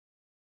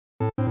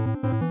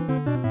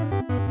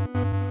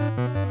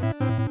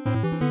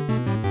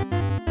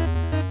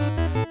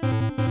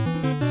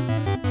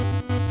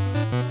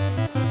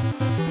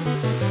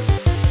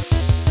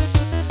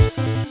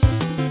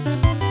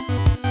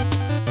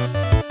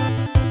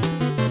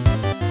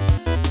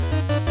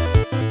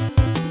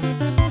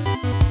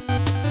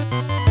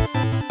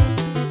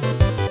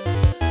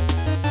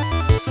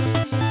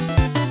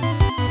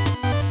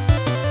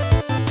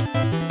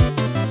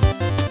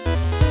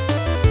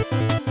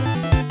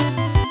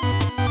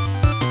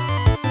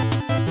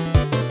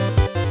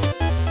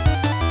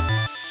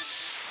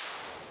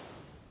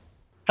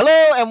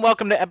Hello and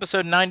welcome to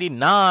episode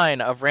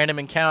 99 of Random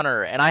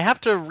Encounter. And I have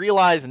to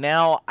realize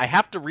now I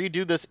have to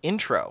redo this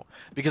intro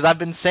because I've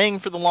been saying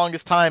for the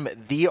longest time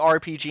the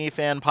RPG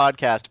Fan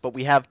Podcast, but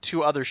we have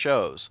two other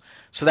shows.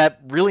 So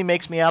that really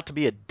makes me out to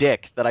be a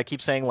dick that I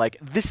keep saying like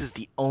this is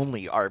the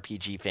only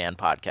RPG Fan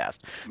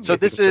Podcast. So Yes, you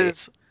this can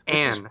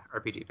say is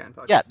RPG fan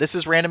podcast. yeah, this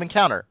is Random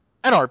Encounter,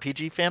 an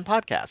RPG fan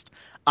podcast.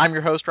 I'm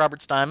your host,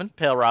 Robert Steinman,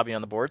 Pale Robbie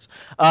on the boards.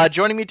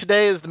 Joining me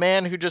today is the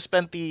man who just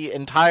spent the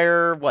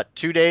entire,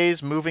 2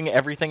 days moving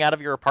everything out of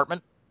your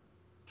apartment?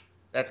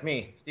 That's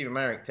me, Stephen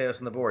Myrick,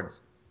 Tails on the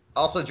boards.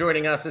 Also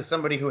joining us is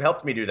somebody who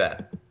helped me do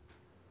that.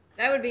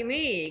 That would be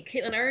me,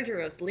 Caitlin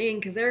Argyros,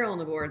 Lean Kazero on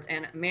the boards,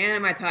 and man,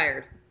 am I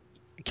tired.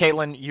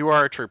 Caitlin, you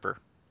are a trooper.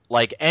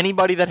 Like,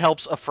 anybody that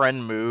helps a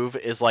friend move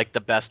is like the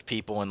best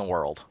people in the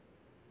world.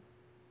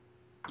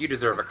 You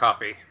deserve a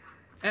coffee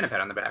and a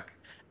pat on the back.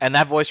 And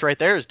that voice right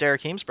there is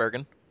Derek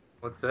Heemsbergen.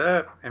 What's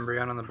up?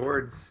 Embryon on the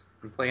boards.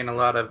 I'm playing a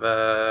lot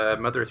of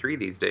Mother 3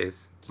 these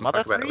days.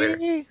 Mother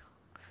 3?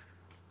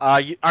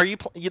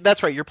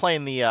 That's right, you're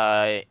playing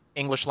the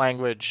English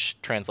language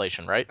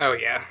translation, right? Oh,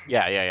 yeah.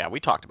 Yeah.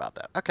 We talked about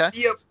that. Okay.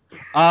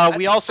 Yep.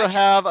 We also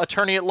have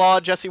attorney at law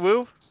Jesse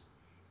Wu.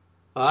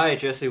 Hi,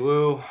 Jesse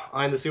Wu.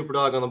 I'm the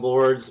Superdog on the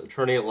boards,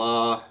 attorney at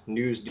law,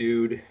 news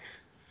dude.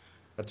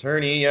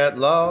 Attorney at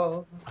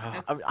law.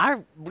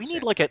 We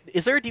need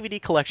is there a DVD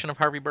collection of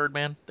Harvey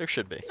Birdman? There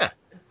should be. Yeah.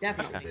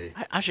 Definitely.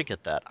 I should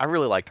get that. I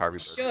really liked Harvey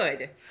Birdman.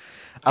 Should.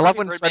 I love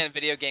when Birdman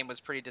video game was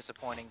pretty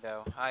disappointing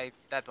though.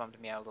 That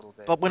bummed me out a little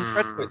bit. But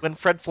when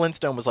Fred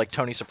Flintstone was like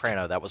Tony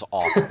Soprano, that was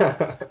awesome.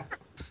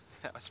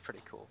 That was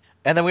pretty cool.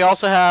 And then we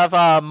also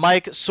have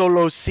Mike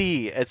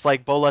Solosi. It's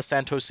like Bola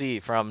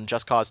Santosi from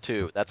Just Cause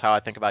 2. That's how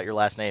I think about your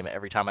last name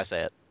every time I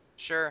say it.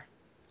 Sure.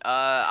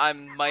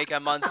 I'm Mike.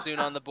 I'm Monsoon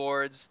on the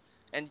boards.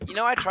 And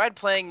I tried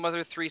playing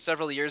Mother 3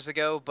 several years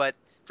ago, but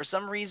for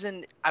some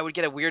reason I would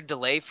get a weird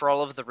delay for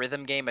all of the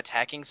rhythm game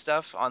attacking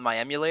stuff on my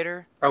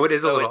emulator. Oh, it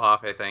is a little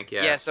off, I think,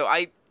 yeah. Yeah, so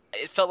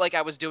it felt like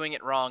I was doing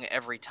it wrong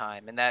every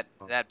time, and that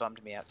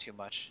bummed me out too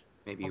much.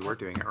 Maybe you were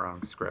doing it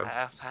wrong, scrub.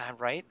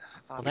 Right?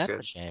 Well, that's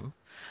good. a shame.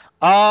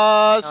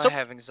 I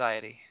have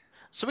anxiety.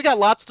 So we got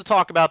lots to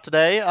talk about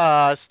today.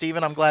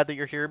 Steven, I'm glad that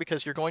you're here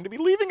because you're going to be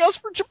leaving us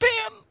for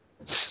Japan.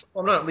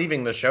 Well, I'm not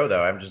leaving the show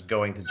though. I'm just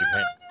going to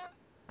Japan.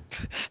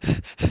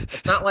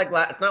 It's not like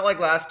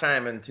last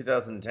time in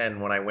 2010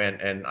 when I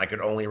went and I could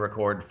only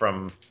record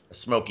from a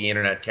smoky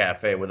internet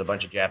cafe with a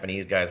bunch of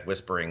Japanese guys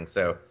whispering.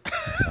 So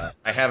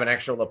I have an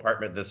actual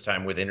apartment this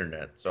time with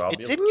internet. So It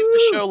did give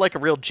the show like a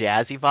real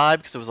jazzy vibe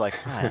because it was like,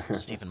 hi, I'm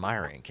Stephen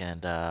Meyerink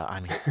and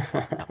I'm here to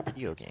talk about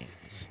video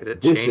games.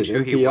 This is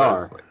who he NPR.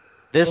 was?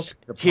 This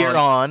here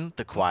on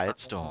The Quiet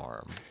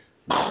Storm.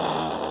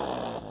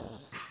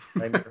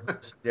 I'm your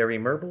host, Derry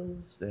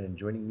Merbles, and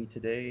joining me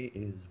today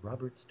is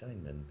Robert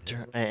Steinman.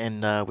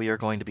 And we are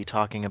going to be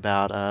talking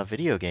about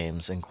video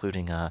games,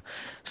 including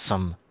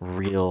some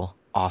real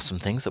awesome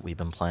things that we've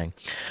been playing.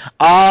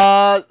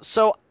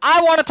 So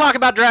I want to talk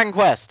about Dragon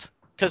Quest,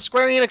 because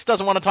Square Enix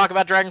doesn't want to talk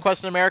about Dragon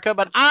Quest in America,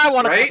 but I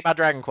want to talk about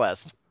Dragon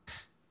Quest.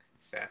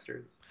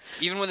 Bastards.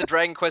 Even when the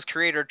Dragon Quest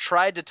creator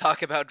tried to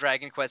talk about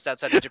Dragon Quest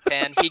outside of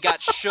Japan, he got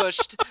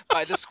shushed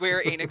by the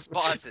Square Enix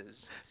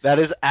bosses. That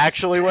is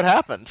actually what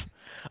happened.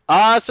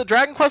 So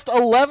Dragon Quest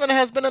XI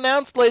has been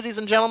announced, ladies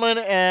and gentlemen,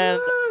 and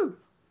Woo!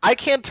 I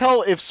can't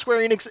tell if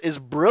Square Enix is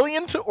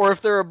brilliant or if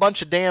they're a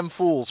bunch of damn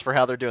fools for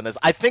how they're doing this.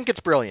 I think it's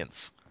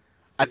brilliance.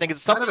 I think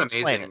it's something kind of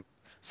explain it. amazing.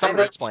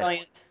 Somebody explain it.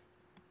 Brilliant.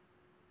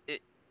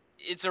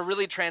 It's a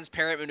really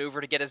transparent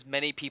maneuver to get as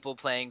many people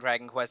playing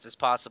Dragon Quest as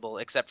possible,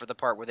 except for the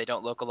part where they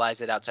don't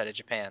localize it outside of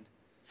Japan.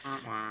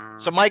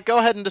 So Mike, go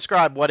ahead and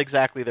describe what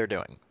exactly they're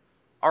doing.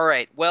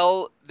 Alright,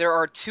 well, there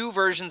are two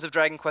versions of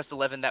Dragon Quest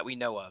XI that we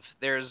know of.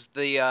 There's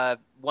the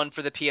one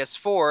for the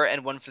PS4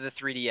 and one for the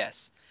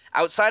 3DS.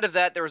 Outside of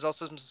that, there was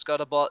also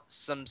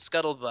some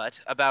scuttlebutt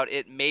about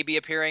it maybe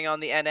appearing on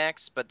the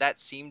NX, but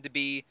that seemed to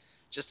be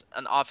just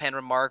an offhand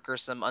remark or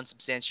some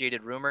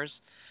unsubstantiated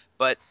rumors.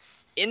 But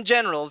in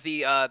general,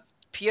 the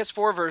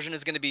PS4 version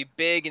is going to be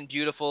big and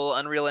beautiful.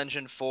 Unreal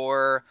Engine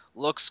 4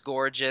 looks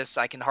gorgeous.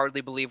 I can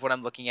hardly believe what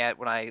I'm looking at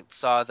when I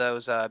saw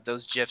those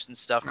GIFs and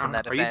stuff from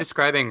that Are event. you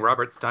describing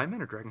Robert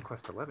Steinman or Dragon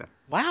Quest XI?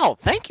 Wow,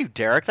 thank you,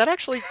 Derek. That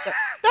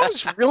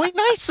was really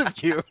nice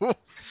of you.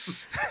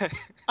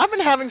 I've been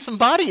having some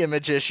body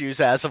image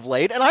issues as of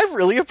late, and I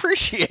really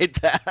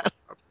appreciate that.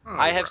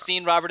 I have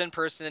seen Robert in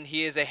person, and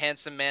he is a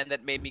handsome man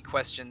that made me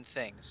question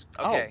things.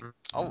 Okay.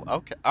 Oh,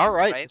 okay. All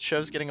right. Right? The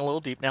show's getting a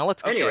little deep now.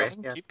 Let's keep Anyway,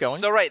 going. yeah. Keep going.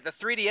 So, right, the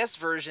 3DS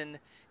version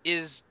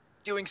is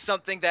doing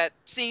something that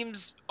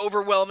seems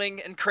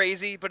overwhelming and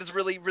crazy, but is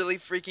really, really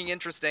freaking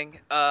interesting.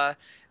 I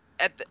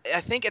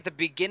think at the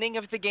beginning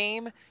of the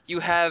game, you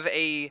have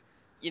a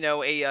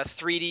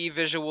 3D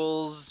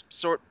visuals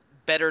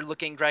better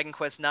looking Dragon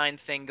Quest IX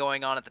thing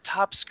going on at the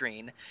top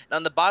screen. And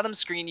on the bottom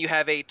screen, you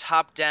have a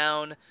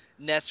top-down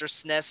NES or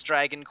SNES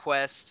Dragon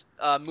Quest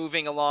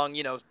moving along,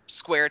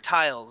 square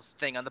tiles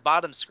thing on the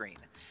bottom screen.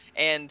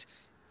 And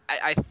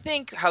I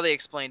think how they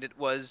explained it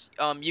was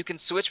you can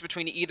switch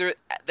between either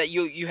that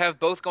you have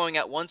both going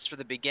at once for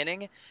the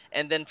beginning,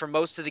 and then for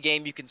most of the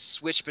game you can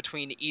switch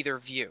between either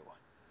view.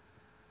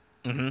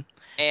 Mm-hmm.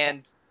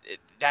 And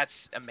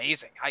that's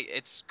amazing.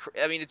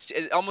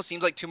 It almost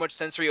seems like too much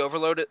sensory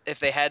overload if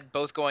they had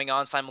both going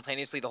on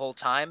simultaneously the whole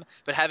time,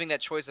 but having that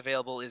choice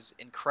available is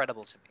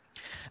incredible to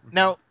me.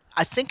 Now,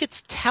 I think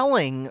it's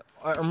telling,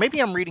 or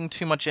maybe I'm reading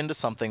too much into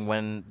something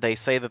when they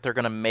say that they're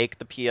going to make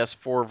the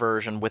PS4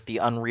 version with the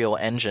Unreal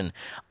Engine.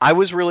 I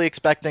was really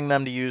expecting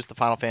them to use the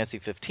Final Fantasy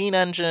 15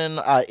 engine.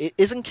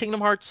 Isn't Kingdom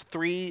Hearts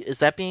 3, is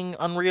that being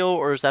Unreal,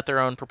 or is that their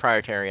own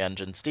proprietary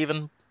engine?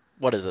 Steven,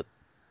 what is it?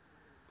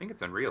 I think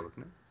it's Unreal,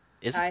 isn't it?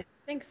 Is it? I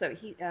think so.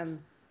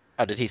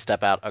 Oh, did he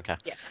step out? Okay.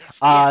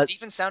 Yes.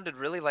 Steven sounded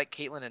really like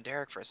Caitlin and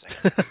Derek for a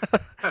second.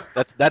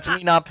 That's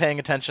me not paying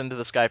attention to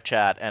the Skype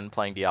chat and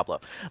playing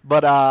Diablo.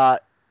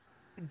 But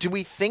do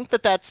we think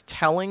that that's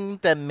telling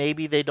that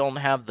maybe they don't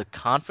have the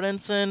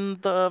confidence in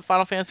the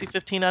Final Fantasy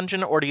 15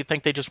 engine, or do you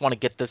think they just want to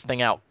get this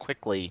thing out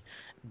quickly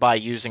by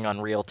using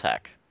Unreal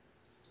tech?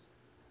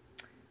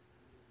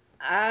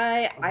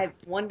 I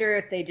wonder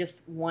if they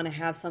just want to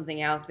have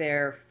something out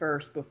there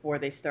first before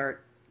they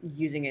start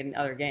using it in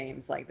other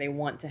games. Like they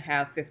want to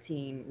have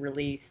 15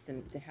 released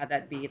and to have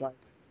that be like,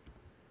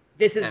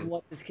 this is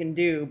what this can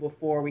do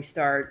before we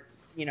start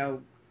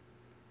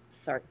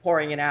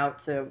pouring it out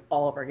to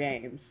all of our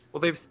games.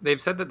 Well,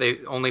 they've said that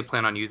they only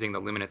plan on using the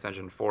Luminous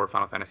engine for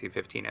Final Fantasy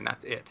 15, and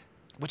that's it.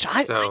 Which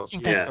I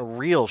think that's a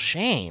real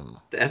shame.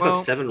 The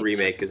FF7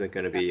 remake isn't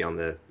going to be on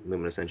the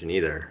Luminous engine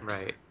either.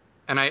 Right.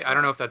 And I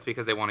don't know if that's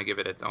because they want to give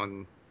it its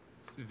own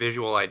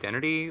visual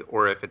identity,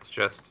 or if it's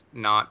just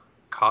not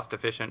cost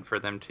efficient for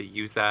them to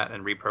use that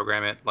and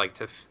reprogram it like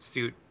to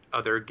suit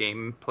other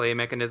gameplay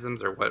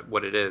mechanisms, or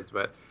what it is.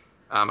 But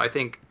I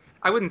think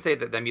I wouldn't say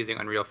that them using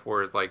Unreal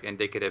 4 is like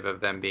indicative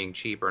of them being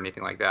cheap or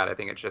anything like that. I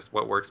think it's just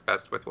what works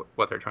best with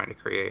what they're trying to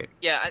create.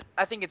 Yeah,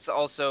 I think it's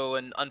also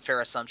an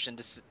unfair assumption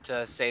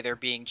to say they're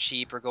being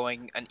cheap or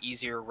going an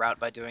easier route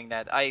by doing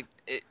that. I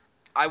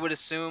would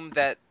assume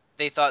that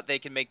they thought they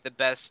could make the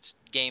best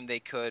game they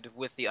could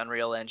with the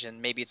Unreal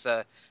Engine. Maybe it's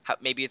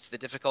the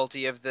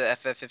difficulty of the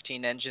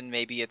FF15 engine.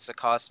 Maybe it's a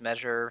cost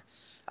measure.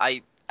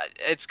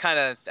 It's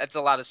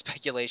a lot of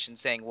speculation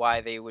saying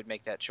why they would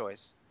make that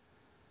choice.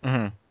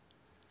 Mm-hmm.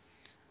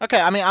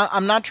 Okay, I mean,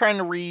 I'm not trying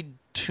to read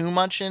too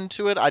much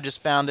into it. I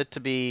just found it to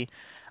be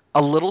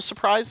a little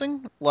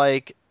surprising.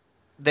 Like,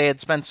 they had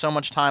spent so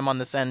much time on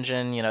this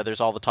engine. There's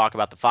all the talk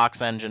about the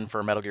Fox engine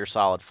for Metal Gear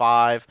Solid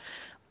 5.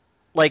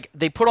 Like,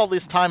 they put all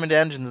this time into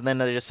engines, and then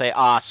they just say,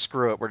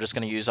 screw it, we're just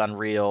going to use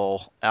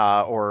Unreal,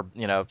 or,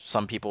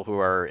 some people who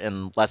are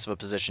in less of a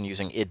position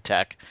using id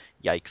Tech.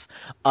 Yikes.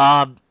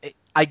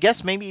 I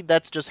guess maybe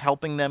that's just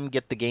helping them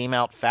get the game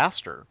out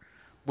faster,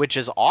 which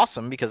is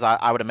awesome, because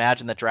I would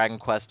imagine that Dragon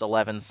Quest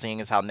XI, seeing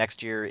as how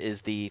next year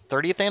is the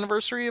 30th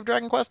anniversary of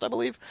Dragon Quest, I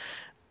believe,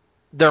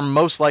 they're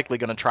most likely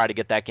going to try to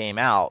get that game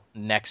out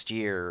next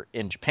year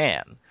in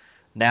Japan.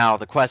 Now,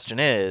 the question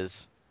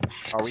is,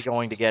 are we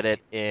going to get it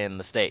in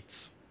the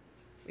States?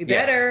 We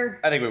better.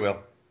 Yes, I think we will.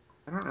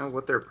 I don't know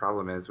what their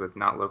problem is with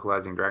not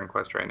localizing Dragon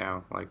Quest right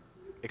now. Like,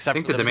 Except I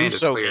think for the the demand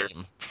is Musou clear.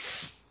 game.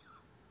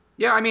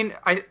 Yeah, I mean,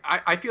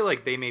 I feel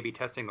like they may be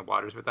testing the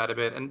waters with that a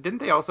bit. And didn't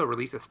they also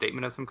release a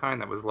statement of some kind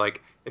that was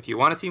like, if you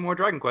want to see more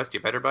Dragon Quest, you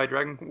better buy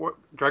Dragon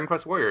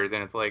Quest Warriors?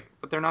 And it's like,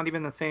 but they're not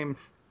even the same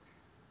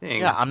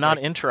thing. Yeah, I'm not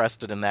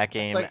interested in that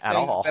game It's like at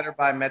saying all. you better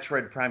buy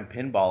Metroid Prime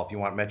Pinball if you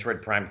want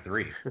Metroid Prime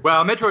 3.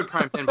 Well, Metroid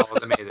Prime Pinball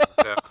is amazing.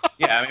 So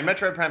Yeah, I mean,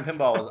 Metroid Prime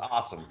Pinball was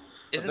awesome.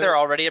 Isn't there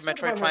already a sort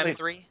of Metroid Prime unrelated.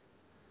 3?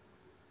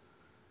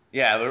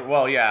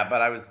 Yeah, yeah,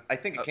 but I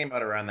think it came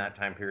out around that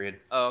time period.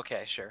 Oh,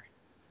 okay, sure.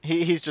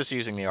 He's just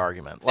using the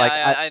argument. Yeah, Like,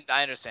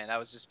 I understand. I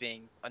was just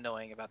being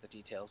annoying about the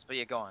details, but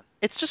yeah, go on.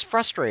 it's just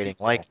frustrating.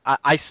 Like,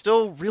 I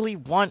still really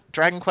want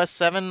Dragon Quest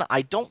 7.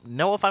 I don't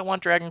know if I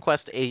want Dragon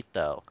Quest 8,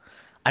 though.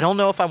 I don't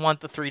know if I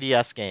want the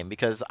 3DS game,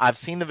 because I've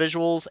seen the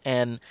visuals,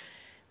 and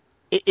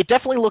it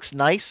definitely looks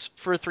nice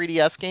for a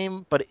 3DS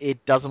game, but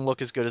it doesn't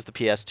look as good as the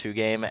PS2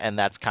 game, and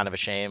that's kind of a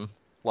shame.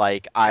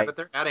 Like, yeah, but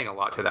they're adding a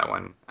lot to that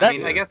one. I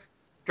mean, That- I guess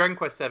Dragon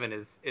Quest 7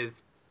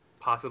 is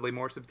possibly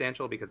more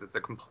substantial because it's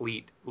a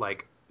complete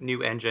like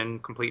new engine,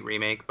 complete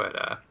remake.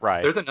 But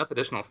right. there's enough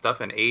additional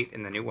stuff in 8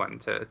 in the new one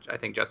to I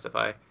think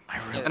justify. I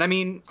really And I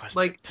mean, Quest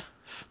like 8.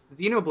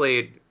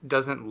 Xenoblade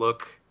doesn't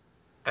look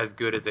as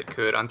good as it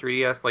could on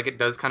 3DS. Like, it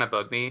does kind of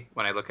bug me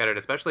when I look at it,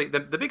 especially the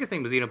biggest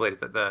thing with Xenoblade is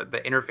that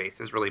the interface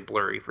is really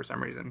blurry for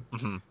some reason.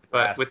 Mhm.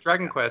 But with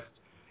Dragon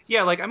Quest,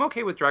 yeah, like I'm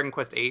okay with Dragon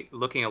Quest 8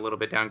 looking a little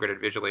bit downgraded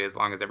visually as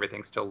long as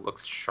everything still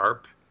looks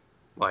sharp,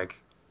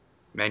 like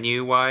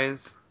menu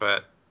wise.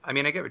 But I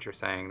mean, I get what you're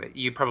saying, that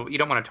you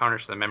don't want to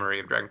tarnish the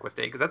memory of Dragon Quest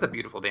 8 because that's a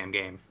beautiful damn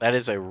game. That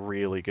is a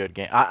really good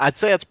game. I'd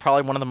say it's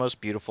probably one of the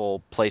most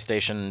beautiful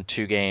PlayStation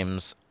 2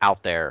 games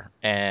out there,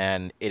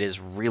 and it is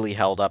really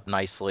held up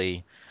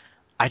nicely.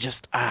 I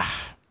just,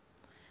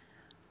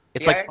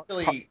 it's See, like I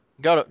actually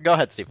Go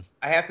ahead, Steven.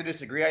 I have to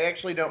disagree. I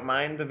actually don't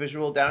mind the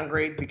visual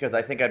downgrade because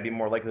I think I'd be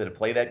more likely to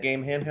play that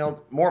game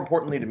handheld. More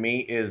importantly to me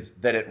is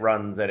that it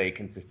runs at a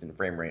consistent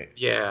frame rate.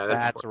 Yeah,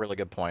 That's a really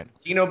good point.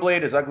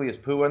 Xenoblade is ugly as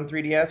poo on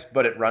 3DS,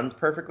 but it runs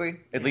perfectly,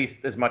 at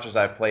least as much as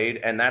I've played,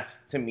 and that's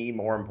to me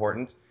more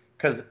important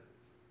because,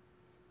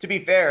 to be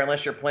fair,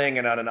 unless you're playing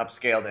it on an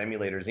upscaled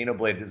emulator,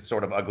 Xenoblade is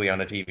sort of ugly on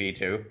a TV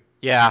too.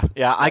 Yeah.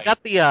 I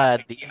got the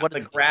what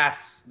is The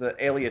grass, the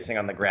aliasing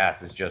on the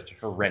grass is just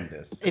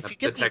horrendous. if you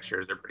get the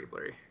textures are pretty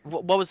blurry.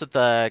 what was it,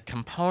 the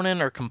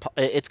component or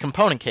it's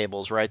component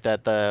cables, right,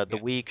 that the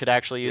Wii could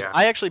actually use. Yeah.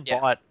 I actually Yes.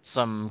 bought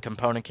some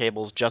component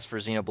cables just for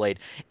Xenoblade.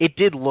 It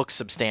did look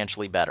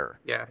substantially better,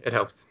 Yeah, it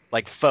helps.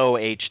 like faux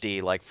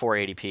HD, like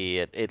 480p.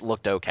 It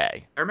looked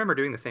okay. I remember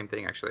doing the same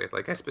thing actually.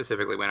 Like I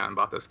specifically went out and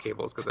bought those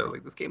cables because I was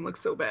like, this game looks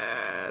so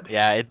bad.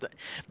 Yeah,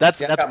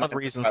 that's Yeah, I that's got one of the mine for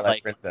reasons. Twilight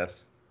Like,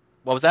 Princess.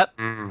 what was that?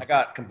 Mm. I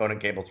got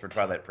component cables for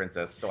Twilight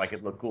Princess so I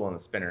could look cool on the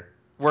spinner.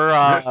 We're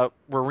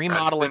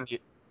remodeling That's-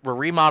 we're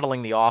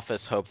remodeling the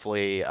office,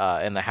 hopefully,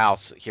 in the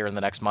house here in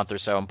the next month or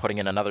so. I'm putting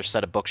in another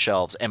set of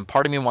bookshelves, and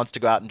part of me wants to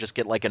go out and just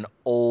get like an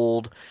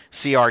old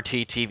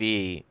CRT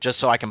TV, just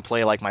so I can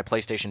play like my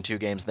PlayStation 2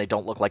 games, and they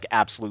don't look like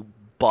absolute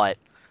butt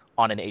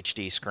on an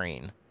HD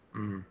screen.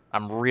 Mm.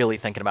 I'm really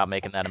thinking about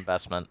making that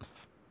investment.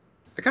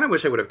 I kind of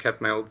wish I would have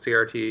kept my old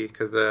CRT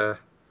because,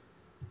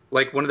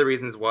 like, one of the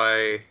reasons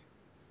why,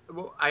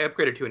 well, I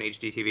upgraded to an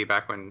HD TV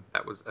back when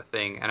that was a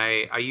thing, and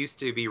I used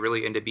to be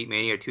really into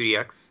Beatmania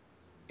 2DX,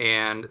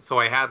 and so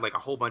I had like a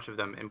whole bunch of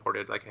them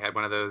imported. Like I had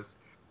one of those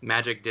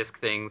magic disc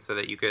things so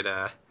that you could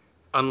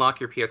unlock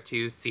your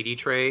PS2's CD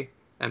tray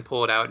and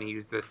pull it out and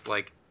use this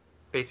like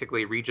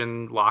basically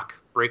region lock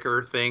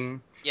breaker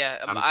thing. Yeah,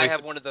 So I used have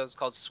to- one of those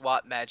called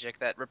Swap Magic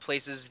that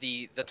replaces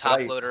the That's top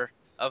right. loader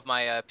of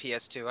my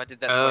PS2. I did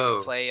that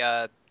Oh.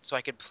 so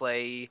I could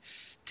play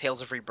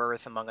Tales of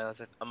Rebirth among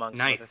some other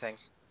Nice.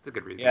 things. It's a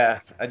good reason.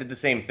 Yeah, I did the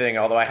same thing,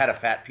 although I had a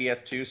fat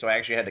PS2, so I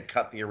actually had to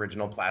cut the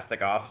original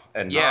plastic off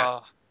and Yeah.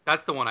 Oh.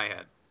 That's the one I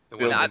had. The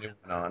build one a I- new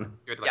one on.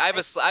 you had to, Yeah,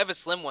 like, I have a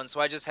slim one, so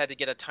I just had to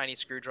get a tiny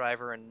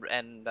screwdriver and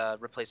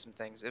replace some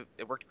things.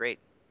 It worked great.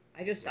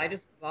 I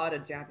just bought a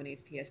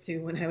Japanese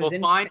PS2 when I was well,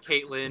 in. fine,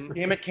 Caitlin.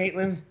 Damn it,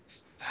 Caitlin.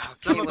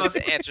 Some of Caitlin's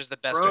us answer's the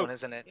best broke. one,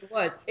 isn't it?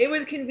 It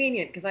was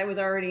convenient because I was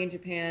already in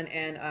Japan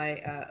and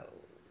I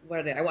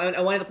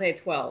wanted to play a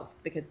 12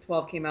 because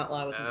 12 came out while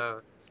I was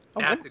in Oh,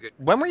 That's a good.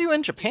 when were you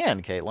in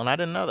Japan, Caitlin? I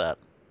didn't know that.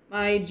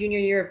 my junior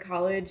year of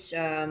college,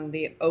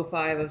 the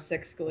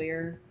 05-06 school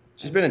year.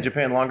 She's been in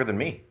Japan longer than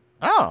me.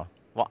 Oh,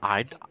 well,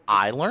 I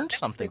learned That's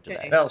something okay.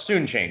 today. That'll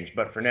soon change,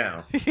 but for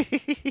now.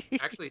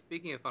 Actually,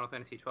 speaking of Final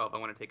Fantasy 12, I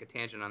want to take a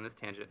tangent on this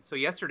tangent. So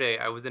yesterday,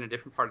 I was in a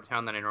different part of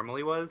town than I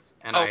normally was,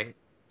 and Oh,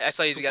 I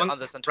saw you swung- on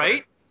this on Twitter.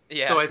 right?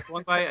 Yeah. So I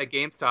swung by a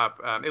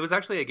GameStop. It was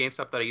actually a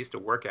GameStop that I used to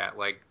work at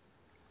like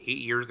 8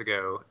 years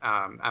ago.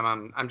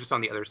 I'm just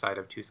on the other side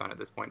of Tucson at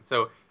this point.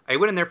 So I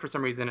went in there for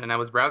some reason, and I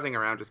was browsing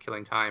around just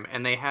killing time,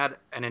 and they had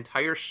an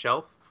entire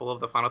shelf full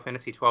of the Final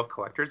Fantasy 12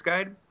 collector's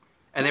guide,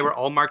 and they were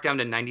all marked down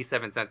to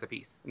 97 cents a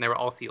piece, and they were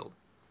all sealed.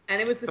 And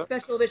it was the So-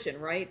 special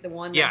edition, right? The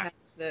one that Yeah.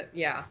 has the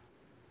yeah.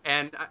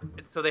 And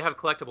so they have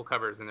collectible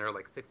covers, and there are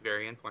like 6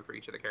 variants, one for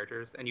each of the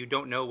characters, and you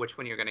don't know which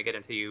one you're going to get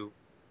until you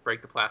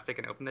break the plastic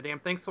and open the damn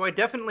thing. So I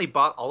definitely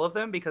bought all of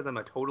them because I'm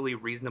a totally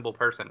reasonable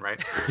person,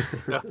 right?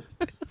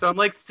 So I'm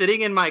like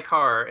sitting in my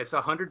car. It's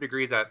 100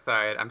 degrees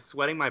outside. I'm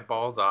sweating my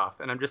balls off,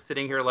 and I'm just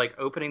sitting here like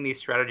opening these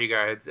strategy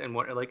guides and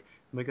what like,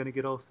 am I going to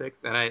get all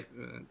 6? And I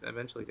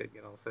eventually did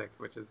get all 6,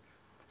 which is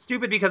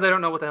stupid because I don't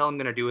know what the hell I'm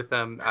going to do with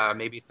them.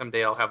 Maybe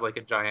someday I'll have like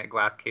a giant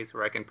glass case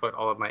where I can put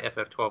all of my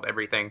FF12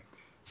 everything.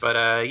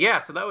 But yeah,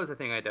 so that was a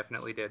thing I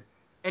definitely did.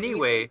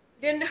 Anyway, You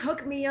didn't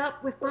hook me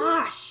up with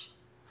Bosch.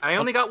 I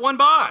only got one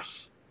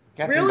Bosch.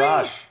 Captain Really?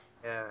 Bosch.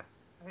 Yeah.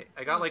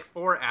 I got like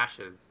 4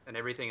 ashes, and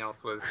everything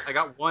else was. I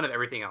got one of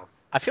everything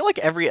else. I feel like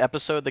every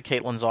episode that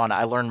Caitlin's on,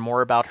 I learn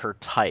more about her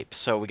type.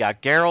 So we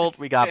got Geralt,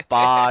 we got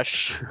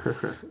Bosch.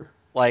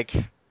 Like,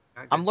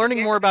 I'm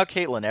learning more about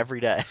Caitlin every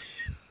day.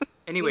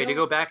 Anyway, You to know,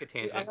 go back a I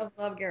tangent.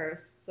 love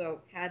Garrus, so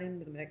add him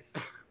to the mix.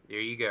 There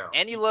you go.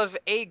 And you love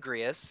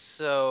Agrius,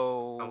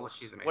 so Oh, well,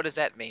 she's amazing. what does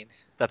that mean?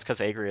 That's because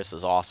Agrius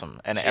is awesome,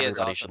 and She is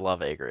everybody awesome. should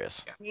love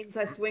Agrius. Means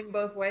I swing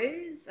both ways. I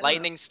don't know.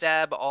 Lightning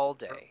stab all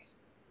day.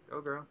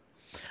 Go, girl.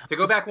 To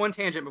go back one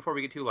tangent before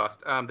we get too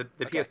lost, the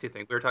Okay. PS2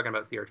 thing. We were talking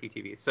about CRT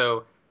TV.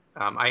 So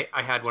I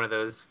had one of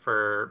those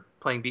for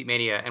playing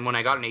Beatmania, and when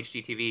I got an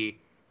HD TV,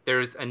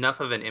 there's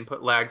enough of an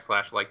input lag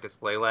 / like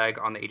display lag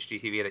on the HD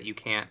TV that you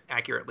can't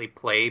accurately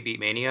play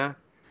Beatmania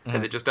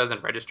because Mhm. it just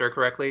doesn't register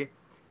correctly.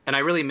 And I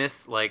really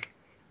miss like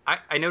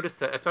I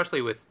noticed that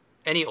especially with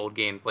any old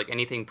games, like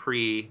anything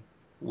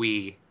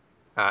pre-Wii,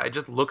 it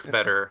just looks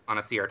better on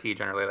a CRT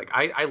generally. Like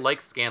I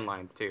like scan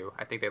lines too.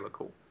 I think they look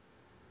cool.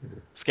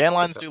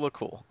 Scanlines do look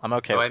cool. I'm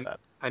okay So with that.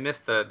 I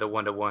miss the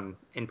one-to-one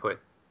input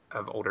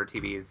of older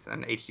TVs,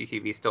 and HD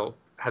TV still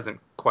hasn't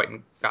quite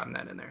gotten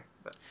that in there.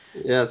 But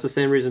Yeah, it's the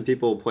same reason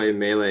people play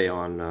Melee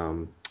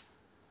on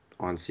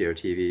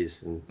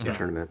CRTVs in the Yeah.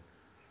 tournament.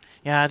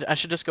 Yeah, I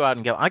should just go out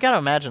and get. I gotta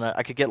imagine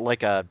I could get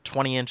like a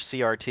 20-inch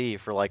CRT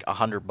for like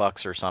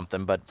 $100 or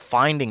something, but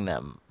finding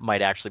them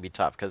might actually be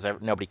tough because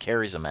nobody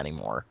carries them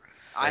anymore.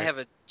 I Right. have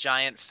a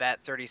giant fat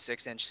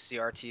 36-inch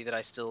CRT that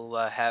I still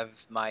have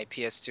my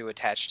PS2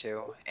 attached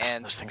to,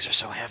 and Those things are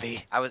so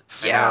heavy. I was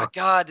I yeah, know.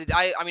 God,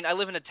 I mean I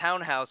live in a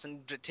townhouse,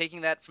 and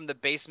taking that from the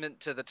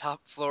basement to the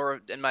top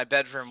floor in my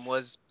bedroom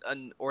was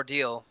an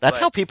ordeal. That's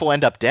but how people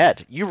end up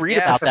dead. You read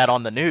Yeah. about that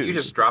on the news. You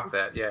just dropped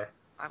that, yeah.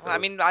 I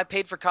mean I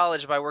paid for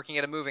college by working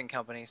at a moving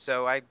company,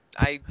 so I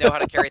know how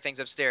to carry things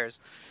upstairs.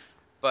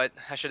 But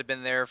I should have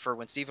been there for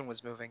when Steven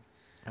was moving.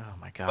 Oh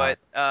my god. But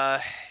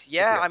yeah,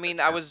 Yeah, I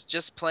mean I yeah. was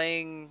just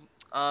playing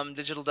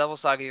Digital Devil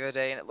Saga the other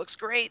day, and it looks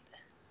great.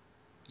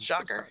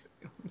 Shocker.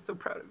 I'm so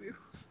proud of you.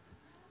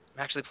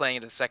 I'm actually playing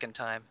it a second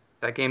time.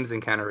 That game's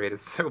encounter rate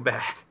is so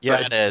bad. Yeah,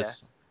 But it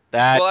is.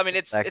 That Well, I mean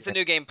it's that a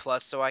new game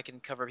plus, so I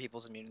can cover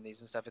people's immunities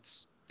and stuff.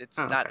 It's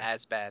Oh, not okay.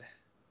 as bad.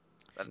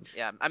 But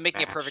yeah, I'm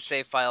making a perfect Smash.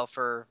 save file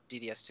for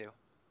DDS2.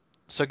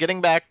 So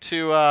getting back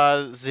to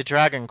the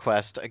Dragon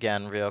Quest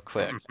again, real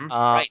quick. Mhm.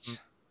 Right.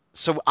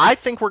 So I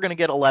think we're going to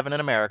get 11 in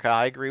America.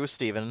 I agree with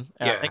Steven.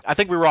 And Yeah. I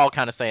think we were all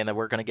kind of saying that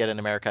we're going to get in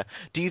America.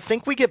 Do you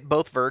think we get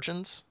both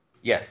versions?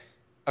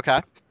 Yes.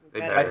 Okay.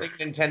 They Better. I better. think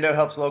Nintendo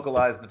helps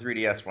localize the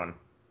 3DS one.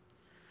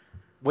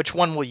 Which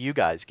one will you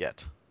guys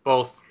get?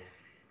 Both.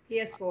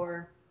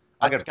 PS4.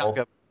 I'll get I'll both.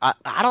 go-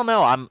 I don't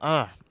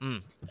know.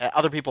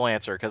 Other people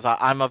answer because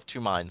I'm of two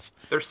minds.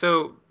 They're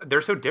so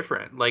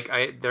different. Like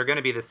they're going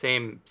to be the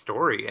same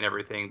story and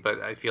everything,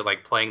 but I feel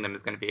like playing them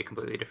is going to be a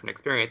completely different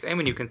experience. And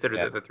when you consider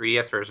Yeah. that the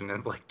 3DS version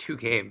is like 2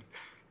 games,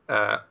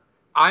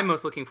 I'm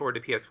most looking forward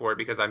to PS4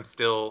 because I'm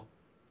still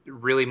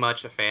really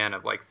much a fan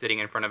of like sitting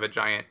in front of a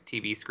giant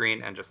TV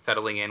screen and just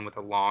settling in with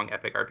a long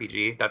epic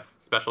RPG. That's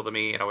special to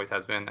me. It always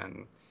has been,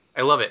 and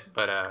I love it.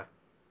 But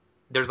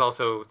there's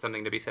also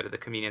something to be said of the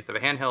convenience of a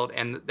handheld,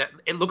 and that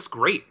it looks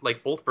great.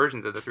 Like both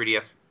versions of the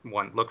 3DS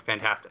one look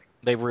fantastic.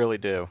 They really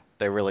do.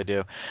 They really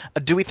do.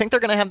 Do we think they're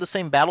going to have the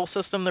same battle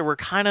system? There were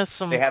kind of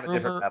some They have a rumor-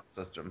 different battle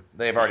system.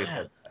 They've already Yeah.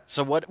 said that.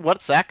 So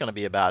what's that going to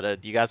be about?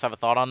 Do you guys have a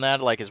thought on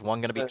that? Like, is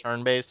one going to be The-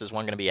 turn-based? Is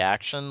one going to be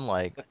action?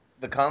 Like,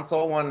 The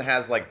console one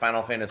has like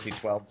Final Fantasy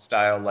 12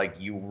 style, like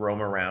you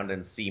roam around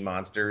and see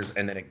monsters,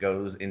 and then it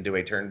goes into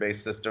a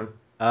turn-based system.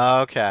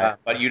 okay.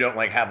 But you don't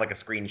like have like a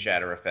screen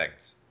shatter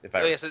effect. If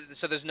I Oh yeah,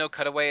 so there's no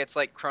cutaway. It's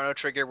like Chrono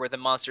Trigger, where the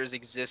monsters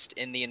exist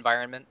in the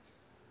environment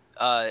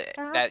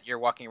that you're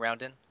walking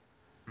around in.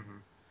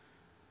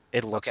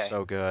 It looks okay.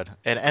 so good,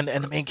 and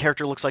the main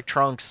character looks like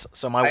Trunks,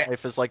 so my I-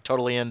 wife is like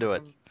totally into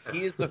it.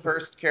 he is the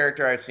first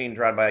character I've seen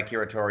drawn by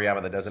Akira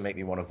Toriyama that doesn't make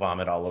me want to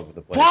vomit all over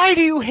the place. Why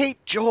do you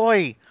hate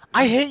Joy?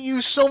 I hate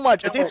you so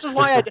much. No. This is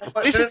why.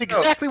 This is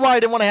exactly why I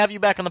didn't want to have you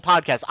back on the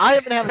podcast. I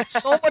have been having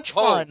so much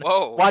fun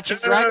Whoa. watching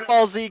No, no, no, Dragon no.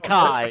 Ball Z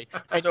Kai,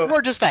 and So- you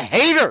are just a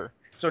hater.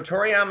 So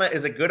Toriyama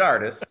is a good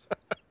artist,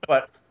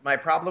 but my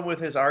problem with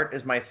his art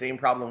is my same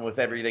problem with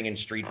everything in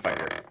Street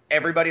Fighter.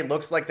 Everybody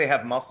looks like they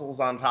have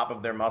muscles on top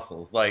of their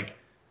muscles. Like,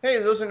 hey,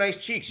 those are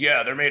nice cheeks.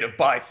 Yeah, they're made of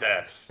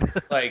biceps.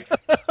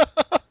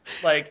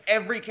 Like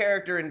every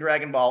character in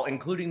Dragon Ball,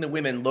 including the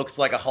women, looks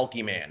like a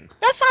hulky man.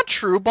 That's not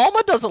true.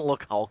 Bulma doesn't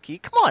look hulky.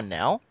 Come on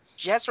now.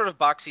 She has sort of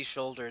boxy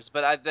shoulders,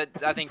 but I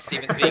think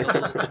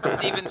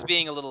Steven's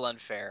being a little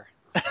unfair.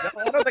 No,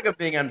 I don't think I'm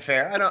being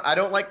unfair. I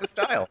don't like the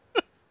style.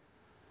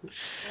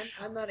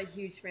 I'm not a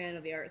huge fan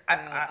of the art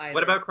style either.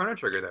 What about Chrono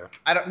Trigger though?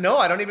 I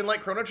don't even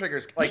like Chrono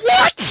Triggers. Like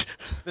What?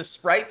 the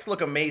sprites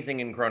look amazing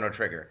in Chrono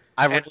Trigger.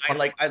 I And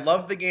really- I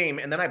love the game,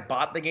 and then I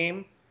bought the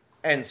game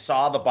and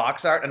saw the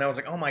box art, and I was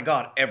like, oh my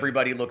god,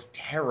 everybody looks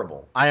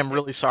terrible. I am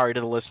really sorry to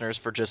the listeners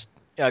for just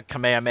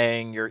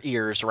kamehamehaing your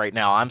ears right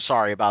now. I'm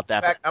sorry about In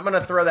that. fact, I'm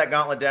gonna throw that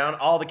gauntlet down.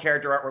 All the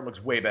character artwork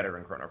looks way better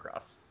in Chrono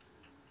Cross,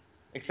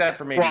 except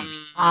for maybe.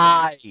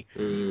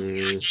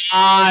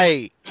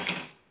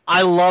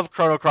 I love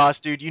Chrono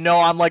Cross, dude. You know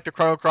I'm like the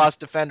Chrono Cross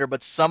defender,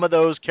 but some of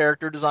those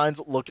character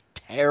designs look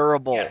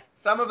terrible. Yes,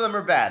 some of them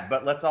are bad,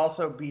 but let's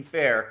also be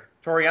fair.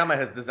 Toriyama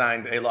has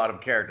designed a lot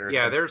of characters.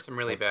 Yeah, there's some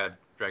really bad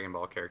Dragon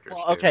Ball characters.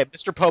 Well, too. okay,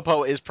 Mr.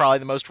 Popo is probably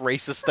the most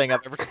racist thing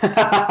I've ever seen.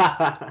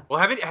 Well,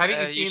 haven't you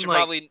You seen should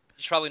like?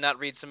 probably not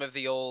read some of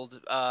the old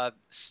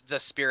the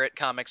Spirit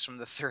comics from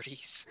the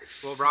 30s.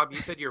 Well, Rob, you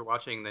said you're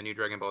watching the new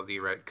Dragon Ball Z,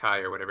 right? Kai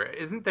or whatever.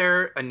 Isn't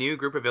there a new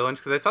group of villains?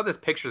 Because I saw this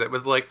picture that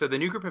was like, so the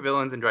new group of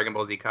villains in Dragon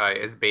Ball Z Kai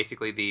is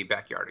basically the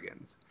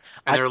Backyardigans,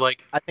 and they're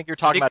like, I think you're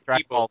talking 6 about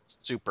Dragon people. Ball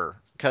Super,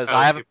 because Oh,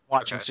 I haven't Super, been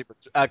watching okay.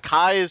 Super.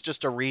 Kai is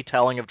just a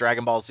retelling of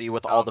Dragon Ball Z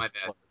with all the my bad.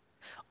 filler.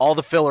 All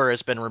the filler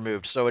has been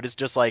removed, so it is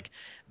just like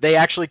they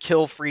actually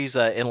kill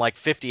Frieza in like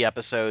 50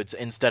 episodes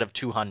instead of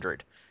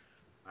 200.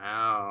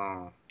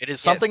 wow. It is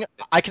something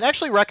I can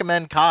actually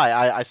recommend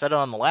Kai. I said it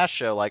on the last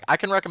show. Like I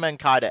can recommend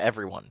Kai to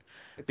everyone.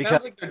 It because-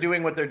 sounds like they're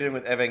doing what they're doing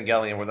with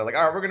Evangelion, where they're like,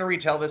 all right, we're gonna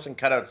retell this and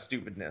cut out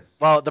stupidness.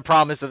 Well, the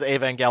problem is that the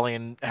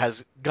Evangelion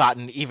has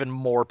gotten even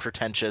more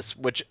pretentious,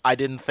 which I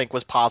didn't think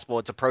was possible.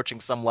 It's approaching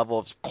some level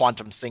of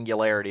quantum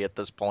singularity at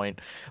this point,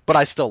 but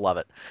I still love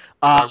it.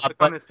 Click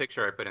But on this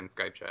picture I put in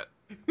Skype chat.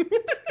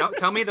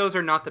 Tell me those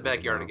are not the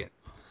Backyardigans.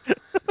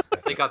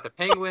 They got the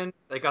penguin.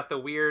 They got the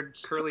weird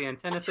curly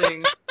antenna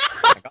thing.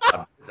 Oh my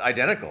God, it's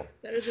identical.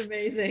 That is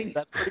amazing.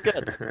 That's pretty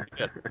good. That's pretty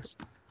good.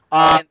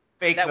 And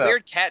Fake that though.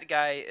 weird cat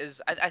guy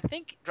is. I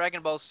think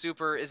Dragon Ball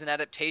Super is an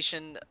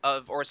adaptation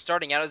of, or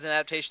starting out as an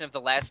adaptation of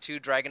the last two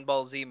Dragon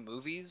Ball Z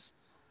movies,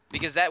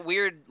 because that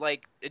weird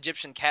like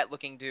Egyptian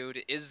cat-looking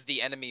dude is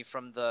the enemy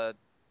from the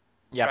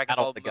Yeah, Dragon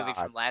Battle Ball of the movie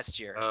from Gods. last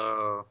year.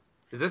 Oh,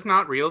 is this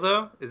not real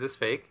though? Is this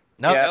fake?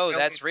 No, Yeah, no,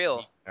 that's it's-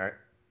 real. All right.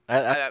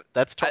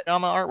 that's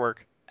Toriyama artwork.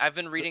 I've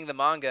been reading the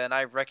manga and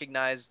I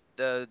recognize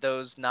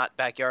those not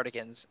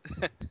backyardigans.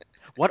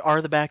 What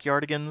are the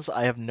Backyardigans?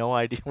 I have no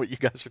idea what you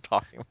guys are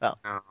talking about.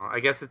 Oh,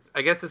 I guess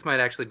this might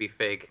actually be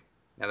fake.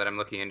 Now that I'm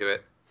looking into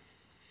it.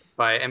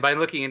 By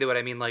looking into it,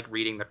 I mean like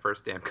reading the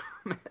first damn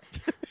comment.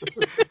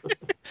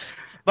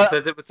 But- it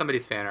says it was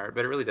somebody's fan art,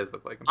 but it really does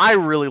look like him. I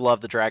really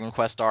love the Dragon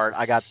Quest art.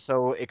 I got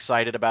so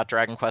excited about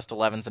Dragon Quest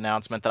XI's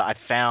announcement that I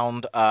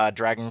found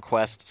Dragon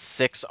Quest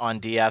VI on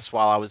DS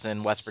while I was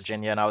in West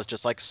Virginia, and I was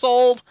just like,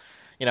 sold!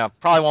 You know,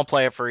 probably won't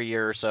play it for a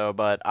year or so,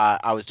 but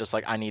I was just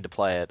like, I need to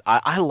play it.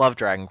 I love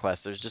Dragon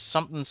Quest. There's just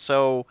something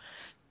so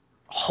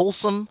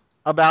wholesome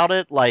about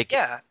it. Like,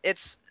 Yeah,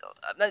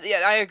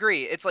 I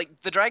agree. It's like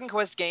the Dragon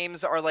Quest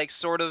games are like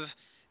sort of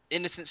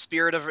innocent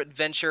spirit of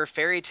adventure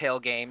fairy tale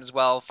games,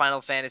 while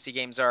Final Fantasy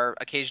games are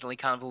occasionally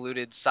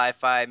convoluted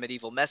sci-fi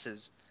medieval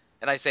messes.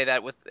 And I say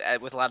that with a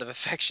lot of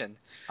affection.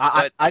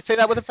 I say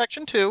that with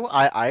affection too.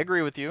 I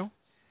agree with you.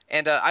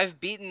 And I've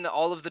beaten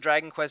all of the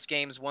Dragon Quest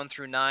games 1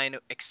 through 9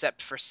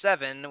 except for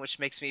 7, which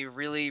makes me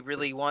really,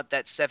 really want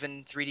that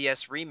 7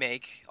 3DS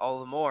remake all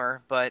the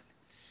more. But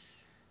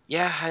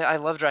yeah, I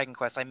love Dragon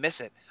Quest. I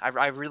miss it.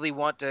 I really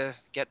want to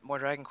get more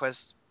Dragon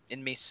Quest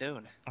in me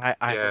soon. I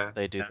Yeah. hope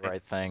they do the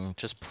right thing.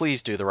 Just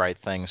please do the right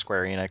thing,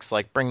 Square Enix.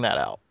 Like, bring that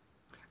out.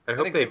 I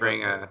hope think they they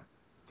bring will.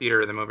 Theater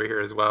Rhythm over here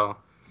as well.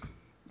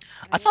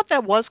 I thought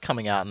that was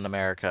coming out in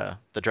America,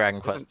 the Dragon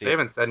Quest They theater.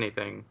 haven't said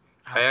anything.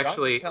 I John was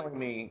actually, telling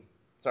me.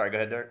 Sorry, go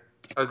ahead, Derek.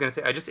 I was gonna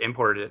say I just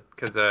imported it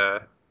because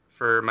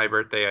for my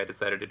birthday I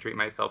decided to treat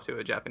myself to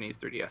a Japanese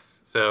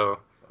 3DS. So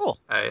Cool.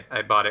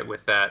 I bought it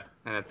with that,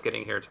 and it's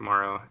getting here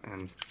tomorrow,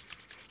 and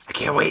I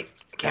can't wait.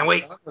 I can't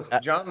wait.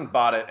 John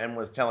bought it and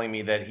was telling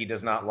me that he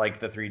does not like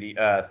the 3D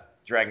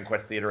Dragon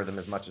Quest Theater Rhythm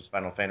as much as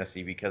Final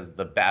Fantasy because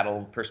the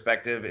battle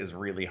perspective is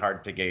really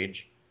hard to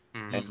gauge.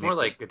 Mm, It it's more makes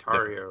like it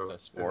Guitar difficult Hero, to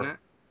score. isn't it?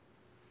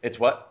 It's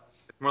what?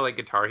 It's more like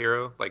Guitar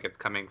Hero, like it's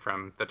coming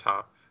from the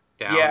top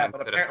down Yeah, but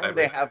instead apparently of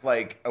they sideways. have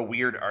like a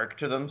weird arc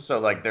to them. So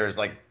like there's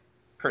like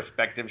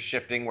perspective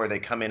shifting where they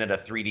come in at a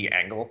 3D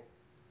angle.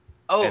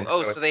 Oh, And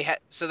so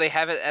so they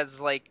have it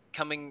as like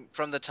coming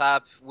from the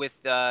top with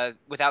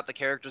without the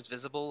characters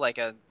visible, like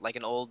an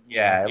old.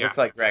 Yeah, it Yeah. looks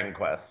like Dragon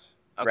Quest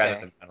rather Okay.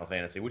 than Final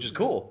Fantasy, which is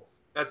cool.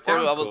 That Or,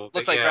 sounds well, cool. looks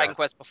but like yeah, Dragon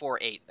Quest before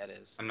 8. That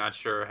is. I'm not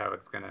sure how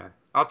it's gonna.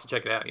 I'll have to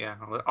check it out. Yeah,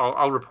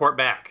 I'll report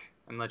back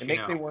and let It you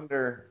makes know. me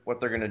wonder what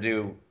they're gonna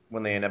do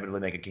when they inevitably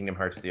make a Kingdom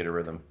Hearts Theater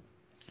Rhythm.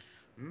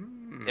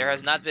 There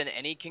has Mm. not been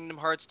any Kingdom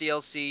Hearts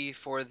DLC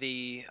for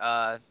the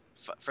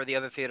for the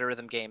other Theater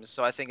Rhythm games,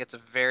 so I think it's a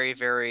very,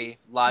 very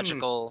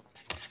logical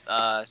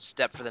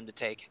step for them to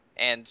take.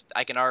 And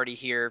I can already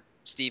hear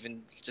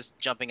Steven just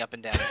jumping up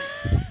and down.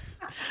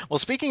 Well,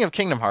 speaking of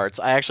Kingdom Hearts,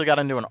 I actually got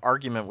into an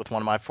argument with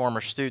one of my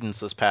former students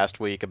this past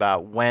week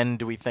about when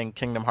do we think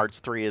Kingdom Hearts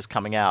 3 is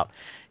coming out.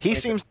 He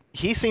seems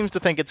to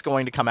think it's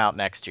going to come out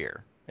next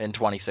year in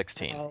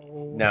 2016.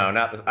 Oh. No,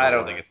 not. I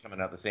don't think it's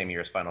coming out the same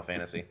year as Final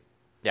Fantasy.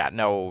 Yeah,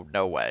 no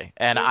way.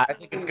 And I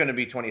think it's going to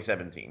be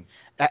 2017.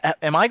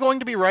 am I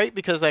going to be right?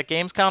 Because at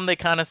Gamescom they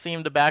kind of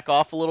seemed to back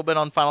off a little bit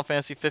on Final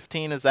Fantasy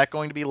 15. Is that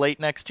going to be late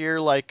next year,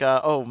 like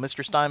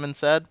Mr. Steinman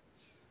said?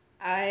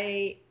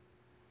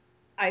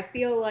 I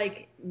feel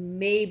like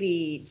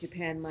maybe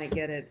Japan might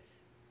get it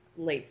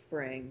late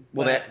spring.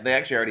 Well, but- they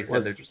actually already said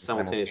Well, they're it's just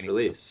simultaneous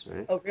release,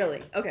 right? Oh,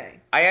 really? Okay.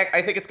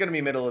 I think it's going to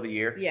be middle of the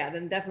year. Yeah,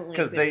 then definitely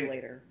 'Cause a bit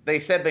later. They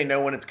said they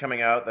know when it's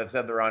coming out. They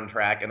said they're on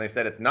track, and they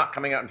said it's not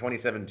coming out in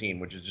 2017,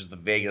 which is just the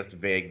vaguest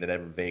vague that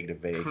ever vague to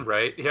vague.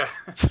 Right? Yeah.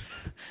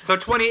 So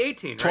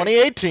 2018. Right?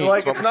 2018. They're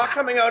like, it's not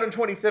coming out in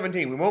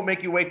 2017. We won't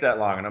make you wait that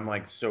long. And I'm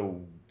like,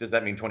 so does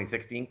that mean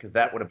 2016? Because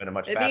that would have been a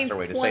much It means faster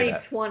way to say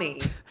that.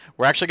 2020.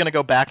 We're actually going to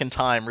go back in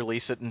time,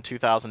 release it in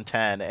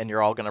 2010, and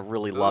you're all going to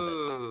really love it.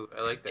 Ooh,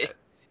 I like that.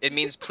 It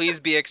means please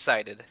be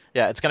excited.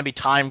 Yeah, it's going to be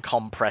time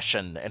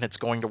compression, and it's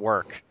going to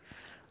work.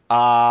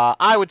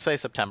 I would say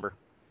September.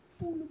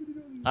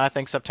 I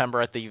think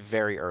September at the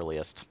very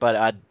earliest.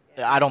 But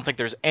I don't think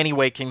there's any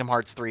way Kingdom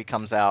Hearts 3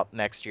 comes out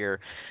next year.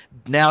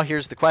 Now,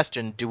 here's the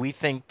question. Do we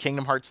think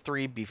Kingdom Hearts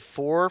 3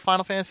 before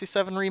Final Fantasy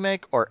VII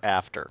Remake or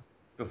after?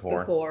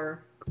 Before.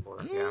 Before.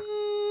 Before, yeah.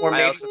 Or I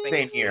maybe also the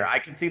think- same year. I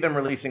can see them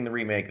releasing the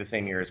remake the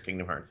same year as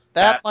Kingdom Hearts.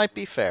 That might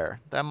be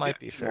fair. That might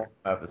be fair.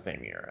 About the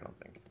same year, I don't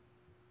think.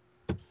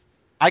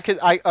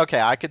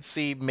 I could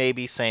see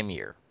maybe same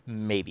year.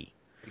 Maybe.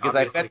 Because I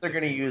Obviously, bet they're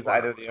going to 15 use before.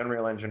 either the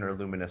Unreal Engine or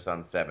Luminous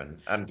on 7.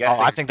 I'm Oh,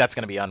 guessing I think that's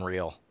going to be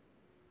Unreal.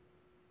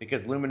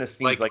 because Luminous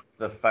seems Like- like it's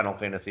the Final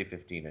Fantasy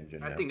 15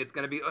 engine. I now. think it's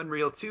gonna be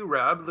Unreal 2,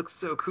 Rob. Looks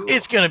so cool.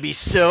 It's going to be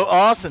so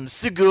awesome.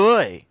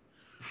 Sugoi.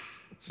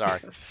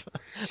 Sorry.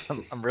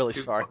 I'm really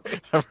Soup sorry. box.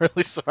 I'm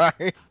really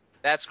sorry.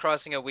 That's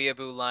crossing a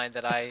weeaboo line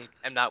that I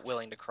am not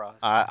willing to cross.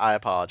 I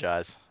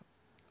apologize.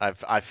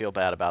 I feel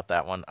bad about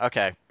that one.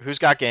 Okay, who's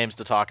got games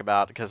to talk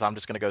about? Because I'm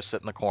just gonna go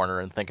sit in the corner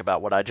and think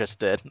about what I just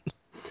did.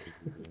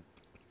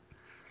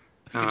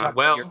 You can talk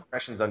about your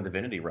impressions on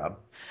Divinity, Rob.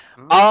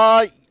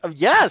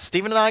 Yeah,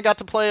 Steven and I got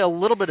to play a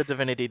little bit of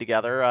Divinity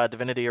together,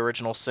 Divinity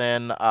Original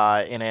Sin,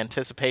 in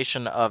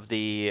anticipation of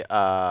the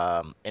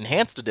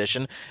Enhanced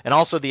Edition, and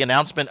also the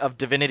announcement of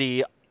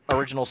Divinity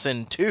Original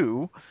Sin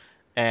 2,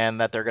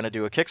 and that they're going to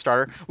do a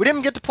Kickstarter. We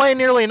didn't get to play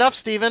nearly enough,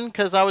 Steven,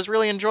 because I was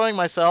really enjoying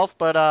myself,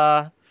 but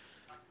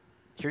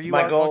here you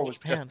are. My goal going was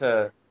to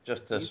Japan.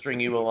 just to string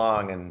you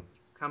along and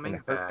It's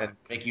coming back. and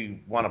make you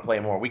want to play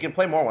more. We can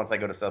play more once I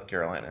go to South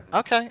Carolina.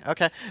 Okay.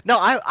 No,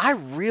 I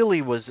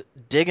really was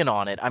digging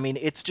on it. I mean,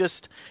 it's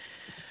just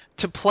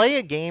to play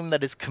a game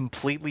that is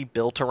completely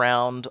built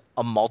around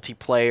a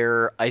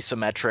multiplayer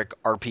isometric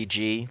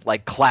RPG,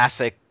 like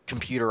classic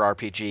computer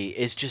RPG,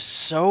 is just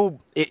so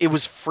it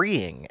was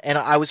freeing. And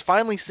I was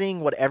finally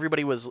seeing what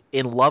everybody was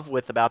in love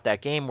with about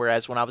that game,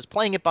 whereas when I was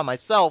playing it by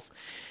myself,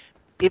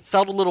 it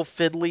felt a little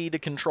fiddly to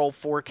control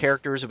 4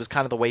 characters. It was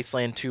kind of the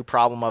Wasteland 2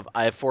 problem of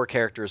I have 4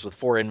 characters with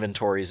 4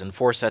 inventories and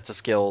 4 sets of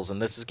skills,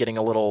 and this is getting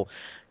a little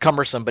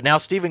cumbersome. But now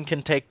Steven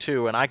can take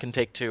 2 and I can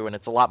take 2, and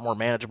it's a lot more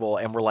manageable,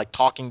 and we're like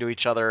talking to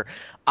each other.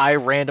 I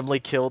randomly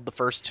killed the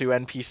first 2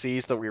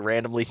 NPCs that we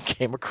randomly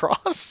came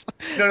across.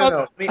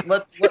 No. I mean,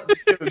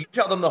 you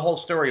tell them the whole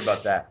story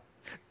about that.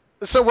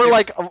 So we're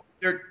like,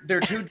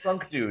 they're 2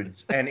 drunk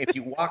dudes, and if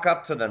you walk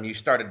up to them, you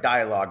start a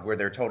dialogue where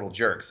they're total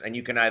jerks, and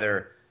you can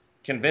either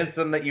convince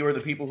them that you are the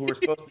people who were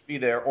supposed to be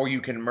there, or you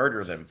can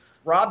murder them.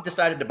 Rob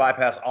decided to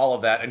bypass all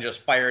of that and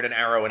just fired an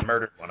arrow and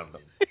murdered one of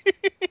them.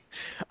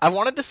 I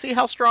wanted to see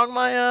how strong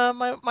my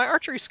my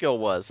archery skill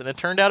was, and it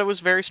turned out it was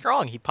very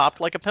strong. He popped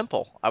like a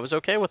pimple. I was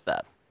okay with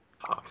that.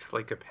 Pops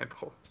like a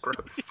pimple.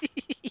 Gross.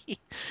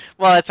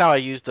 Well, that's how I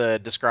used to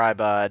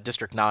describe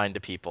District 9 to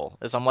people.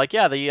 Is I'm like,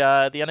 yeah,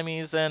 the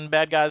enemies and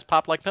bad guys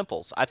pop like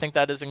pimples. I think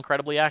that is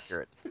incredibly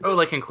accurate. Oh,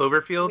 like in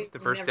Cloverfield? We The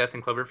first never- death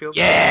in Cloverfield?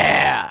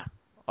 Yeah.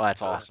 Oh,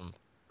 that's awesome.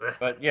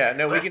 But yeah,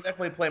 no, we can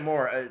definitely play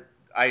more.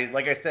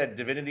 Like I said,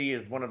 Divinity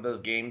is one of those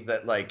games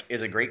that like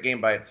is a great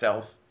game by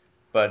itself,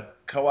 but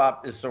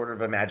co-op is sort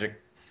of a magic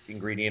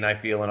ingredient, I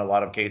feel, in a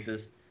lot of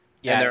cases.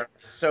 Yeah. And there are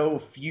so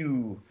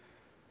few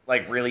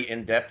like really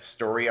in-depth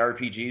story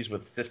RPGs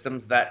with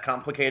systems that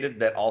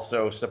complicated that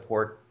also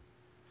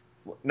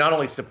not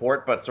only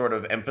support but sort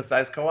of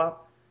emphasize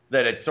co-op,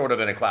 that it's sort of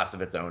in a class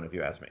of its own, if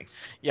you ask me.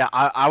 Yeah,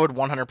 I would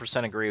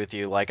 100% agree with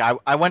you. Like,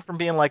 I went from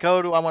being like,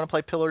 oh, do I want to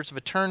play Pillars of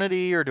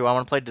Eternity or do I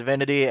want to play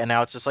Divinity? And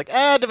now it's just like,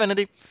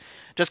 Divinity.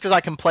 Just because I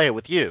can play it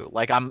with you.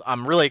 Like,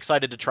 I'm really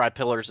excited to try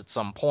Pillars at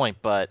some point,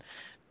 but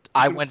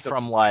I went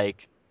from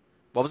like,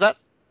 what was that?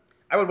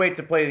 I would wait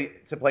to play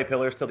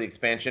Pillars till the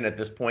expansion at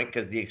this point,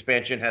 because the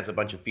expansion has a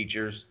bunch of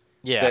features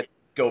Yeah. that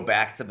go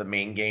back to the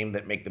main game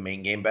that make the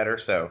main game better.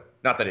 So,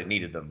 not that it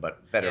needed them,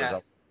 but better Yeah.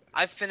 results.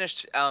 I've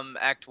finished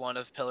Act 1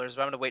 of Pillars,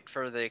 but I'm going to wait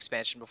for the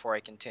expansion before I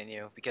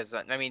continue, because,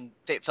 I mean,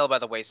 it fell by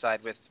the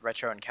wayside with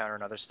Retro Encounter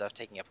and other stuff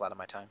taking up a lot of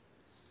my time.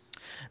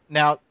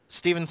 Now,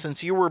 Steven,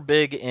 since you were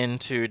big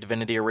into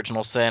Divinity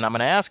Original Sin, I'm going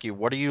to ask you,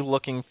 what are you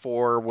looking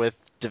for with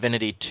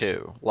Divinity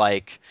 2?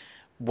 Like,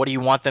 what do you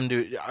want them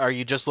to... Are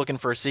you just looking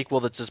for a sequel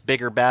that's just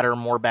bigger, badder,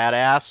 more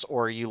badass,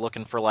 or are you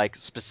looking for, like,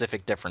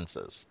 specific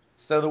differences?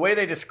 So the way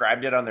they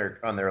described it on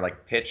their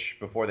like pitch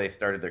before they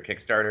started their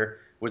Kickstarter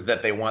was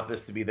that they want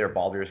this to be their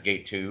Baldur's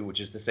Gate 2, which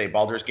is to say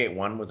Baldur's Gate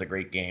 1 was a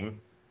great game,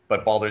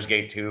 but Baldur's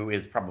Gate 2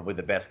 is probably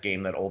the best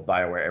game that old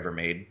BioWare ever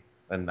made.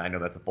 And I know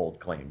that's a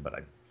bold claim, but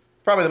it's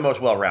probably the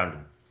most well-rounded.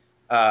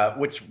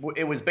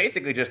 It was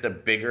basically just a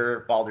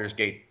bigger Baldur's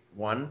Gate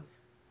 1.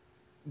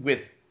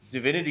 With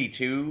Divinity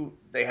 2,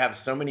 they have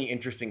so many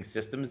interesting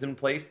systems in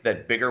place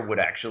that bigger would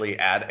actually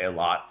add a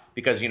lot,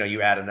 because,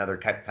 you add another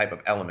type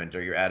of element,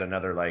 or you add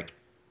another, like,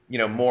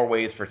 more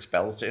ways for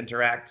spells to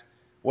interact.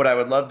 What I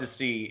would love to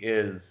see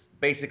is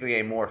basically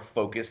a more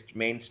focused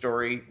main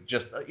story,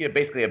 just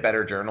basically a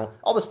better journal.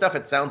 All the stuff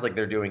it sounds like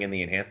they're doing in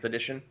the Enhanced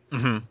Edition.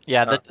 Mm-hmm.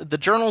 Yeah, the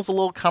journal's a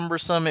little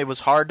cumbersome. It was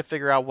hard to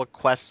figure out what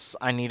quests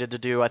I needed to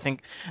do. I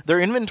think their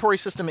inventory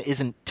system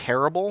isn't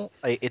terrible.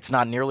 It's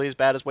not nearly as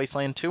bad as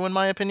Wasteland 2, in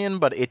my opinion,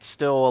 but it's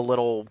still a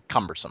little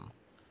cumbersome.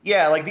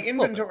 Yeah, like the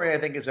inventory I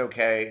think is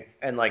okay,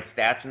 and like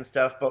stats and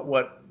stuff, but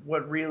what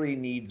really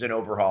needs an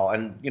overhaul,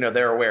 and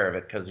they're aware of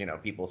it because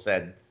people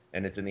said,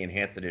 and it's in the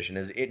Enhanced Edition,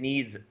 is it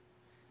needs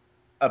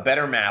a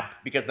better map,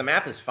 because the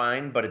map is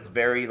fine, but it's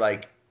very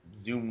like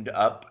zoomed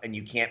up and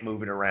you can't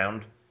move it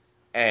around.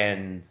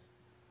 And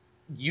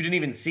you didn't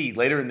even see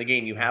later in the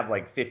game you have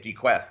like 50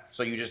 quests,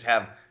 so you just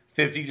have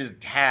 50 just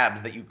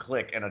tabs that you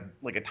click and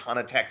a ton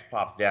of text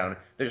pops down.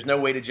 There's no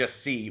way to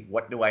just see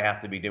what do I have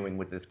to be doing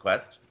with this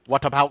quest.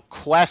 What about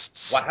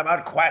quests? What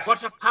about quests?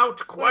 What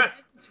about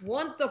quest? I just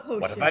want the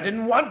potion. What if I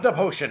didn't want the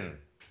potion?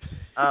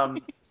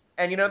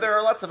 And there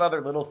are lots of other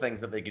little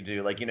things that they could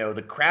do. Like,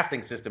 the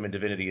crafting system in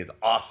Divinity is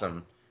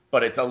awesome,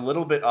 but it's a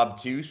little bit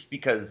obtuse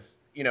because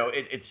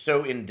it's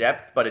so in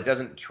depth, but it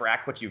doesn't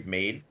track what you've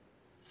made.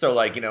 So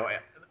like,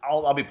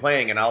 I'll be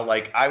playing and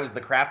I was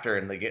the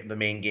crafter in the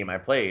main game I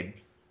played.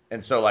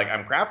 And so like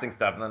I'm crafting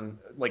stuff and then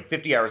like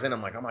 50 hours in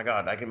I'm like, "Oh my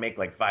god, I can make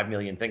like 5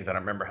 million things. I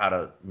don't remember how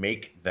to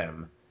make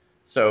them."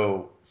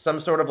 So some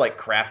sort of like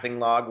crafting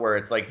log where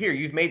it's like, "Here,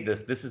 you've made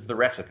this. This is the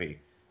recipe."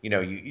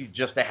 You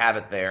just to have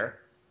it there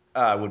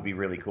would be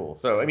really cool.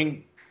 So I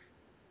mean,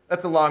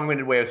 that's a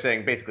long-winded way of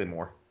saying basically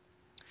more.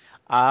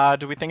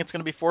 Do we think it's going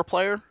to be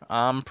 4-player?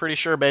 I'm pretty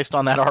sure based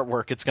on that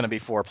artwork, it's going to be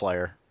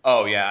 4-player.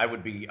 Oh yeah, I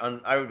would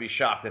be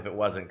shocked if it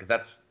wasn't because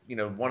that's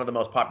one of the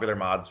most popular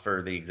mods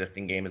for the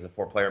existing game is a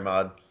 4-player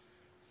mod.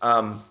 That I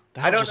would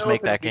don't just know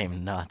make if it'll that be-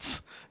 game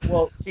nuts.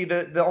 Well, see,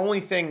 the only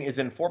thing is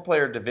in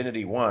 4-player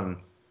Divinity 1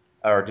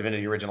 or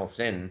Divinity Original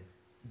Sin,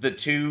 the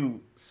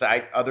two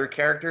side other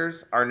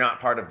characters are not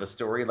part of the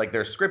story. Like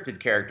they're scripted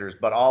characters,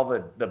 but all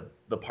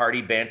the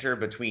party banter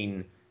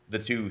between the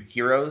two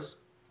heroes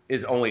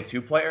is only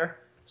 2-player.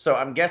 So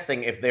I'm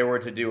guessing if they were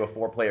to do a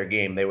 4-player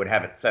game, they would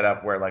have it set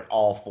up where like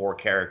all 4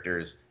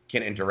 characters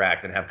can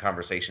interact and have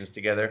conversations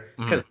together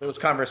because those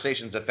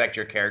conversations affect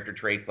your character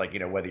traits, like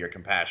whether you're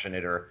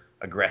compassionate or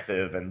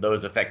aggressive, and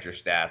those affect your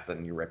stats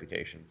and your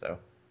reputation. So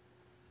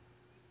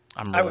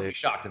I would be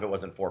shocked if it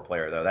wasn't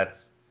 4-player though.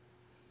 That's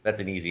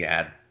an easy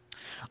ad.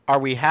 Are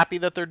we happy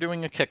that they're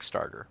doing a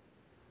Kickstarter?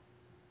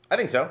 I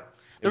think so.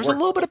 There was a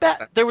little bit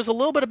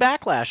of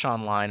backlash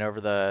online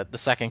over the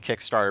second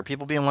Kickstarter.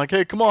 People being like,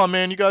 "Hey, come on,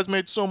 man! You guys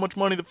made so much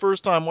money the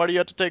first time. Why do you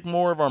have to take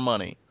more of our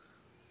money?"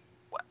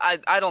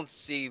 I don't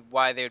see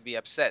why they would be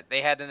upset.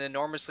 They had an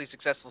enormously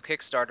successful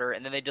Kickstarter,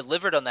 and then they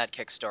delivered on that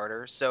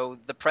Kickstarter. So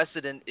the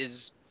precedent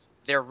is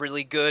they're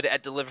really good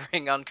at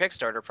delivering on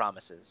Kickstarter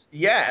promises.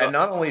 Yeah, So- and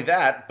not only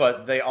that,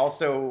 but they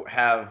also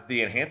have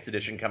the enhanced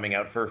edition coming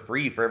out for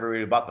free for everybody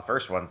who bought the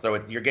first one. So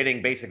you're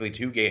getting basically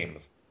 2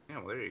 games. Yeah,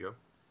 well, there you go.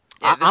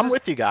 Yeah, I'm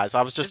with you guys.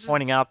 I was just this is-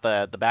 pointing out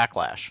the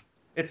backlash.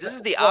 This This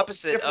is the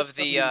opposite of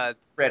the Red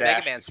Mega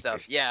Ash Man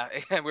stuff. Yeah,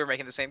 we were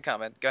making the same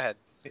comment. Go ahead.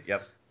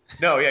 Yep.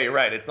 No, yeah, you're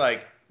right. It's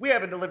like we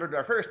haven't delivered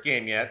our first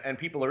game yet, and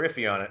people are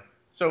iffy on it.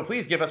 So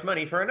please give us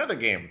money for another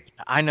game.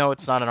 I know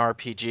it's not an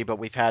RPG, but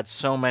we've had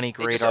so many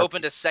They great just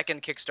opened a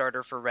second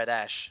Kickstarter for Red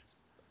Ash.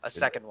 A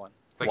second one.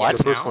 Like What?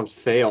 The first now? one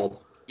failed.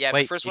 Yeah,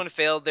 Wait, the first one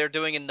failed. They're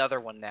doing another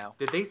one now.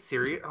 Did they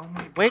serious? Oh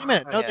my god. Wait a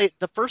minute. No, Yeah.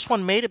 the first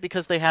one made it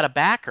because they had a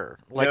backer.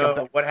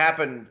 No, what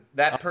happened?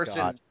 That Oh, person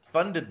God.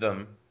 funded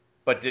them,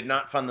 but did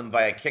not fund them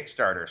via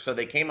Kickstarter. So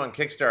they came on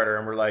Kickstarter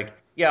and were like,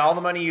 "Yeah, all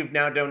the money you've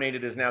now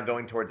donated is now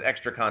going towards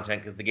extra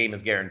content because the game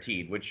is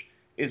guaranteed," which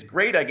is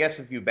great, I guess,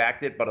 if you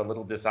backed it, but a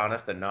little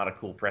dishonest and not a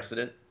cool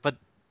precedent.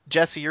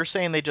 Jesse, you're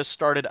saying they just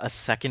started a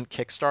second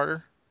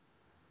Kickstarter?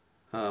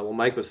 Well,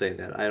 Mike was saying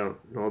that. I don't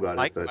know about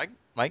Mike, it, but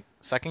Mike,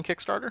 second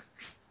Kickstarter?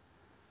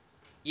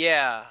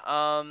 Yeah.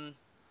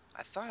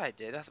 I thought I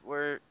did.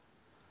 We're.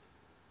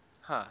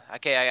 Huh.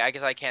 Okay. I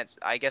guess I can't.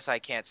 I guess I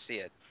can't see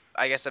it.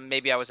 I guess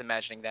maybe I was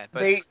imagining that.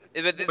 But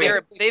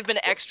they've been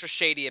extra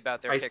shady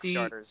about their I see-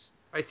 Kickstarters.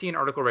 I see an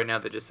article right now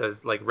that just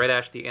says like Red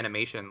Ash the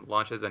Animation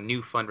launches a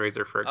new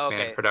fundraiser for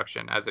expanded Okay.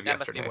 production as of That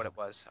must yesterday. be what it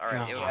was. All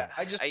right. Yeah.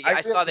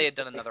 I saw they had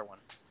done another one.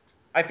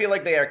 I feel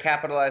like they are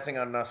capitalizing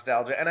on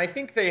nostalgia, and I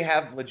think they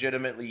have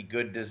legitimately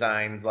good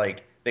designs.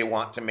 Like they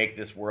want to make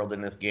this world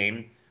in this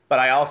game, but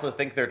I also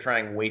think they're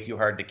trying way too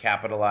hard to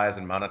capitalize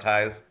and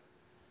monetize.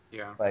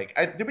 Yeah. Like,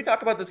 did we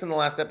talk about this in the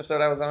last episode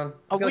I was on? I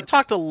Oh, feel we like-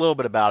 talked a little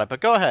bit about it, but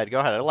go ahead,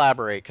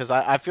 elaborate, because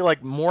I feel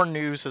like more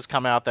news has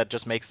come out that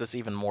just makes this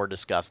even more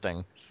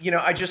disgusting.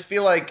 I just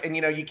feel like, and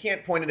you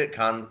can't point it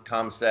at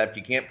concept,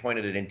 you can't point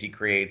it at Inti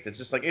Creates. It's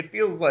just like it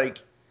feels like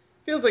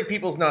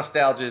people's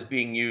nostalgia is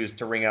being used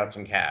to wring out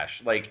some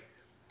cash. Like,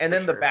 and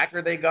then the sure.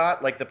 backer they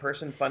got, like the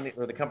person funding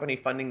or the company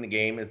funding the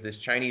game, is this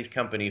Chinese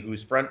company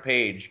whose front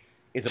page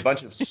is a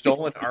bunch of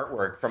stolen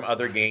artwork from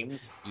other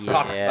games. Talking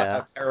about Yeah.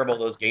 how terrible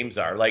those games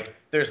are. Like,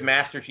 there's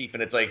Master Chief,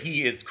 and it's like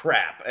he is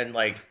crap, and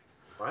like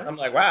What? I'm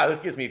like, wow, this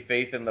gives me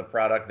faith in the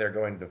product they're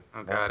going to.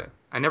 Oh, got it.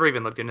 I never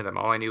even looked into them.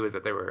 All I knew was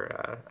that they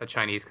were a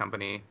Chinese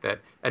company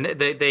and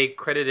they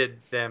credited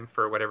them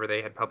for whatever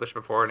they had published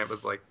before, and it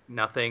was like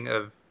nothing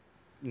of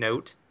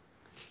note.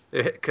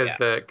 Because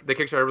the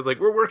Kickstarter was like,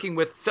 we're working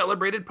with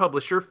celebrated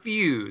publisher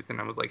Fuse, and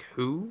I was like,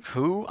 who?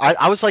 Who?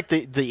 I was like,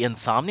 the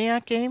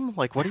Insomniac game?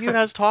 Like, what are you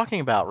guys talking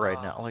about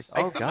right now? Like,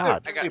 I oh think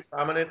god. they're fairly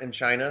prominent in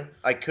China.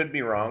 I could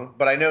be wrong,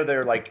 but I know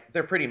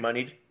they're pretty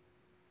moneyed.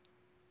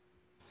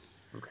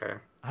 Okay.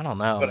 I don't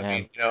know, But man. I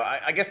mean,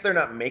 I guess they're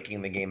not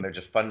making the game; they're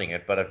just funding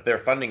it. But if they're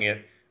funding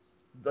it,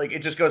 like it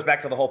just goes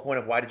back to the whole point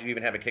of why did you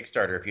even have a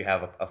Kickstarter if you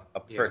have a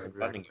Yeah, person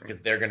funding it, exactly. because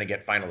they're going to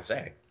get final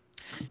say.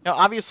 Now,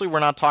 obviously, we're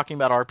not talking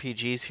about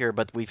RPGs here,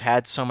 but we've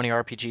had so many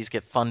RPGs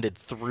get funded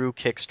through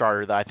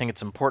Kickstarter that I think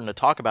it's important to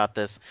talk about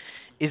this.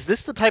 Is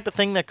this the type of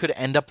thing that could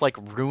end up like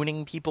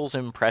ruining people's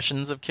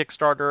impressions of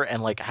Kickstarter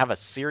and like have a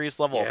serious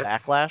level of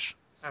Yes. backlash?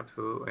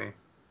 Absolutely.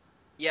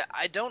 Yeah,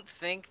 I don't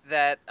think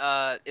that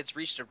it's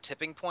reached a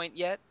tipping point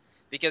yet,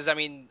 because I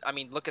mean,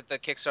 look at the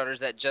Kickstarters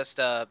that just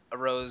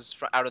arose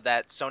out of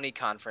that Sony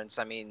conference.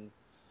 I mean,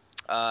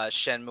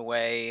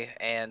 Shenmue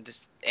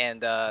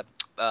and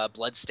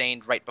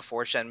Bloodstained right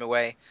before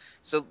Shenmue.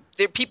 So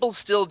people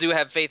still do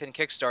have faith in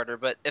Kickstarter,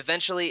 but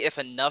eventually, if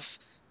enough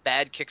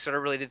bad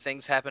Kickstarter-related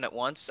things happen at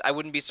once, I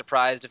wouldn't be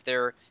surprised if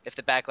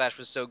the backlash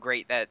was so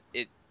great that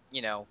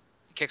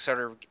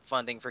Kickstarter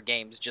funding for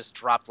games just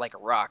dropped like a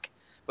rock.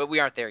 But we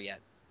aren't there yet.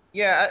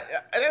 Yeah,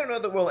 I don't know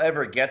that we'll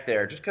ever get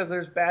there, just because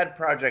there's bad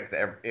projects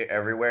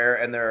everywhere,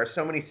 and there are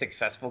so many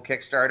successful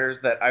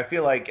Kickstarters that I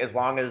feel like as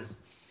long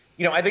as,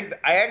 I think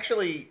I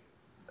actually,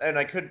 and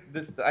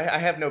I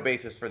have no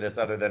basis for this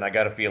other than I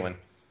got a feeling,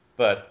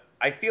 but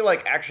I feel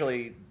like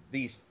actually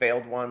these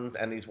failed ones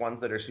and these ones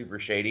that are super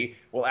shady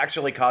will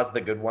actually cause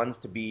the good ones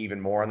to be even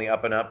more on the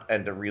up and up,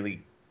 and to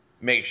really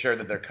make sure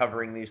that they're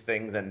covering these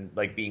things and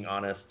like being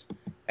honest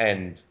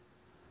and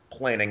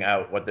planning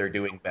out what they're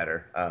doing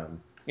better.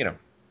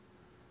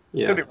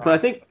 Yeah, Could be wrong. but I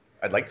think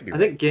I'd like to be I right.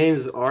 think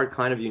games are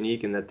kind of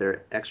unique in that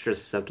they're extra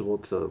susceptible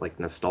to like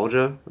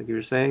nostalgia, like you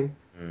were saying.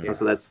 Mm.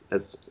 So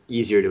that's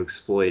easier to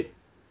exploit.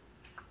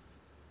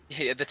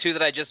 Yeah, the two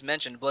that I just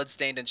mentioned,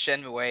 Bloodstained and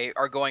Shenmue,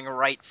 are going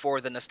right for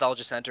the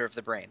nostalgia center of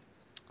the brain.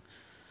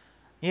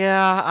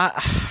 Yeah,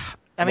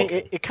 I mean,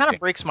 Okay. it kind of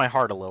breaks my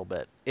heart a little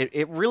bit.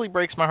 It really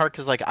breaks my heart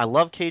because, like, I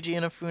love Keiji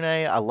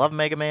Inafune, I love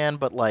Mega Man,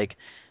 but, like,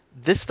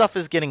 this stuff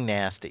is getting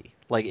nasty.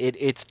 Like,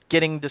 it's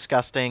getting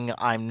disgusting.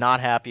 I'm not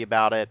happy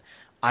about it.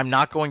 I'm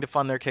not going to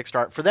fund their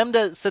Kickstarter. For them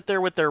to sit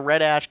there with their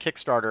Red Ash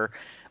Kickstarter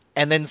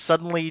and then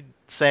suddenly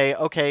say,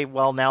 okay,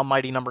 well, now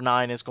Mighty Number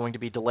 9 is going to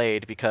be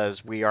delayed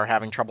because we are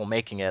having trouble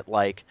making it,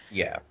 like,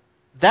 Yeah,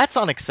 that's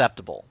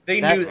unacceptable.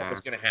 they knew that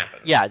was going to happen.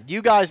 Yeah,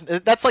 you guys,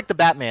 that's like the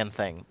Batman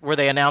thing, where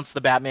they announced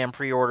the Batman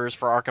pre-orders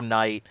for Arkham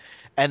Knight,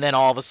 and then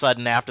all of a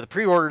sudden, after the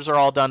pre-orders are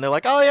all done, they're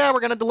like, oh yeah,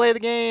 we're going to delay the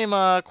game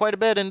quite a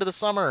bit into the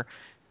summer.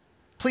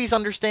 Please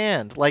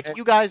understand, like,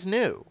 you guys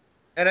knew.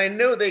 And I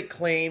know they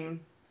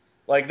claim,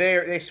 like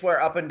they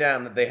swear up and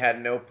down that they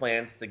had no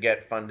plans to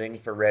get funding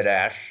for Red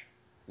Ash,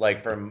 like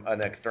from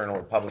an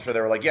external publisher.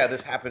 They were like, yeah,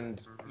 this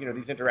happened.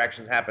 These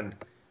interactions happened.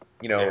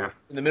 Yeah.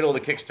 In the middle of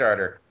the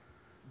Kickstarter.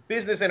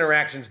 Business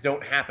interactions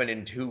don't happen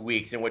in 2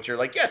 weeks in which you're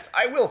like, yes,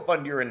 I will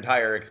fund your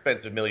entire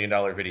expensive $1 million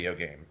video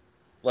game.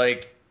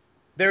 Like,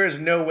 there is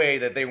no way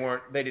that they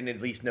didn't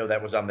at least know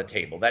that was on the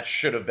table. That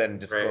should have been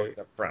disclosed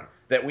up front,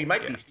 that we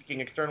might be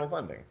seeking external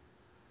funding.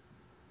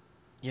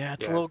 Yeah,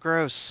 it's a Yeah. little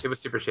gross. It was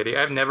super shitty.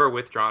 I've never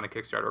withdrawn a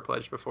Kickstarter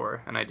pledge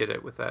before, and I did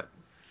it with that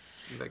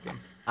game.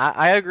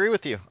 I agree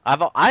with you.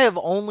 I have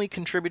only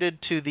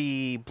contributed to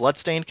the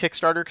Bloodstained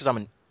Kickstarter because I'm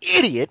an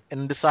idiot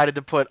and decided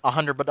to put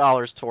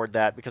 $100 toward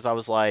that because I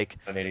was like,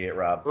 An idiot,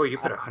 Rob. Oh, you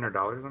put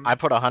 $100 on that? I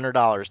put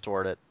 $100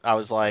 toward it. I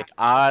was like,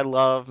 I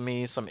love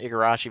me some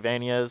Igarashi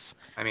Vanias.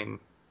 I mean,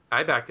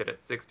 I backed it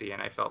at 60,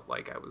 and I felt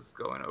like I was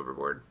going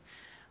overboard.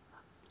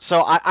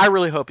 So I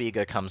really hope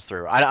Iga comes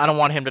through. I don't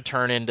want him to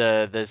turn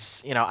into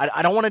this,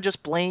 I don't want to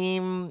just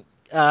blame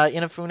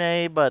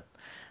Inafune, but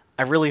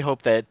I really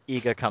hope that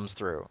Iga comes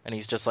through and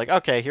he's just like,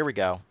 okay, here we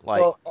go.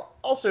 Like, Well,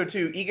 also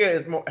too,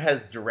 Iga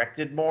has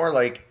directed more.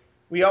 Like,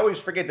 we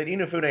always forget that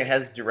Inafune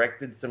has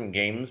directed some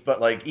games, but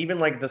like even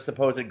like the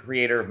supposed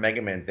creator of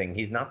Mega Man thing,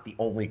 he's not the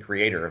only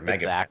creator of Mega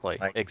exactly,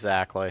 Man. Like,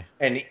 exactly.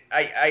 and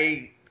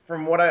I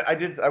from what I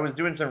did, I was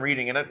doing some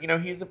reading,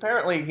 and he's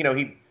apparently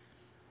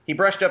he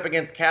brushed up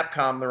against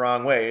Capcom the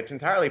wrong way. It's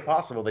entirely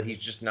possible that he's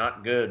just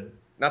not good.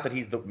 Not that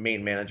he's the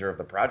main manager of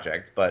the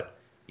project, but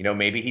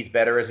maybe he's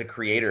better as a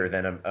creator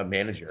than a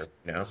manager.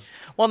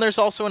 Well, and there's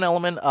also an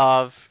element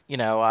of,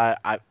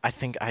 I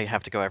think I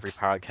have to go every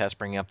podcast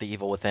bringing up the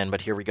Evil Within,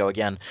 but here we go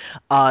again.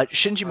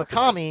 Shinji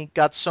Mikami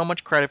got so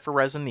much credit for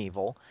Resident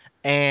Evil,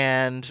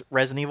 and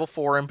Resident Evil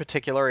 4 in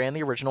particular, and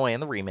the original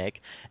and the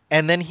remake,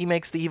 and then he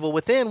makes the Evil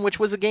Within, which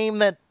was a game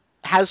that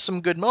has some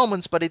good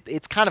moments, but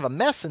it's kind of a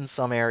mess in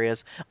some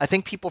areas. I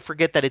think people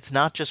forget that it's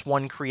not just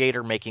one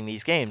creator making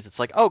these games. It's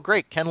like, oh,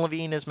 great, Ken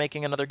Levine is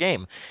making another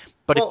game.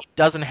 But if he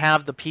doesn't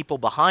have the people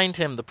behind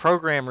him, the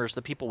programmers,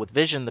 the people with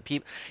vision,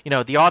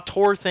 the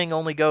auteur thing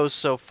only goes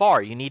so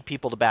far. You need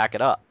people to back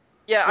it up.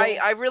 Yeah,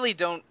 I really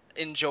don't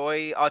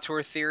enjoy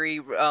auteur theory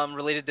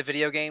related to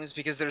video games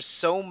because there's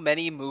so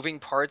many moving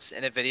parts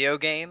in a video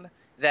game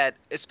that,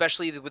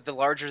 especially with the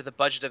larger the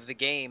budget of the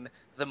game,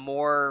 the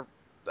more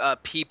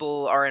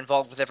people are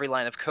involved with every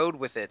line of code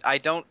with it. I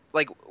don't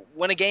like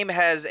when a game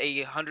has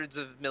a hundreds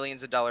of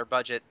millions of dollar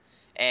budget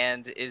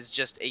and is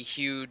just a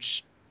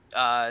huge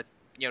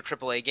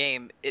AAA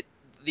game.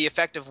 The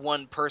effect of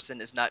one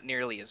person is not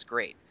nearly as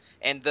great,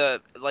 and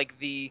the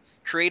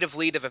creative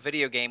lead of a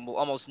video game will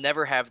almost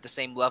never have the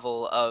same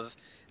level of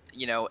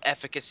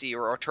efficacy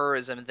or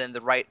auteurism than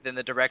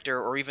the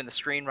director or even the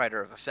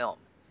screenwriter of a film.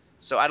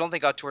 So I don't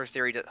think auteur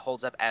theory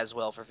holds up as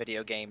well for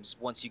video games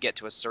once you get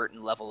to a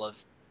certain level of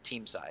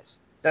team size.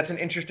 That's an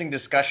interesting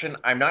discussion.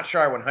 I'm not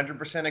sure I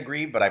 100%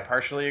 agree, but I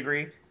partially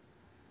agree.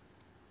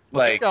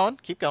 Well,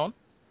 keep going.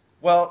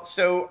 Well,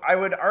 so I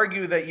would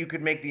argue that you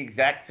could make the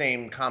exact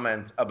same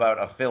comment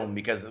about a film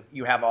because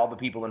you have all the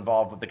people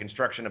involved with the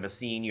construction of a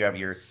scene. You have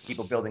your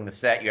people building the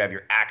set. You have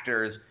your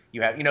actors.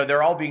 You have,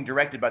 they're all being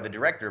directed by the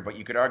director, but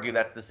you could argue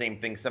that's the same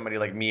thing somebody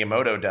like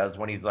Miyamoto does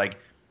when he's like,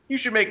 you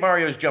should make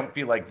Mario's jump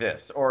feel like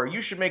this, or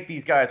you should make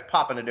these guys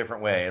pop in a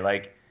different way.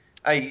 Like,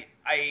 I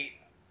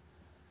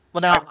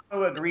Well, now I want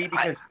to agree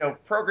because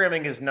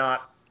programming is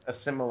not a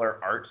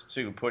similar art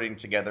to putting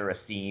together a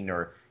scene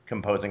or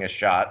composing a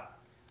shot.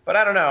 But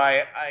I don't know.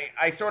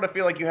 I sort of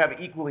feel like you have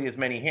equally as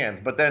many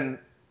hands. But then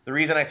the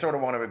reason I sort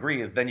of want to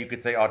agree is then you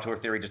could say auteur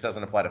theory just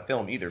doesn't apply to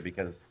film either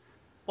because.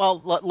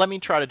 Well, let me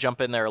try to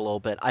jump in there a little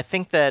bit. I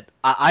think that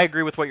I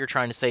agree with what you're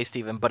trying to say,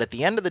 Stephen, but at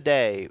the end of the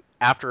day,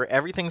 after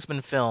everything's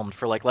been filmed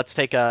for, like, let's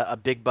take a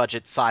big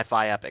budget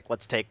sci-fi epic.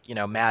 Let's take,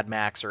 Mad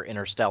Max or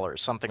Interstellar,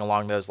 something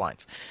along those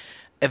lines.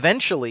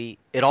 Eventually,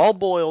 it all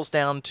boils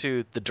down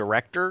to the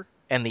director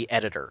and the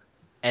editor,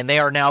 and they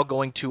are now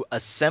going to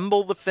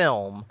assemble the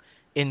film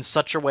in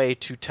such a way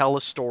to tell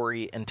a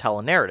story and tell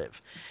a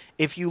narrative.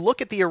 If you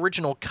look at the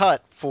original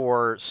cut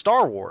for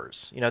Star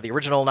Wars, the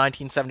original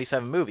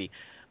 1977 movie,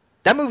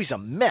 that movie's a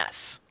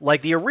mess.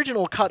 Like, the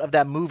original cut of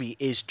that movie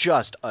is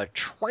just a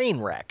train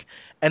wreck.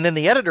 And then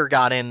the editor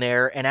got in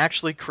there and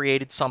actually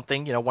created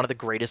something, one of the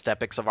greatest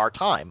epics of our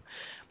time.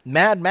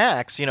 Mad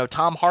Max,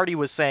 Tom Hardy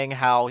was saying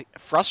how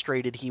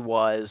frustrated he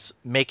was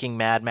making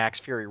Mad Max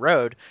Fury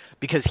Road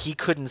because he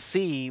couldn't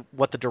see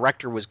what the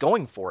director was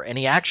going for. And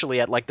he actually,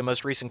 at like the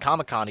most recent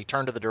Comic-Con, he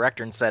turned to the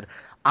director and said,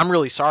 "I'm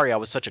really sorry I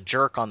was such a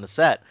jerk on the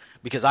set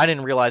because I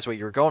didn't realize what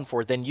you were going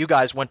for. Then you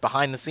guys went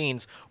behind the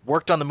scenes,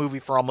 worked on the movie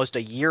for almost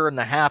a year and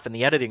a half in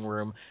the editing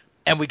room,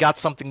 and we got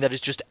something that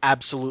is just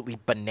absolutely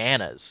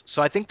bananas."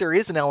 So I think there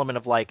is an element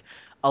of like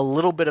a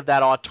little bit of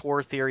that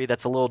auteur theory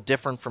that's a little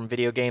different from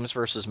video games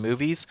versus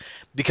movies,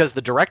 because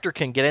the director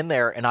can get in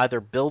there and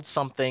either build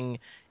something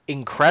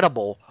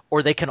incredible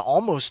or they can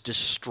almost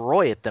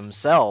destroy it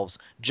themselves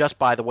just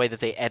by the way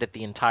that they edit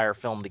the entire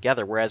film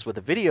together. Whereas with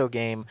a video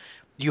game,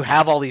 you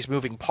have all these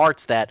moving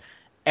parts that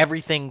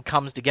everything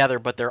comes together,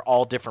 but they're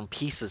all different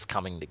pieces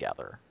coming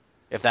together,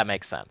 if that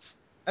makes sense.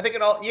 I think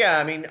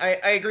I mean,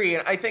 I agree.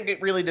 And I think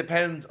it really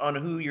depends on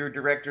who your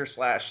director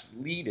 /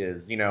 lead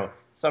is.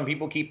 Some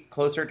people keep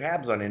closer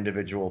tabs on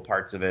individual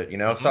parts of it,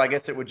 Mm-hmm. So I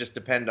guess it would just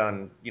depend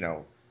on,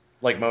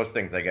 like most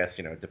things, I guess,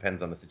 it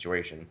depends on the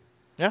situation.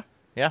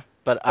 Yeah.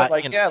 But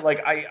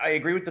I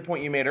agree with the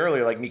point you made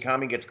earlier. Like,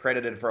 Mikami gets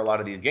credited for a lot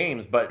of these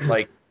games, but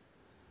like,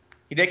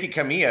 Hideki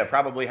Kamiya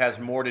probably has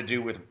more to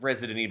do with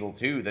Resident Evil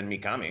 2 than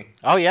Mikami.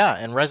 Oh, yeah.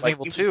 And Resident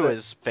Evil 2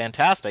 is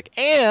fantastic.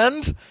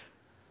 And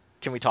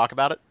can we talk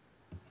about it?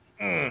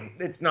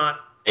 It's not.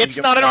 It's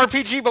not an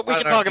RPG, but we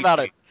can talk about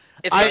it.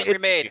 It's getting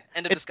remade.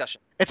 End of discussion.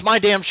 It's my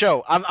damn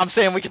show. I'm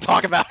saying we can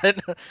talk about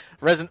it.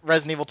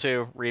 Resident Evil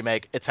 2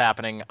 remake. It's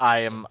happening.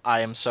 I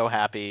am so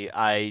happy.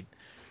 I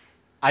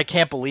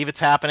can't believe it's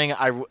happening.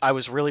 I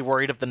was really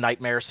worried of the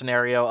nightmare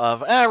scenario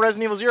of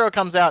Resident Evil 0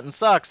 comes out and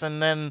sucks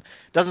and then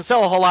doesn't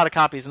sell a whole lot of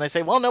copies, and they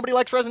say, well, nobody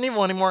likes Resident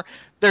Evil anymore.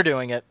 They're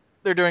doing it.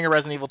 They're doing a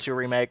Resident Evil 2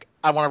 remake.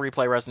 I want to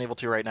replay Resident Evil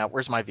 2 right now.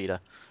 Where's my Vita?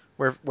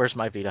 Where's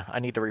my Vita? I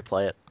need to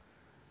replay it.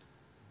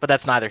 But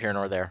that's neither here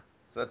nor there.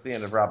 So that's the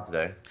end of Rob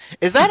today.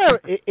 Is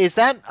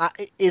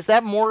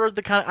that more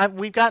the kind of,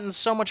 we've gotten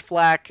so much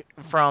flack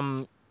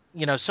from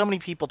so many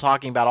people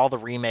talking about all the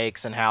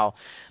remakes and how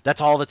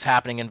that's all that's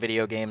happening in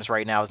video games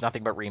right now is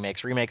nothing but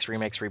remakes.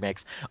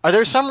 Are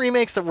there some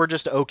remakes that we're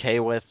just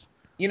okay with?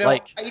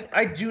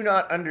 I do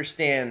not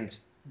understand.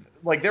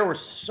 Like, there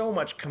was so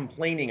much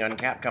complaining on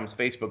Capcom's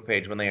Facebook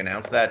page when they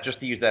announced that, just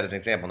to use that as an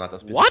example, not the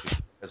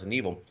specific Resident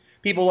Evil.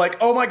 People like,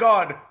 oh my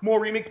god,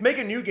 more remakes, make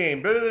a new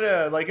game, blah, blah,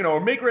 blah. Like,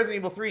 or make Resident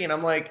Evil 3. And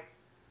I'm like,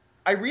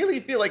 I really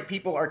feel like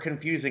people are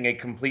confusing a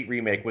complete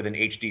remake with an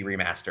HD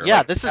remaster. Yeah,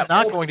 like, this is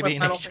not going to be an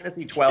Final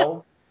Fantasy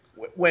 12.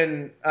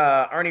 When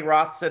Arnie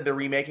Roth said they're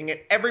remaking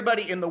it,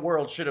 everybody in the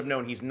world should have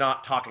known he's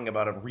not talking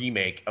about a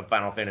remake of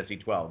Final Fantasy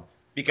 12.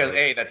 Because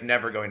A, that's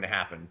never going to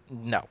happen.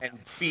 No. And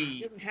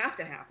B, It doesn't have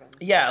to happen.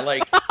 yeah,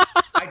 like,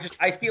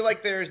 I feel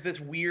like there's this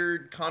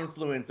weird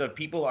confluence of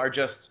people are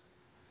just,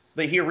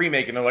 they hear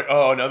remake and they're like,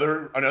 oh,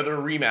 another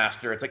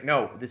remaster. It's like,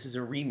 no, this is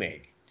a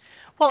remake.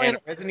 Well, and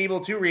Resident Evil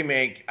 2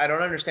 remake, I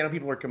don't understand how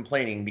people are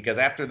complaining, because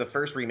after the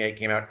first remake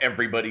came out,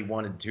 everybody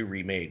wanted 2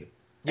 remade.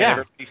 And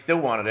everybody still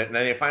wanted it, and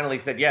then they finally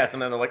said yes,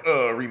 and then they're like,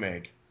 oh, a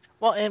remake.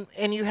 Well,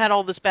 and you had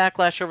all this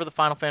backlash over the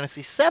Final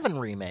Fantasy VII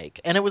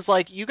remake, and it was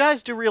like, you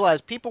guys do realize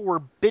people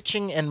were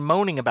bitching and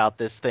moaning about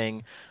this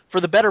thing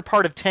for the better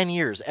part of 10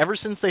 years, ever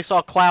since they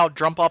saw Cloud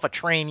jump off a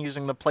train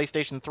using the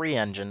PlayStation 3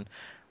 engine.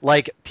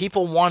 Like,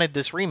 people wanted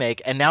this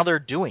remake, and now they're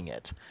doing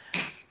it.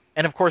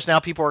 And of course, now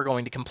people are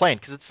going to complain,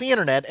 because it's the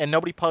internet, and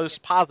nobody posts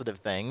positive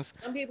things.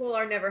 Some people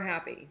are never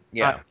happy.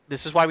 Yeah.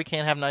 This is why we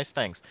can't have nice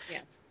things.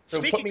 Yes.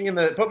 So put me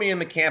in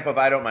the camp of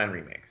I don't mind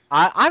remakes.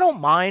 I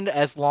don't mind,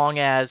 as long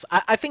as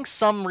I think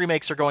some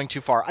remakes are going too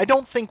far. I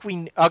don't think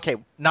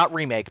not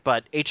remake,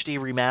 but HD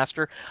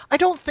remaster. I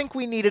don't think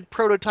we needed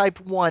Prototype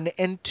 1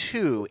 and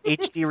 2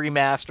 HD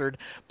remastered,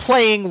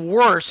 playing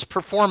worse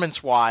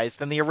performance-wise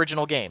than the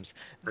original games.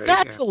 Right,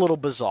 That's a little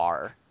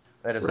bizarre.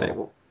 That is Right.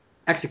 Well,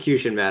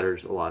 execution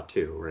matters a lot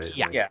too, right?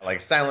 Yeah. Yeah,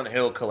 like Silent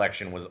Hill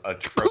Collection was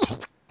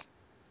atrocious.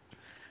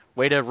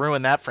 Way to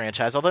ruin that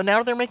franchise. Although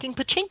now they're making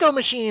pachinko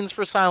machines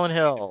for Silent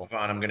Hill.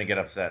 Vaughn, I'm gonna get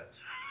upset.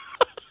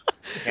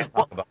 Can't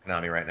talk about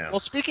Konami right now. Well,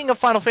 speaking of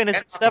Final Fantasy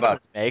Can't talk VII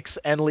about remakes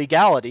and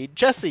legality,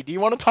 Jesse, do you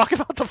want to talk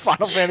about the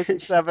Final Fantasy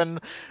VII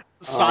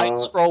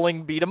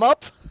side-scrolling beat 'em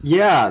up?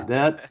 Yeah,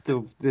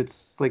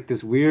 it's like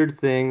this weird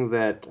thing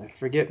that I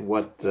forget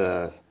what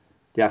the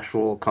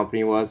actual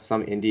company was,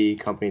 some indie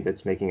company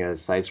that's making a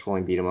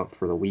side-scrolling beat 'em up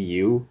for the Wii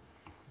U,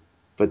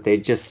 but they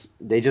just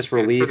For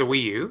released the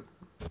Wii U.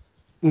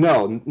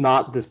 no,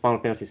 not this Final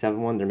Fantasy VII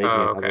one. They're making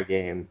Oh, another okay.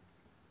 game,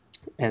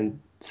 and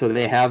so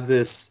they have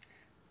this.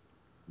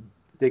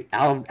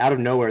 Out of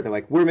nowhere, they're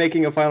like, we're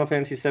making a Final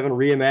Fantasy VII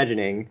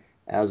reimagining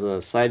as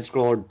a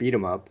side-scroller beat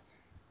 'em up.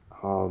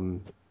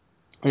 And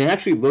it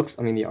actually looks.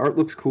 I mean, the art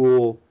looks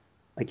cool.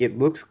 Like it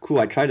looks cool.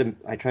 I tried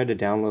to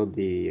download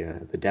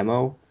the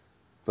demo,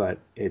 but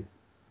it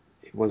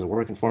wasn't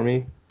working for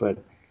me. But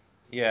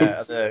Yeah,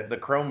 It's- the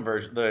Chrome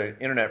version, the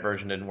internet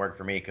version didn't work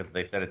for me because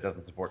they said it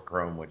doesn't support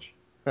Chrome, which,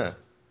 no.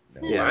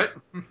 Yeah. What?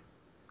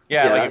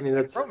 Yeah, Yeah, like I mean,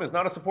 that's- Chrome is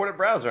not a supported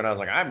browser, and I was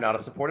like, I'm not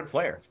a supported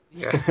player.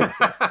 Yeah.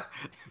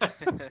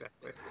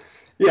 Exactly.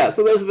 yeah,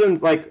 so there's been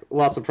like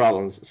lots of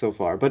problems so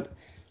far. But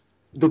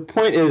the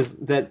point is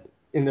that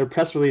in their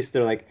press release,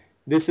 they're like,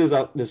 this is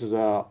a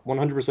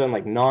 100%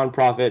 like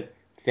non-profit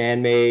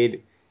fan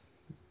made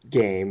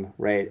game,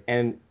 right?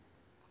 And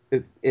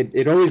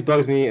it always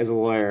bugs me as a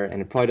lawyer,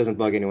 and it probably doesn't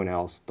bug anyone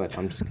else, but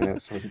I'm just gonna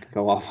sort of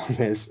go off on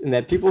this, and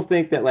that people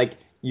think that like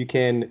you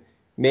can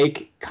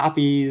make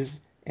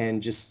copies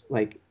and just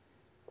like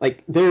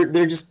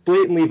they're just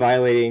blatantly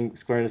violating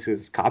Square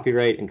Enix's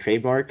copyright and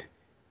trademark,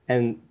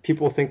 and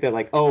people think that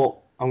like, oh,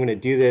 I'm gonna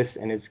do this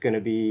and it's gonna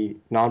be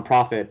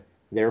non-profit,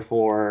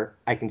 therefore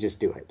I can just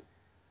do it,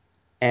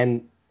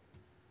 and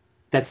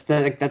that's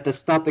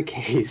not the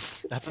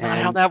case. That's not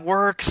how that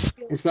works.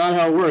 It's not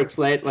how it works,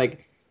 right?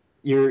 Like,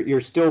 you're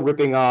still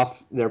ripping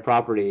off their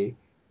property,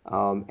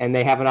 and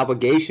they have an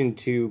obligation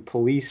to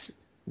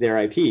police their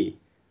IP.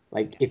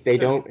 Like, if they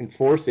don't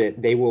enforce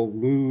it, they will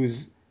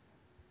lose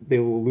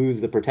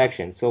the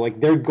protection. So, like,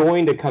 they're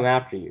going to come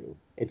after you.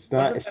 It's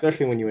not,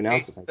 especially when you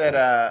announce it like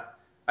that.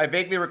 I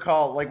vaguely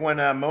recall, like when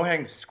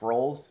Mohang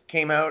Scrolls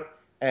came out,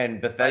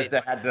 and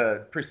Bethesda had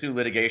to pursue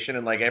litigation,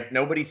 and like if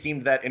nobody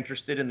seemed that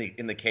interested in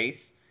the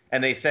case,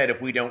 and they said if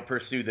we don't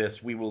pursue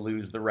this, we will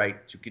lose the right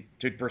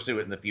to pursue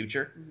it in the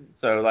future.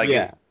 So like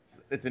Yeah.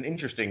 it's an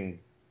interesting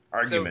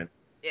argument.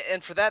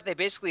 And for that, they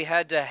basically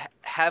had to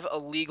have a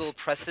legal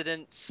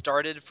precedent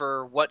started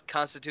for what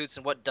constitutes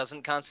and what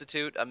doesn't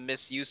constitute a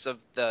misuse of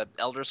the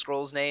Elder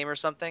Scrolls name or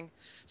something.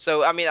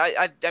 So, I mean,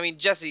 I mean,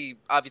 Jesse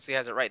obviously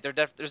has it right. There's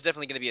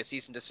definitely going to be a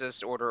cease and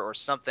desist order or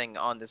something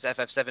on this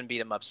FF7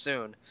 beat 'em up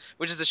soon,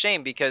 which is a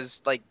shame because,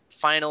 like,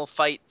 Final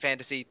Fight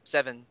Fantasy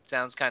 7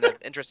 sounds kind of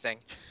interesting.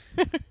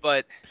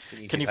 But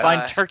Can you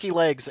find turkey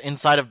legs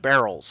inside of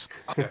barrels?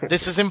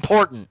 This is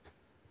important.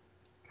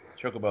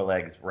 Chocobo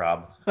legs,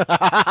 Rob. Oh,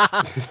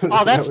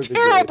 That that's would be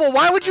terrible.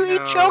 Why would you I eat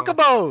know.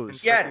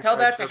 chocobos? Yeah, Turkey tell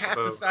that fried to half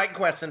the chocobo. side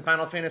quests in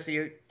Final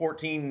Fantasy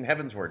XIV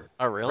Heavensward.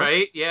 Oh, really?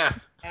 Right? Yeah.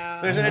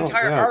 There's an Oh,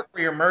 entire yeah. arc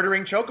where you're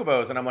murdering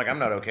chocobos, and I'm like, I'm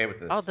not okay with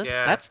this. Oh,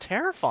 Yeah. that's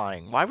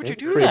terrifying. Why would you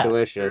It's do pretty that?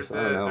 delicious. There's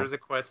I don't know. there's a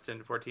quest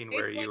in 14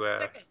 where you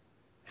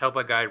help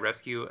a guy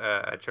rescue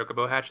a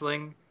chocobo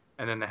hatchling,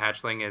 and then the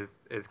hatchling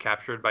is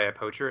captured by a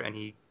poacher, and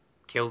he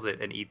kills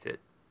it and eats it.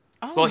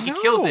 Oh, Well, he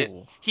no. kills it.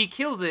 He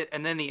kills it,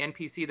 and then the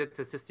NPC that's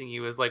assisting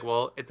you is like,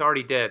 well, it's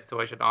already dead, so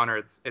I should honor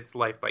its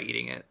life by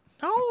eating it.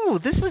 No,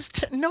 this is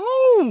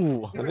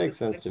no. That makes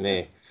sense to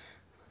me.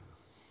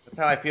 That's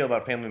how I feel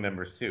about family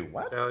members too.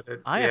 What? So,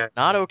 I yeah, am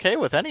not okay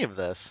with any of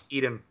this.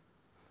 eat him.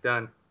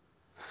 Done.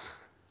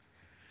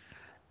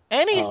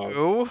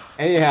 Anywho,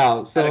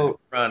 Anyhow, so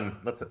Run.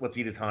 Let's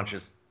eat his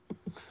haunches.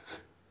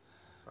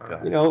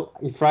 you know,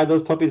 you fried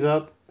those puppies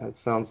up. That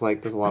sounds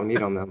like there's a lot of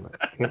meat on them.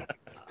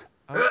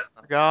 oh,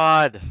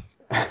 God,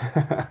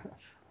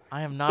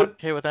 I am not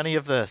okay with any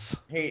of this.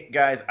 Hey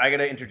guys, I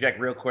gotta interject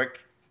real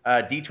quick.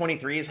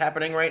 D23 is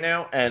happening right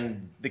now,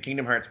 and the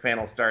Kingdom Hearts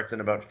panel starts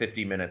in about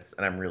 50 minutes,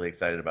 and I'm really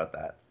excited about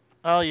that.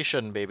 Oh, you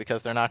shouldn't be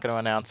because they're not going to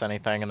announce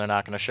anything and they're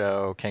not going to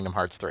show Kingdom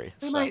Hearts 3.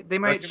 They So. might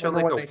Don't you show remember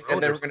like what a they said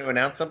world they or were going to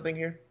announce something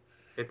here?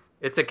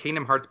 It's a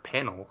Kingdom Hearts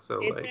panel, so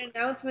It's like, an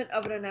announcement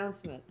of an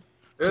announcement.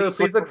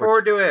 please look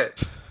forward to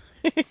it.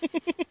 I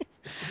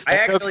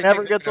That joke actually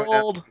never think they're gets gonna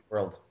announce old. a new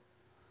world.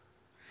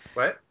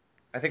 What?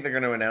 I think they're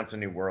going to announce a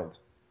new world.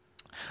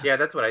 Yeah,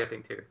 that's what I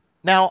think too.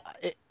 Now,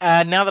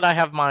 now that I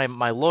have my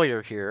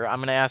lawyer here, I'm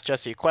going to ask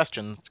Jesse a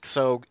question.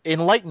 So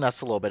enlighten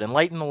us a little bit.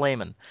 Enlighten the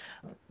layman.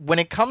 When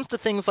it comes to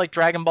things like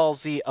Dragon Ball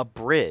Z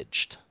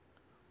Abridged,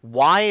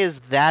 why is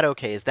that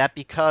okay? Is that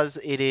because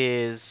it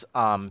is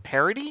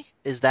parody?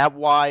 Is that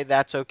why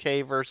that's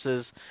okay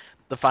versus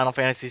the Final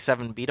Fantasy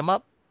VII beat 'em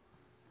up?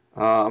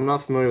 I'm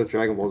not familiar with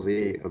Dragon Ball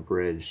Z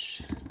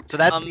Abridged. So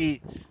that's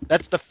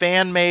the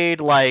fan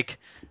made like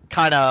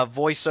kind of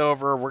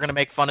voiceover. We're gonna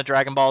make fun of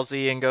Dragon Ball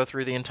Z and go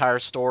through the entire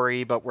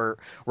story, but we're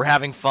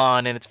having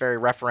fun and it's very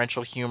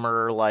referential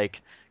humor,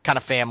 like kind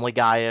of Family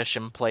Guy-ish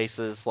in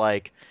places.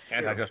 Like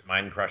Can't I just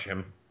mind crush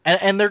him?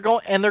 And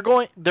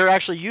they're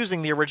actually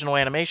using the original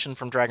animation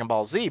from Dragon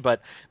Ball Z,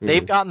 but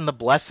they've gotten the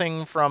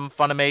blessing from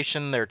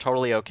Funimation. They're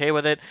totally okay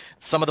with it.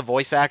 Some of the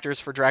voice actors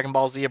for Dragon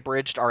Ball Z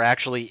Abridged are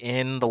actually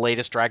in the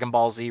latest Dragon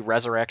Ball Z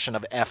Resurrection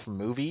of F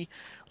movie.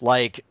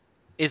 Like,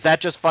 is that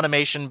just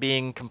Funimation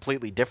being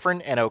completely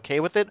different and okay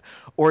with it,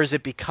 or is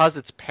it because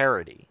it's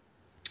parody?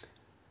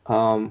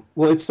 Well,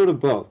 it's sort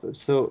of both.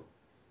 So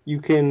you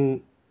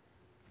can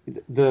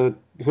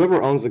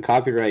whoever owns the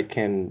copyright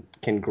can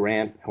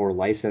grant or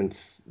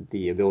license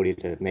the ability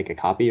to make a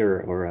copy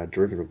or a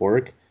derivative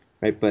work,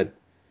 right? But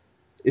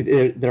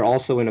they're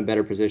also in a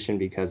better position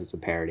because it's a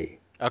parody.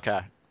 Okay.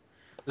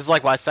 This is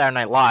like why Saturday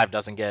Night Live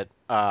doesn't get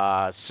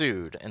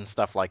sued and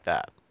stuff like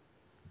that.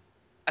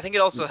 I think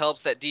it also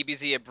helps that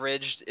DBZ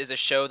Abridged is a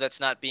show that's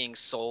not being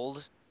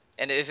sold.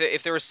 And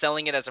if they were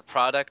selling it as a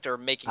product or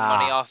making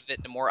money off of it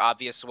in a more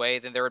obvious way,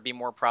 then there would be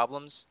more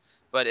problems.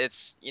 But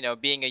it's,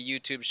 being a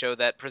YouTube show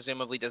that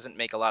presumably doesn't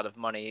make a lot of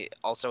money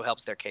also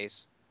helps their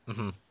case.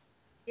 Mm-hmm.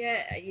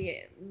 Yeah.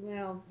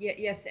 Well,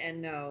 yes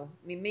and no.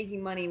 I mean,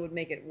 making money would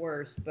make it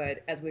worse, but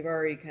as we've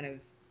already kind of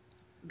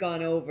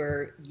gone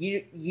over,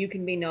 you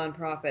can be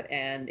nonprofit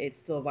and it's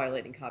still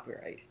violating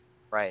copyright.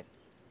 Right.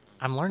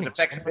 I'm learning.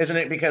 Isn't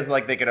it because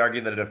like they could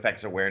argue that it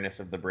affects awareness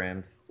of the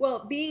brand?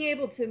 Well, being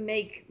able to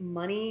make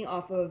money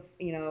off of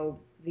the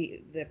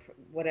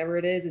whatever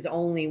it is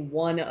only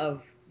one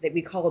of that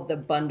we call it the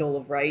bundle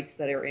of rights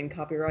that are in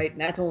copyright,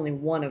 and that's only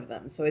one of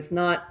them. So it's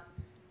not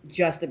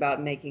just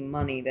about making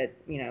money that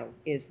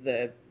is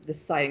the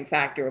deciding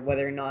factor of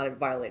whether or not it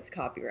violates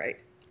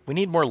copyright. We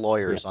need more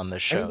lawyers on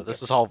this show.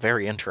 This is all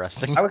very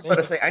interesting. I was about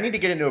to say, I need to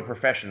get into a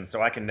profession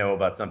so I can know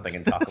about something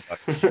and talk about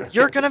it.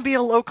 You're going to be a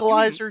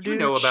localizer, dude. You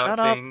know about Shut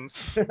up.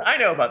 things. I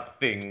know about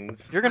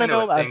things. You're going to know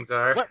what about things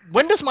are.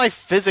 When does my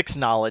physics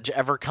knowledge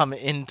ever come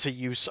into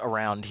use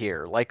around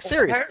here? Like,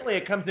 seriously. Apparently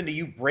it comes into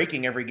you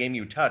breaking every game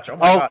you touch. Oh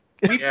my god.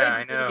 We've Yeah,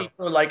 played I know. Unity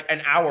for like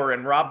an hour,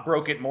 and Rob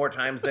broke it more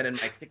times than in my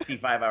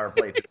 65-hour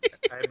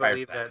playthrough. I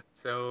believe that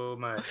so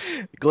much.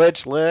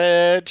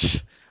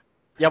 Glitch.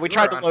 Yeah, we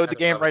tried to on load the that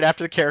game level. right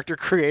after the character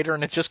creator,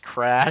 and it just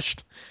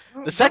crashed.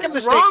 The What second is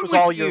mistake wrong was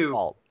with all your you?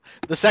 fault.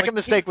 The second Like,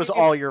 mistake was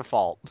all your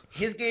fault.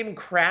 His game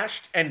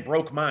crashed and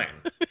broke mine.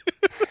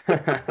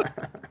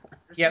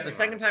 Yeah, the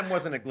second time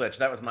wasn't a glitch.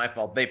 That was my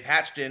fault. They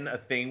patched in a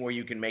thing where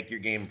you can make your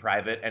game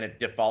private, and it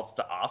defaults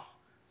to off.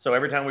 So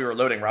every time we were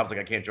loading, Rob's like,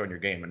 I can't join your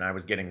game. And I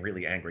was getting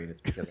really angry, and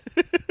it's because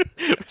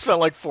of Spent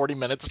like 40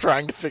 minutes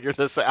trying to figure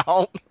this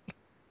out.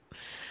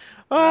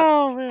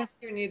 Oh, man.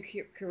 That's your new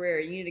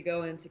career. You need to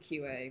go into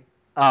QA.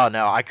 Oh,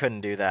 no, I couldn't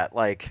do that.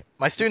 Like,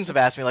 my students have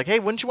asked me, like, hey,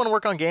 wouldn't you want to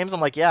work on games?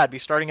 I'm like, yeah, I'd be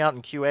starting out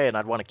in QA, and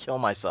I'd want to kill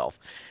myself.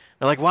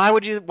 They're like, why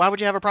would you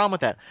have a problem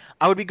with that?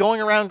 I would be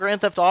going around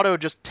Grand Theft Auto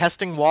just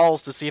testing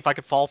walls to see if I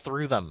could fall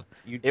through them.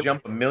 you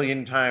jump a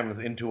million times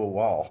into a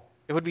wall.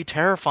 It would be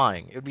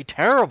terrifying. It would be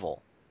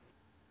terrible.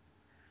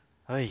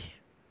 Ay,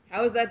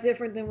 How is that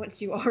different than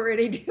what you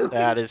already do?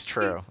 that is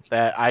true.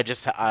 That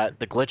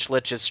the glitch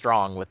lich is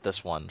strong with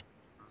this one.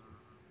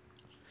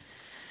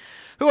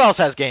 Who else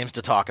has games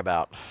to talk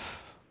about?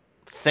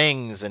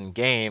 Things and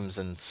games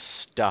and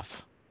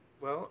stuff.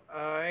 Well,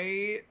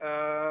 I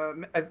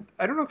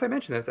don't know if I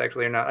mentioned this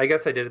actually or not. I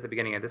guess I did at the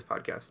beginning of this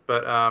podcast.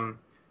 But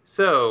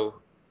so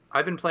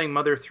I've been playing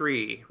Mother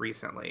 3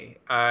 recently.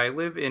 I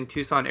live in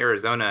Tucson,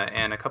 Arizona,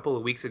 and a couple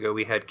of weeks ago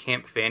we had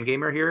Camp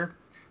Fangamer here.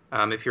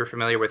 If you're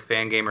familiar with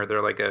Fangamer,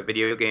 they're like a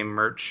video game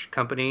merch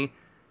company.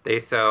 They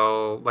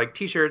sell like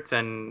T-shirts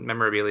and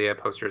memorabilia,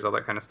 posters, all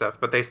that kind of stuff.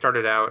 But they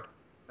started out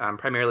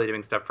primarily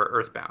doing stuff for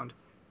Earthbound.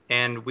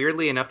 And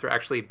weirdly enough, they're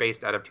actually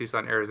based out of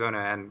Tucson, Arizona.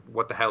 And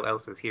what the hell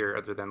else is here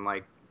other than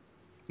like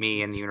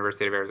me and the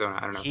University of Arizona?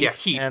 I don't know.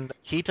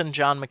 Heat and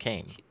John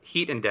McCain.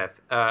 Heat and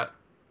death.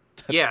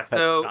 That's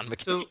so John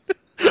so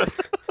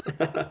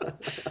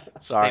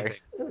McCain. Sorry.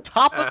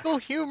 Topical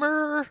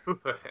humor.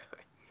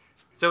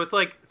 So it's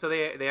like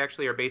they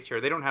actually are based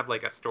here. They don't have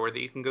like a store that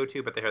you can go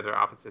to, but they have their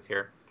offices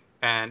here.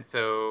 And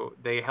so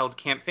they held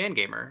Camp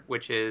Fangamer,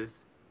 which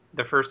is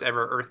the first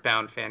ever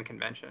Earthbound fan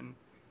convention.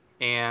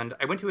 And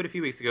I went to it a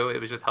few weeks ago.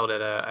 It was just held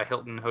at a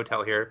Hilton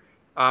hotel here.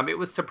 It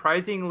was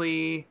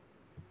surprisingly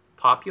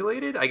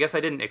populated. I guess I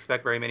didn't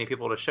expect very many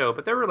people to show,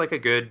 but there were like a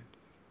good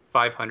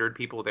 500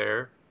 people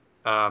there.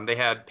 They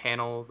had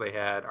panels, they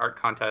had art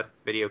contests,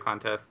 video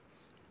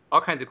contests,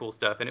 all kinds of cool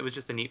stuff. And it was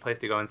just a neat place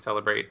to go and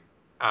celebrate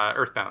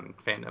Earthbound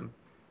fandom.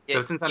 So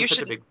Yeah, since I'm you such a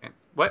should- big fan,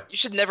 what? You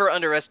should never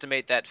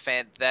underestimate that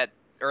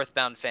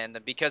Earthbound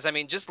fandom, because I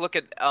mean, just look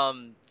at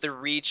the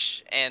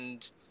reach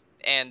and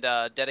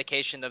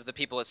dedication of the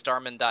people at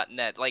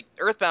Starman.net. Like,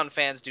 Earthbound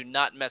fans do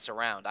not mess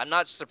around. I'm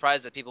not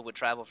surprised that people would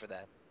travel for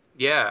that.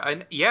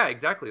 Yeah,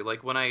 exactly.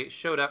 Like when I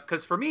showed up,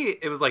 because for me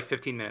it was like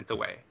 15 minutes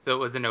away, so it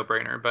was a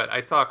no-brainer. But I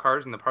saw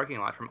cars in the parking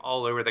lot from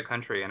all over the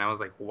country, and I was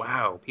like,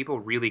 wow, people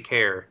really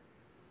care,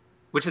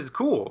 which is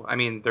cool. I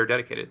mean, they're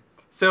dedicated.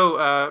 So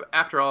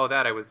after all of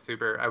that, I was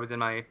in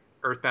my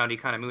Earthboundy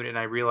kind of mood, and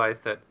I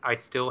realized that I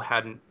still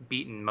hadn't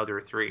beaten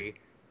Mother 3.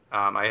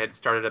 I had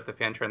started up the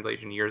fan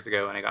translation years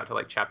ago, and I got to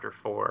like chapter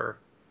 4,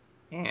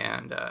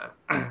 And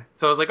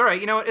so I was like, all right,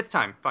 you know what? It's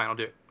time. Fine, I'll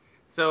do it.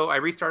 So I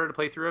restarted a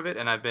playthrough of it,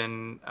 and I've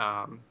been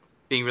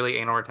being really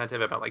anal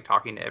retentive about like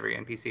talking to every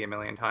NPC a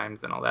million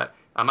times and all that.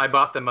 I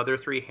bought the Mother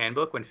 3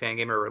 handbook when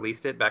Fangamer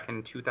released it back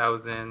in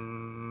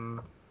 2000.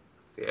 Let's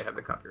see, I have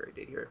the copyright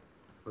date here.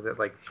 Was it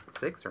like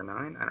 6 or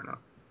 9? I don't know.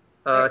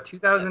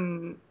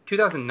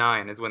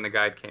 2009 is when the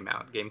guide came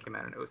out. Game came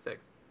out in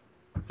 06.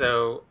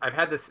 So I've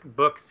had this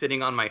book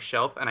sitting on my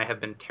shelf, and I have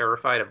been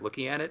terrified of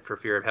looking at it for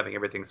fear of having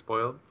everything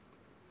spoiled.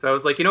 So I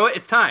was like, you know what?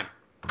 It's time.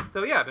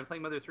 So yeah, I've been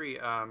playing Mother 3.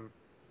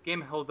 Game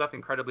holds up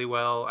incredibly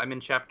well. I'm in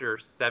chapter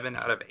 7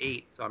 out of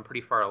 8, so I'm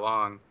pretty far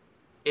along.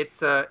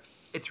 It's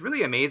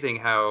really amazing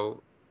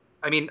how,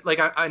 I mean, like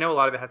I know a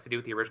lot of it has to do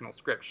with the original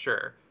script,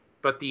 sure,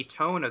 but the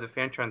tone of the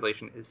fan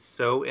translation is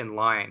so in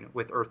line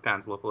with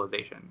Earthbound's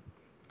localization.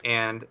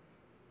 And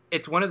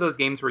it's one of those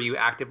games where you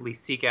actively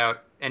seek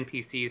out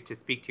NPCs to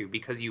speak to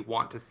because you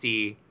want to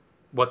see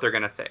what they're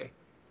going to say.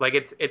 Like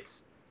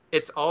it's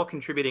all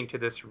contributing to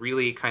this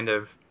really kind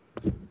of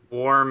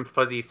warm,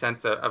 fuzzy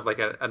sense of like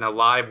an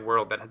alive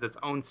world that has its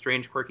own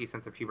strange, quirky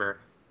sense of humor.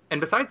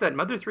 And besides that,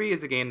 Mother 3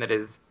 is a game that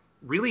is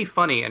really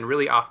funny and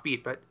really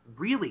offbeat, but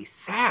really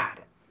sad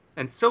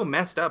and so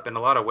messed up in a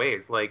lot of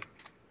ways. Like,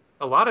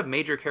 a lot of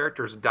major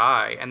characters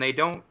die, and they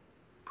don't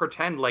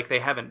pretend like they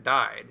haven't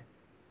died.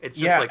 It's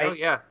just oh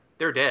yeah,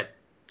 they're dead.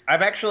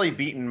 I've actually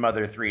beaten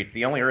Mother 3. It's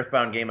the only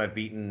Earthbound game I've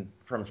beaten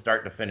from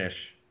start to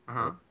finish.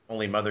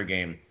 Only Mother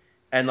game.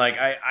 And like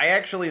I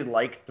actually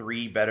like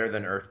 3 better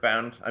than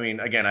Earthbound. I mean,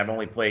 again, I've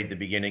only played the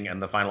beginning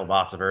and the final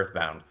boss of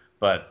Earthbound,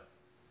 but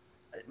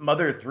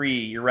Mother 3,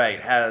 you're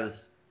right,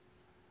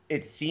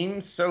 it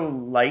seems so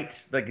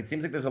light. Like, it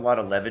seems like there's a lot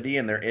of levity,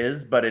 and there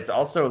is, but it's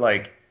also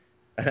like,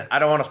 I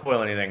don't want to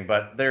spoil anything,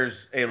 but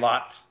there's a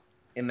lot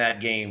in that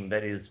game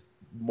that is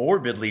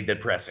morbidly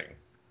depressing.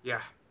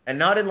 Yeah. And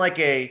not in like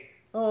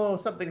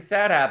something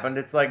sad happened.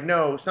 It's like,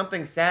 no,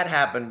 something sad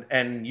happened,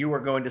 and you are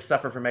going to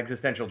suffer from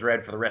existential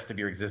dread for the rest of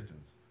your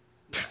existence.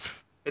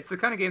 It's the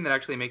kind of game that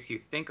actually makes you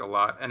think a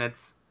lot, and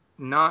it's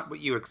not what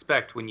you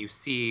expect when you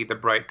see the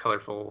bright,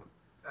 colorful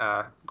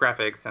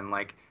graphics and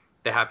like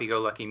the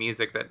happy-go-lucky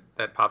music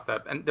that pops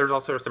up. And there's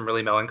also some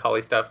really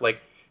melancholy stuff.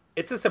 Like,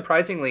 it's a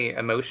surprisingly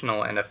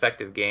emotional and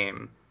effective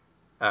game.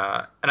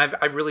 And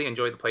I've really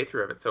enjoyed the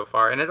playthrough of it so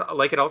far. And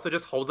it also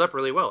just holds up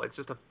really well. It's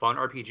just a fun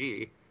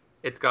RPG.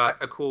 It's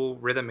got a cool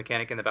rhythm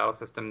mechanic in the battle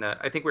system that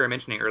I think we were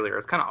mentioning earlier.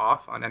 It's kind of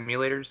off on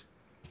emulators,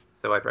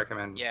 so I'd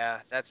recommend. Yeah,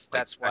 that's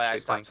why I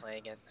stopped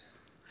playing it.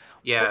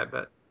 Yeah,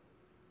 but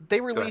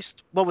they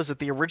released, what was it,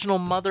 the original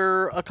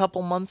Mother a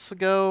couple months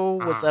ago?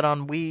 Was that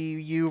on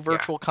Wii U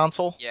Virtual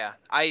Console? Yeah,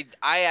 I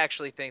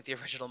actually think the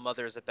original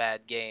Mother is a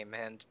bad game,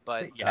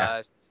 but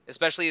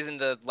especially as in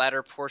the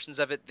latter portions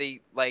of it, the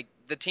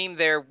team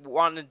there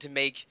wanted to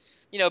make,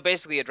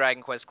 basically a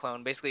Dragon Quest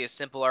clone, basically a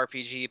simple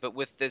RPG, but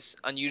with this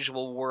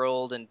unusual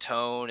world and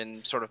tone and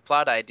sort of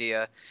plot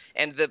idea.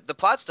 And the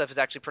plot stuff is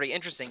actually pretty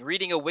interesting.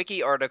 Reading a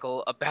wiki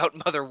article about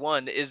Mother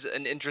 1 is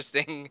an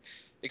interesting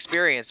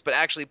experience, but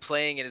actually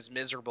playing it is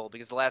miserable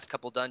because the last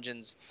couple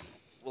dungeons,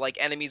 like,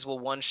 enemies will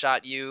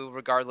one-shot you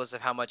regardless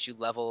of how much you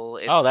level.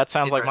 That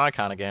sounds like my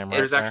kind of game.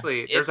 There's a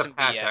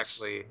patch,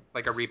 actually,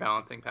 like a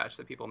rebalancing patch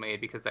that people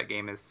made because that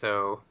game is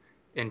so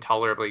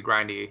intolerably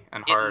grindy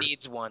and hard. It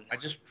needs one.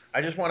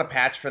 I just want a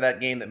patch for that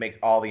game that makes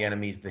all the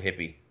enemies the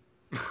hippie.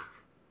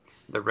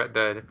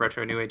 the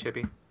retro new age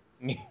hippie.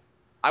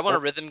 I want a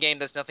rhythm game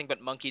that's nothing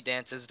but monkey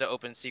dances to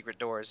open secret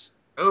doors.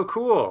 Oh,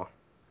 cool.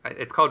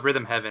 It's called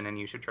Rhythm Heaven, and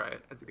you should try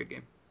it. It's a good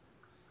game.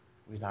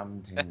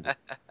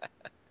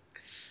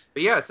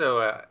 But yeah,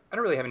 so I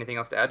don't really have anything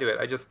else to add to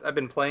it. I've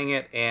been playing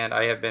it, and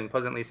I have been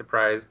pleasantly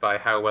surprised by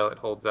how well it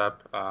holds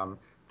up,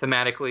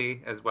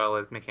 thematically as well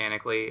as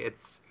mechanically.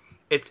 It's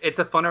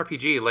a fun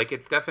RPG. Like,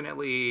 it's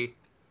definitely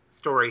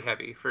story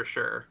heavy for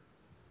sure,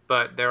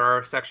 but there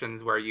are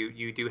sections where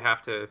you do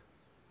have to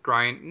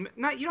grind.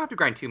 You don't have to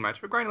grind too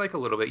much, but grind like a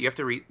little bit. You have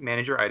to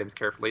manage your items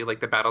carefully. Like,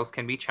 the battles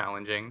can be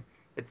challenging.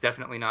 It's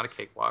definitely not a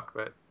cakewalk,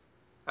 but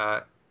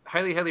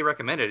highly, highly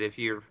recommended if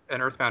you're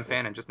an Earthbound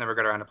fan and just never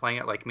got around to playing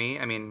it like me.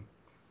 I mean,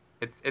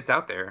 it's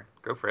out there.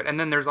 Go for it. And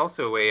then there's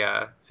also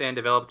a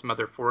fan-developed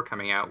Mother 4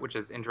 coming out, which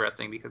is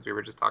interesting because we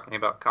were just talking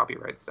about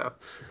copyright stuff.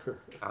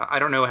 I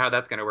don't know how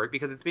that's going to work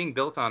because it's being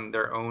built on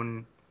their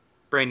own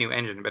brand new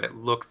engine, but it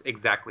looks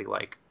exactly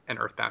like an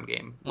Earthbound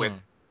game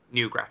with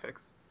new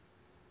graphics.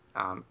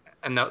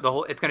 And the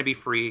whole, it's going to be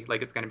free.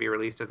 Like, it's going to be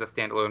released as a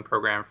standalone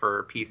program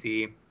for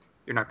PC.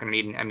 You're not going to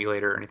need an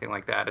emulator or anything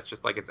like that. It's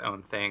just like its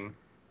own thing.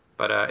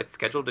 But it's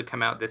scheduled to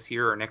come out this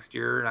year or next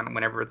year,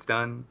 whenever it's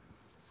done.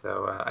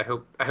 So I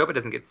hope it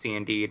doesn't get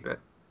C&D'd, but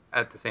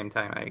at the same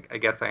time, I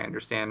guess I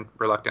understand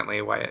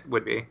reluctantly why it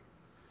would be.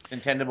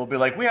 Nintendo will be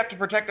like, we have to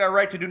protect our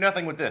right to do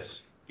nothing with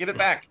this. Give it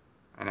back.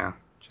 I know.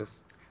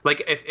 Just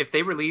like if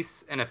they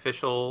release an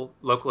official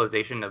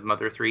localization of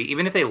Mother 3,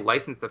 even if they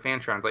license the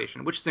fan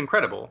translation, which is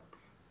incredible,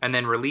 and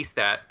then release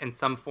that in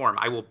some form,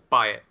 I will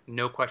buy it,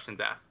 no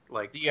questions asked.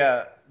 Like,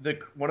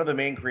 one of the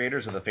main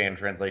creators of the fan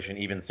translation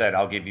even said,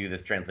 "I'll give you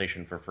this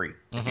translation for free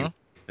if you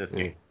release this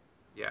game."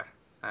 Yeah,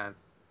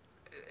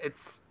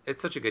 it's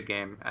such a good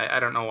game. I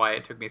don't know why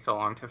it took me so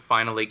long to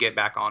finally get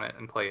back on it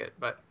and play it,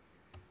 but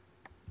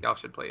y'all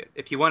should play it.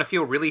 If you want to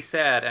feel really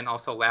sad and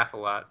also laugh a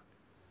lot,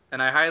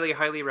 and I highly,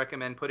 highly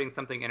recommend putting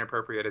something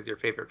inappropriate as your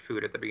favorite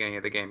food at the beginning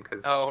of the game,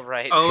 because Oh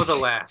right. oh, the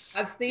laughs.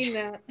 I've seen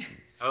that.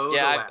 Oh, the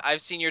Yeah, laughs.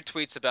 I've seen your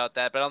tweets about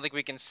that, but I don't think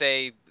we can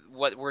say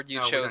what word you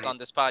No, we chose don't on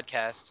this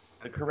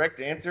podcast. The correct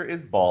answer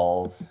is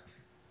balls.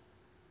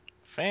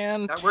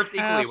 Fantastic. That works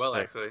equally well,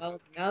 actually.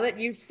 Well, now that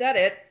you've said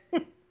it,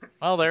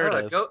 Well, there Oh,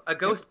 it is. A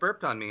ghost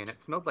burped on me, and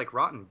it smelled like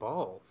rotten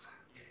balls.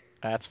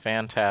 That's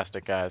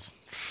fantastic, guys.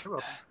 You're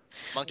welcome.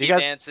 Monkey You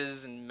guys-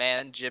 dances and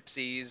man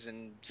gypsies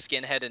and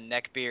skinhead and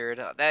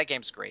neckbeard. That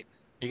game's great.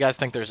 You guys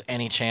think there's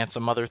any chance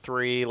of Mother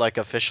 3 like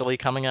officially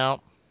coming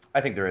out?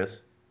 I think there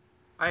is.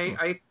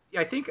 I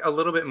think a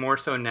little bit more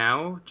so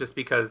now, just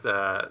because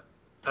of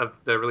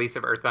the release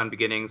of Earthbound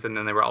Beginnings, and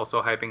then they were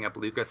also hyping up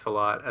Lucas a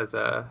lot as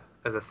a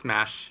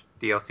Smash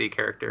DLC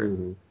character.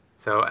 Mhm.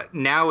 So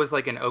now is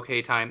like an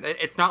okay time.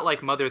 It's not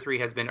like Mother 3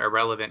 has been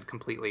irrelevant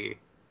completely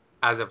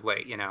as of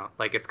late, you know?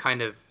 Like, it's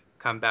kind of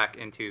come back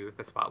into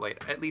the spotlight,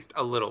 at least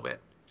a little bit.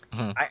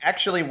 I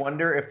actually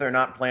wonder if they're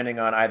not planning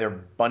on either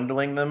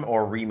bundling them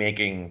or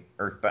remaking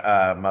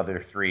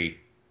Mother 3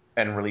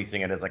 and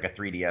releasing it as like a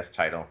 3DS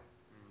title.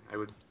 I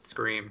would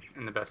scream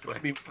in the best way.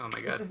 Which would be- Oh my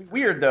Which god. would be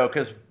weird though,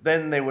 because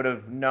then they would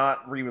have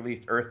not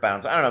re-released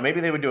Earthbound. So I don't know. Maybe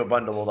they would do a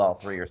bundle with all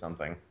three or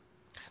something.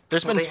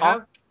 There's Well, been they talk.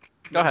 have-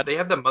 Go ahead. They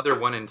have the Mother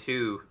 1 and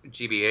 2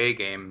 GBA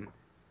game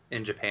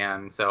in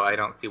Japan, so I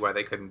don't see why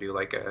they couldn't do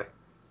like a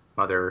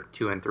Mother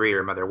 2 and 3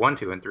 or Mother 1,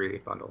 2, and 3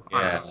 bundle.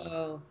 Yeah.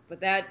 oh,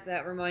 but that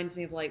reminds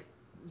me of like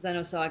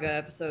Xenosaga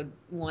Episode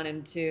 1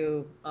 and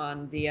 2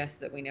 on DS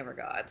that we never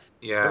got.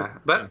 Yeah,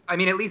 but I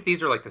mean, at least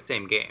these are like the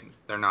same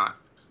games. They're not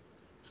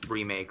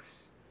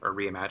remakes or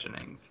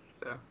reimaginings.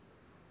 So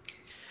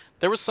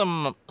There was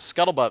some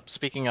scuttlebutt,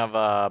 speaking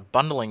of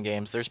bundling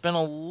games, there's been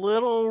a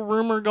little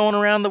rumor going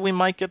around that we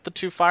might get the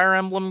 2 Fire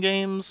Emblem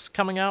games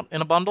coming out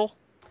in a bundle.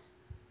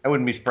 I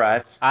wouldn't be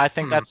surprised. I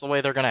think Hmm. that's the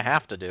way they're going to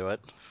have to do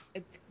it.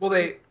 It's well,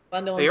 they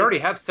bundle. already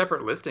have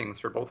separate listings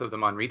for both of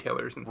them on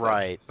retailers and stuff.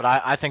 Right, but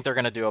I think they're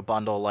going to do a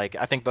bundle. Like,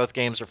 I think both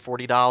games are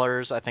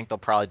 $40. I think they'll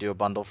probably do a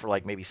bundle for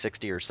like maybe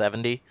 60 or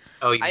 70.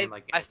 Oh, you mean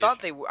like in I thought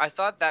addition. I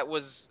thought that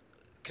was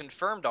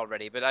confirmed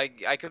already, but I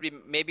could be,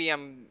 maybe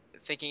I'm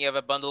thinking of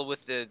a bundle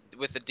with the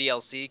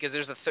DLC, because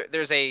there's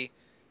I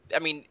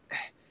mean,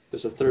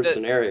 There's a third The-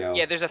 scenario.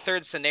 yeah, there's a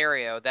third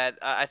scenario that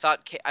I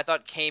thought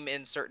came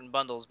in certain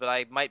bundles, but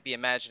I might be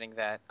imagining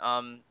that.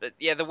 But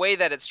yeah, the way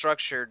that it's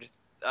structured,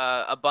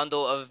 a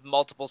bundle of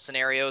multiple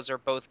scenarios or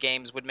both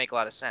games would make a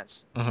lot of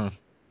sense. Mm-hmm.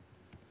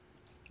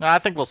 I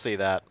think we'll see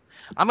that.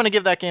 I'm going to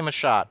give that game a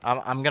shot.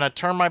 I'm going to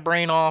turn my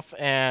brain off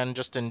and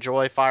just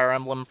enjoy Fire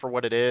Emblem for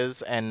what it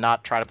is and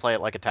not try to play it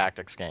like a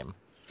tactics game.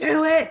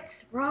 Do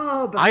it,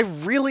 Rob. I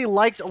really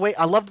liked. Wait,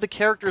 I loved the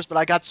characters, but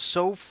I got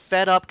so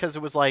fed up because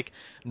it was like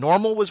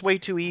normal was way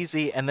too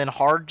easy, and then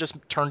hard just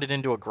turned it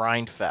into a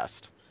grind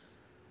fest.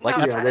 Like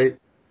No, that's Yeah,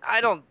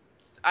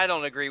 I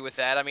don't agree with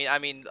that. I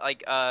mean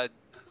like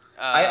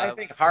I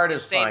think hard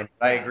is same- fine.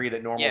 But I agree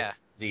that normal Yeah. is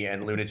easy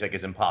and lunatic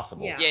is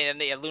impossible. Yeah. yeah, and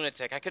the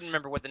Lunatic. I couldn't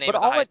remember what the name But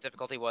of the all highest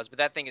difficulty was, but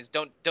that thing is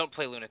don't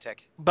play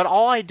Lunatic. But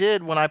all I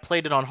did when I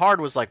played it on hard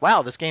was like,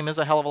 wow, this game is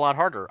a hell of a lot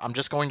harder. I'm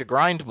just going to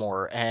grind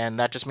more, and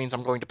that just means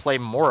I'm going to play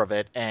more of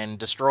it and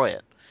destroy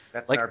it.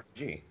 That's Like- an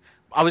RPG.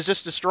 I was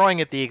just destroying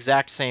it the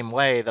exact same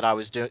way that I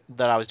was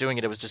doing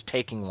it. It was just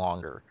taking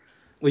longer.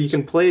 Well, you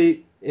can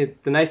play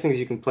it. The nice thing is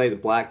you can play the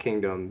Black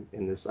Kingdom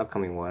in this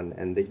upcoming one,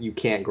 and that you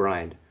can't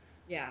grind.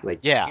 Yeah. Like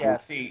Yeah. Yeah,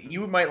 see,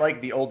 you might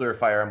like the older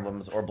Fire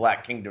Emblems or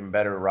Black Kingdom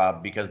better,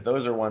 Rob, because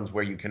those are ones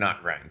where you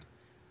cannot grind.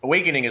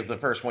 Awakening is the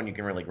first one you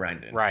can really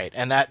grind in. Right,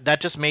 and that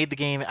just made the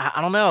game.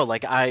 I don't know.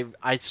 Like I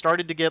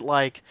started to get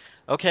like,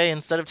 okay,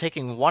 instead of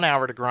taking 1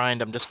 hour to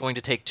grind, I'm just going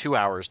to take 2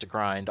 hours to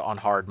grind on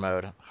hard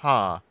mode.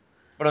 Huh.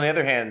 But on the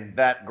other hand,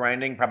 that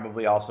grinding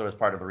probably also is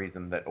part of the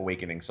reason that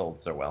Awakening sold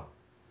so well.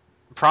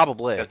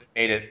 Probably. Because it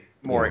made it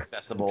more Yeah.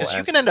 accessible. Because you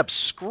and- can end up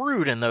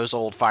screwed in those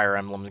old Fire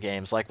Emblem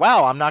games. Like,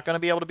 wow, I'm not going to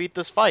be able to beat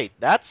this fight.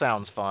 That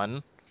sounds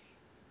fun.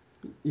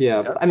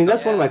 Yeah, I mean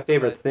that's one of my Yeah,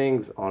 favorite but-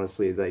 things,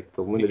 honestly. Like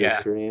the limited Yeah.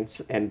 experience,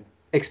 and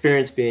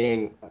experience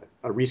being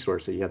a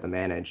resource that you have to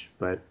manage.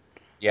 But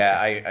Yeah,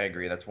 I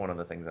agree. That's one of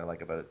the things I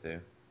like about it, too.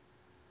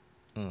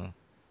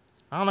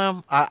 I don't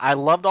know. I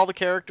loved all the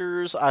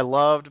characters. I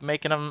loved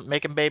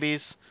making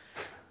babies.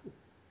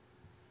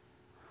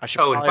 I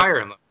should Oh, and probably- Fire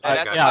Emblem. Yeah,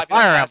 that's yeah,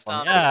 popular Fire past Emblem.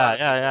 on Yeah, the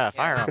yeah, list.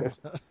 Fire Emblem.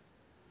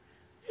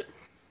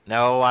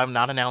 No, I'm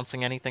not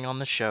announcing anything on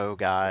the show,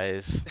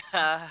 guys.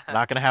 We're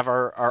not gonna have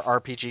our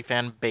RPG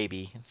fan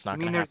baby. It's not I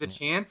mean, gonna there's a happen.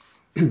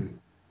 chance.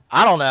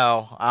 I don't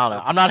know.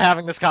 I'm not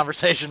having this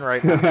conversation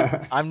right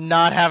now. I'm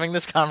not having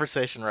this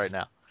conversation right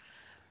now.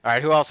 All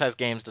right, who else has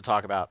games to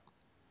talk about?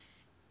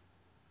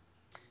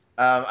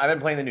 I've been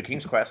playing the new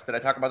King's Quest. Did I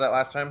talk about that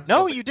last time?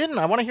 No, you didn't.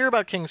 I want to hear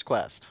about King's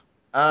Quest.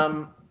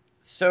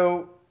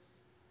 So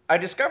I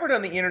discovered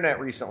on the internet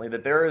recently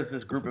that there is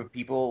this group of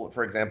people,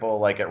 for example,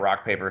 like at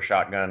Rock, Paper,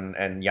 Shotgun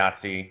and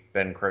Yahtzee,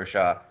 Ben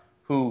Croshaw,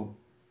 who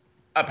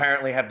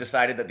apparently have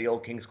decided that the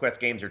old King's Quest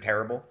games are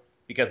terrible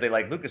because they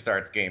like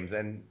LucasArts games.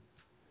 And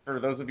for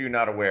those of you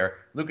not aware,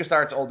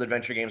 LucasArts old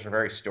adventure games were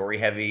very story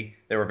heavy.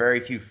 There were very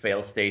few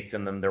fail states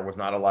in them. There was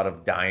not a lot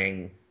of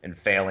dying and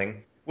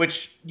failing,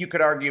 which you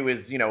could argue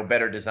is,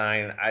 better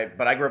design.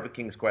 But I grew up with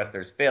King's Quest.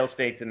 There's fail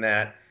states in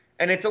that,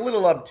 and it's a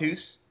little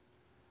obtuse.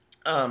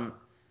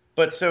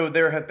 But so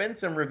there have been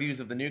some reviews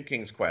of the new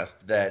King's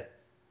Quest that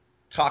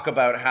talk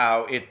about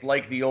how it's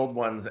like the old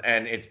ones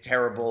and it's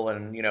terrible,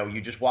 and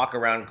you just walk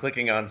around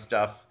clicking on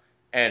stuff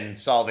and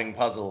solving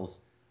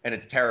puzzles, and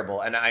it's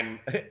terrible. And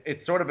it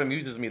sort of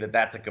amuses me that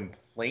that's a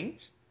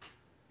complaint,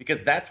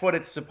 because that's what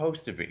it's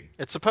supposed to be.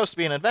 It's supposed to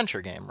be an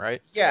adventure game,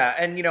 right? Yeah,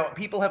 and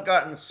people have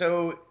gotten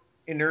so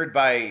inured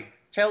by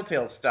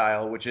Telltale's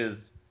style, which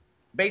is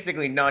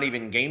basically not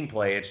even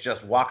gameplay. It's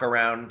just walk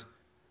around,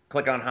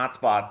 click on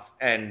hotspots,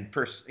 and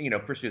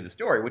pursue the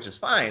story, which is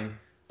fine.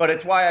 But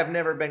it's why I've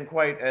never been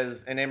quite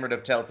as enamored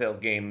of Telltale's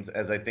games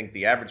as I think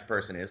the average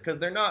person is, because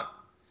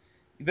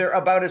they're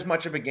about as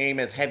much of a game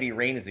as Heavy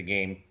Rain is a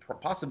game,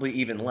 possibly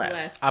even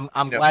less.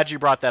 I'm glad you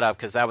brought that up,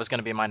 because that was going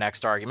to be my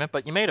next argument,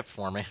 but you made it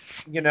for me.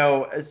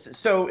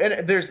 So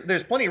and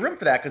there's plenty of room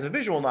for that, because a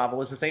visual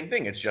novel is the same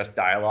thing. It's just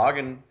dialogue,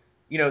 and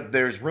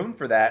there's room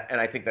for that,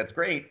 and I think that's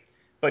great.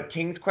 But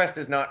King's Quest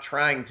is not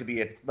trying to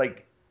be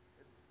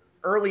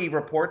early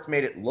reports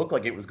made it look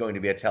like it was going to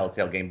be a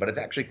Telltale game, but it's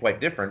actually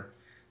quite different.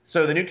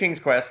 So the new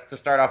King's Quest, to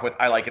start off with,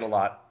 I like it a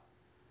lot.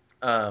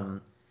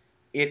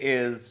 It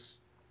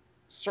is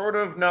sort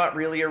of not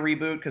really a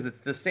reboot, because it's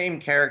the same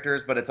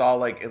characters, but it's all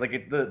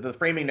the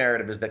framing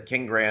narrative is that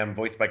King Graham,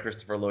 voiced by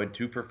Christopher Lloyd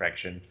to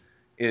perfection,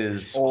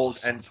 is old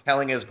and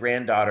telling his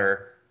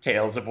granddaughter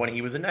tales of when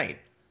he was a knight.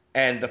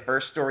 And the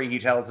first story he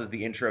tells is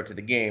the intro to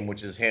the game,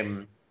 which is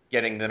him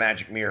getting the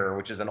magic mirror,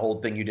 which is an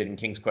old thing you did in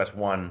King's Quest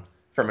 1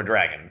 from a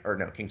dragon. Or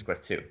no, King's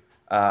Quest 2.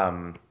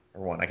 Or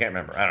 1, I can't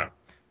remember. I don't know.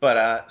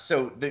 But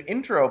so the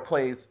intro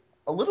plays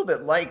a little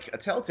bit like a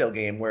Telltale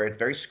game, where it's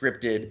very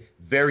scripted,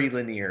 very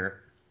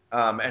linear,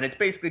 and it's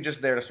basically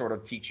just there to sort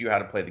of teach you how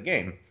to play the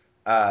game.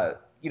 The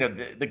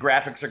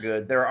graphics are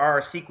good. There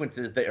are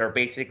sequences that are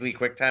basically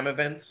QuickTime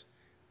events,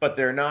 but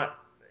they're not.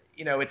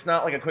 It's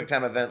not like a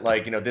QuickTime event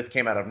like this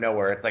came out of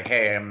nowhere. It's like,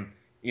 hey,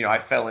 I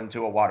fell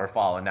into a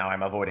waterfall and now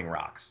I'm avoiding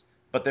rocks.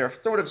 But they're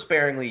sort of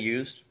sparingly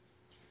used.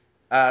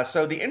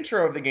 So the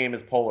intro of the game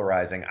is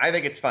polarizing. I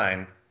think it's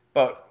fine,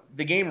 but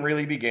the game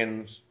really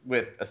begins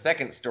with a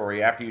second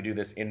story after you do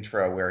this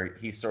intro, where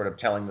he's sort of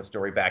telling the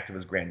story back to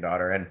his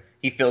granddaughter, and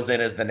he fills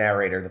in as the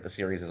narrator that the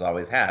series has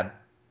always had.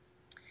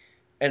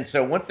 And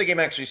so once the game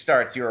actually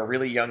starts, you're a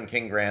really young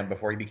King Graham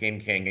before he became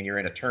king, and you're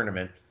in a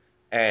tournament,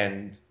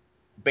 and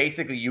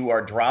basically you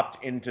are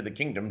dropped into the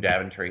kingdom,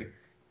 Daventry,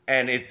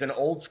 and it's an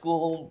old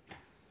school,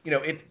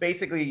 it's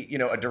basically,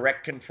 a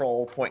direct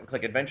control point and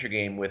click adventure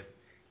game with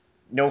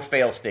no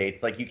fail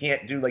states. Like, you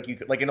can't do like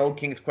in old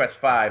King's Quest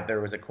 5, there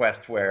was a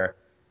quest or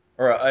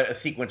a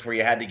sequence where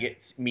you had to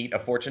meet a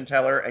fortune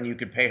teller, and you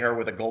could pay her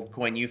with a gold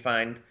coin you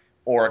find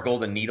or a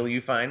golden needle you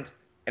find.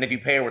 And if you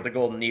pay her with the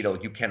golden needle,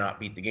 you cannot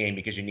beat the game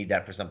because you need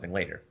that for something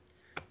later.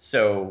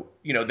 So,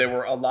 there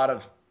were a lot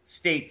of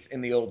states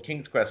in the old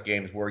King's Quest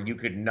games where you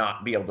could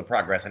not be able to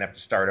progress and have to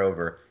start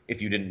over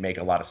if you didn't make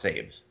a lot of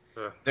saves.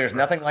 There's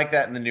nothing like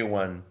that in the new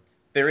one.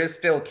 There is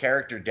still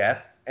character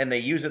death, and they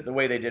use it the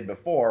way they did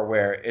before,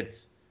 where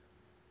it's,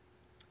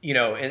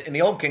 in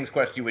the old King's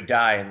Quest, you would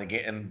die in the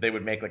game, and they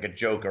would make like a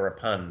joke or a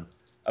pun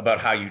about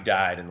how you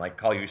died and like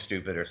call you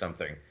stupid or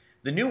something.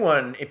 The new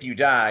one, if you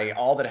die,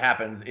 all that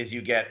happens is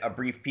you get a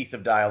brief piece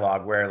of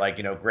dialogue where,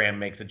 Graham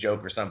makes a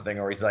joke or something,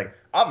 or he's like,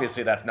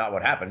 obviously that's not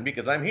what happened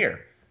because I'm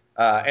here.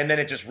 And then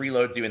it just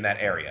reloads you in that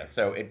area.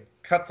 So it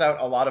cuts out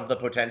a lot of the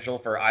potential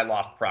for I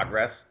lost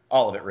progress,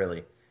 all of it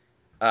really.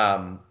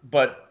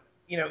 But,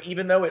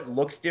 even though it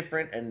looks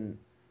different and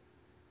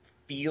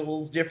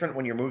feels different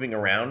when you're moving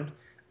around,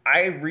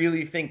 I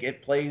really think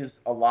it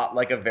plays a lot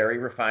like a very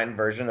refined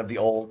version of the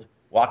old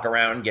walk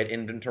around, get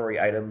inventory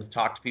items,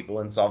 talk to people,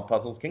 and solve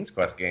puzzles King's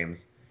Quest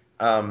games.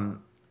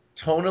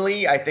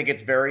 Tonally, I think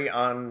it's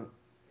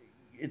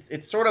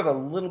it's sort of a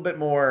little bit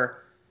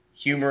more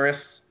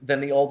humorous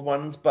than the old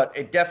ones, but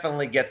it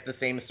definitely gets the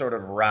same sort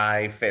of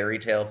wry fairy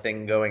tale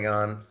thing going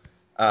on.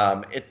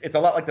 It's a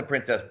lot like The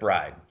Princess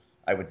Bride,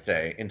 I would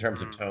say, in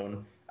terms of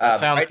tone. That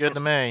sounds good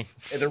to me.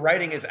 The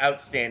writing is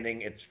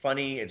outstanding. It's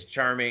funny. It's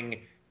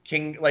charming.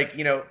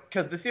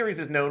 Because the series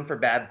is known for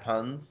bad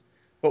puns,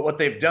 but what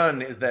they've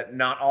done is that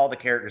not all the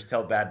characters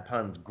tell bad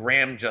puns.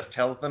 Graham just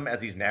tells them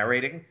as he's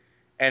narrating.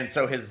 And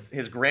so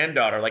his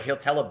granddaughter, he'll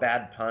tell a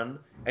bad pun,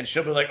 and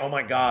she'll be like, oh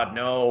my God,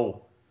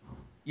 no.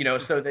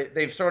 So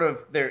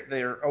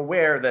they're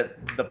aware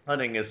that the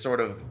punning is sort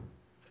of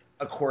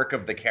a quirk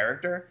of the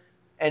character,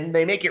 and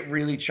they make it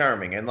really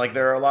charming. And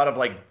there are a lot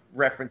of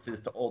references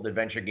to old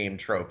adventure game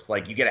tropes.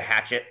 Like, you get a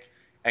hatchet,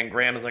 and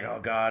Graham is like, oh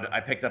God, I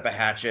picked up a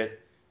hatchet.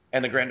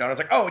 And the granddaughter's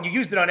like, oh, you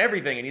used it on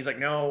everything. And he's like,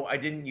 no, I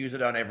didn't use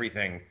it on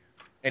everything.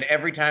 And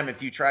every time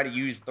if you try to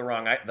use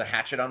the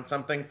hatchet on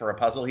something for a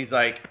puzzle, she's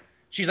like,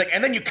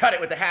 and then you cut it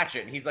with the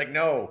hatchet. And he's like,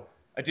 no,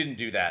 I didn't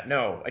do that.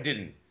 No, I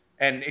didn't.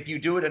 And if you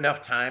do it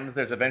enough times,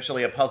 there's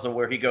eventually a puzzle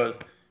where he goes,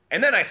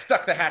 and then I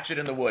stuck the hatchet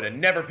in the wood and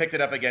never picked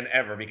it up again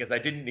ever because I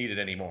didn't need it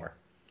anymore.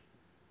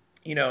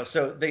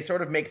 So they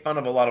sort of make fun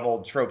of a lot of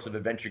old tropes of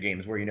adventure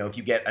games where, if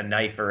you get a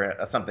knife or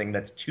something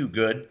that's too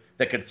good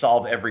that could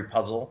solve every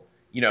puzzle,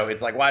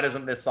 it's like, why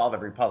doesn't this solve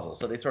every puzzle?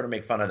 So they sort of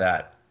make fun of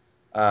that.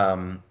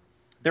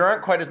 There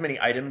aren't quite as many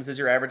items as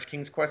your average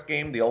King's Quest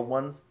game, the old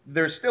ones.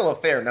 There's still a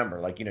fair number.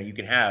 Like, you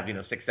can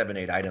have, 6, 7,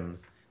 8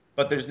 items.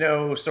 But there's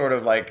no sort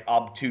of, like,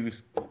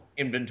 obtuse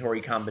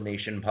inventory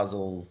combination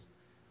puzzles.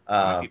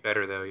 Might be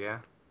better, though, yeah?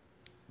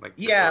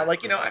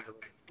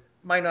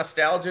 My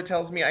nostalgia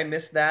tells me I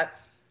miss that.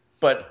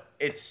 But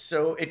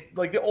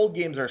like, the old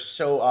games are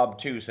so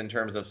obtuse in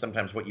terms of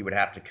sometimes what you would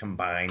have to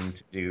combine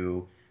to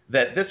do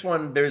that this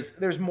one,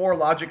 there's more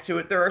logic to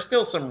it. There are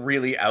still some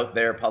really out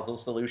there puzzle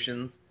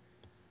solutions,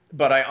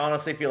 but I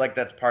honestly feel like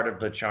that's part of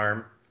the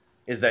charm,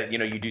 is that,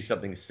 you do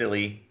something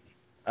silly.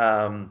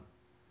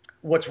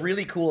 What's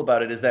really cool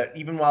about it is that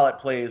even while it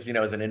plays,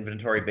 as an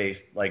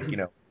inventory-based, like,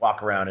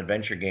 walk around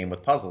adventure game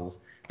with puzzles,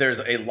 there's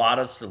a lot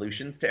of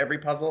solutions to every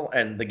puzzle,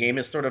 and the game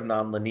is sort of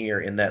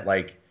non-linear in that,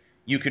 like,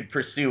 you could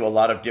pursue a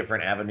lot of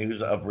different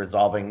avenues of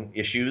resolving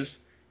issues,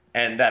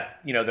 and that,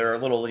 there are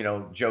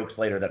little, jokes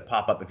later that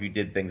pop up if you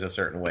did things a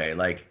certain way.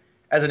 Like,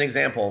 as an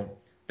example,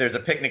 there's a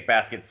picnic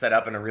basket set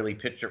up in a really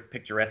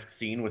picturesque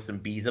scene with some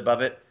bees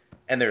above it,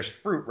 and there's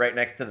fruit right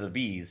next to the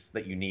bees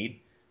that you need.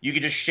 You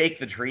could just shake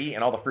the tree,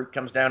 and all the fruit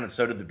comes down, and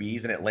so do the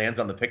bees, and it lands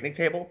on the picnic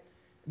table.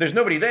 There's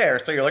nobody there,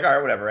 so you're like, all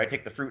right, whatever, I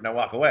take the fruit and I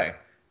walk away.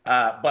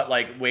 But,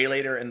 like, way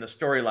later in the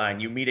storyline,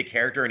 you meet a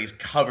character, and he's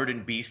covered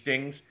in bee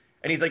stings,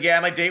 and he's like, yeah,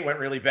 my date went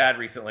really bad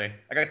recently.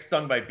 I got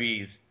stung by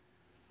bees.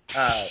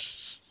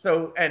 There's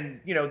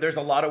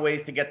a lot of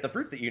ways to get the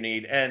fruit that you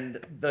need. And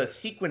the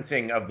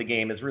sequencing of the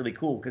game is really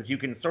cool because you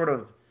can sort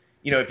of,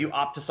 if you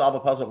opt to solve a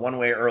puzzle one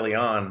way early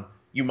on,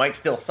 you might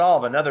still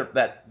solve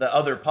the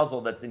other puzzle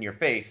that's in your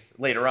face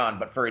later on,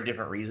 but for a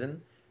different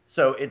reason.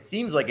 So it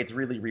seems like it's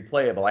really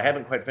replayable. I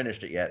haven't quite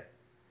finished it yet.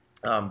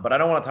 But I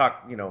don't want to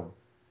talk,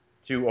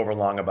 too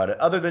overlong about it,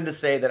 other than to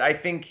say that I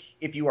think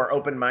if you are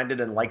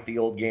open-minded and like the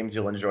old games,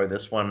 you'll enjoy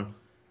this one.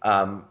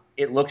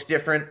 It looks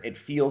different, it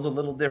feels a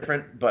little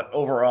different, but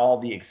overall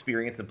the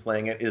experience of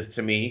playing it is,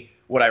 to me,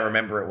 what I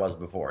remember it was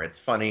before. It's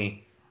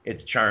funny,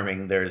 it's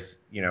charming, there's,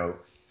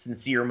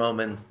 sincere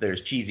moments,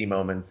 there's cheesy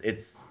moments.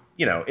 It's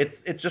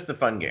just a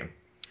fun game.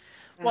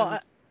 Well,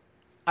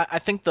 I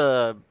think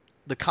the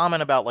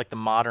comment about, like, the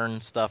modern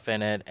stuff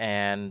in it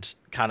and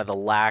kind of the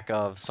lack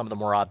of some of the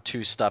more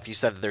obtuse stuff, you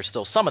said that there's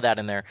still some of that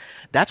in there.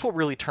 That's what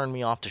really turned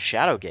me off to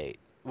Shadowgate.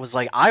 Was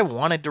like, I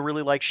wanted to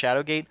really like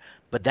Shadowgate,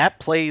 but that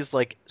plays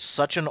like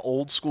such an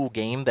old school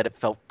game that it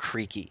felt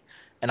creaky.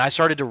 And I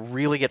started to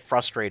really get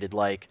frustrated.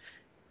 Like,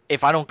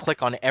 if I don't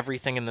click on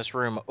everything in this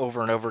room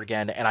over and over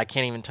again, and I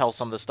can't even tell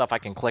some of the stuff I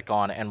can click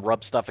on and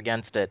rub stuff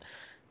against it,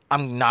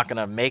 I'm not going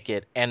to make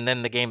it. And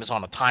then the game is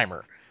on a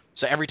timer.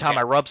 So every time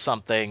I rub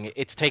something,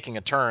 it's taking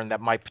a turn that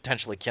might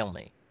potentially kill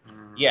me.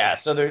 Yeah,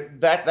 so there's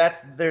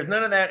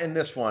none of that in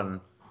this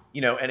one,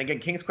 and again,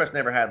 King's Quest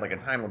never had like a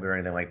time limit or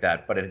anything like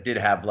that, but it did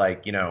have,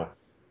 like,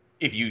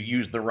 if you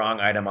use the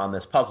wrong item on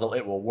this puzzle,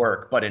 it will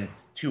work, but in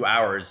 2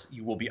 hours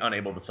you will be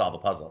unable to solve a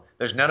puzzle.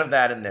 There's none of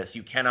that in this.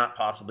 You cannot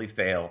possibly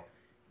fail.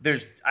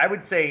 I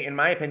would say, in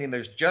my opinion,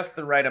 there's just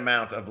the right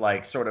amount of,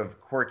 like, sort of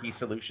quirky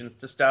solutions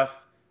to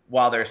stuff,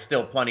 while there's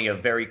still plenty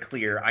of very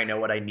clear, I know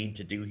what I need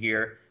to do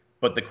here.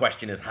 But the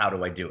question is, how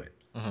do I do it?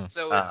 Mm-hmm.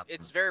 So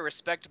it's very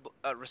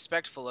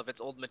respectful of its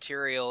old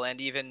material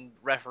and even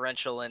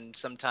referential and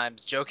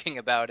sometimes joking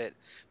about it.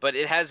 But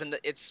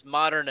it's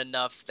modern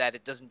enough that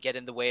it doesn't get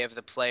in the way of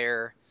the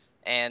player,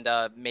 and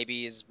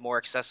maybe is more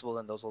accessible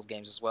than those old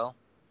games as well.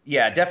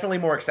 Yeah, definitely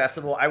more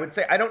accessible. I would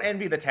say I don't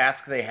envy the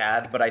task they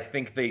had, but I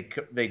think they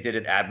did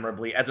it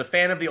admirably. As a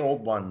fan of the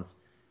old ones,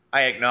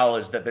 I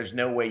acknowledge that there's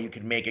no way you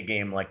could make a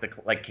game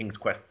like King's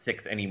Quest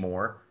VI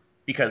anymore.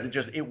 Because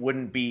it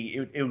would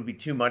be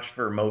too much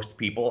for most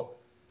people.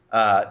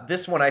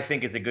 This one, I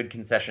think, is a good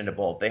concession to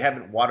both. They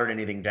haven't watered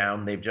anything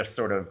down. They've just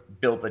sort of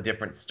built a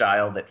different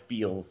style that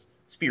feels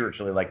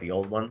spiritually like the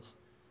old ones.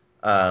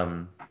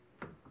 And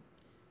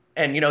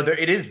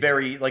it is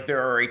very, like,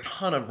 there are a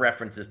ton of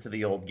references to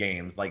the old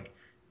games. Like,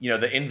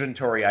 the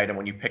inventory item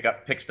when you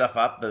pick stuff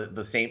up,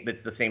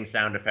 it's the same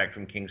sound effect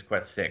from King's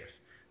Quest VI.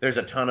 There's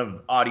a ton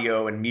of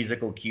audio and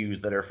musical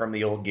cues that are from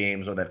the old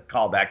games or that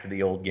call back to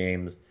the old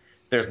games.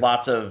 There's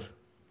lots of,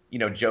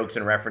 jokes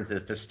and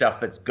references to stuff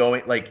that's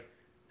going, like,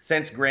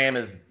 since Graham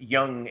is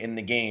young in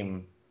the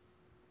game,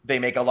 they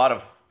make a lot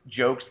of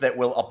jokes that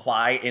will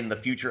apply in the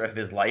future of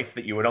his life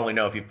that you would only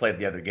know if you've played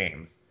the other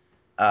games.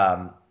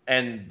 And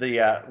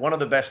one of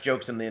the best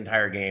jokes in the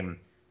entire game,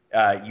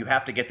 you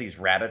have to get these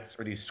rabbits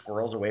or these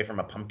squirrels away from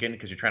a pumpkin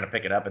because you're trying to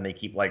pick it up and they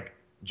keep, like,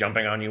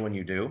 jumping on you when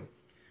you do.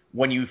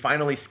 When you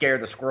finally scare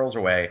the squirrels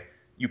away,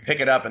 you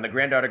pick it up, and the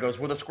granddaughter goes,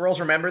 will the squirrels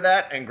remember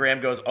that? And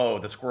Graham goes, oh,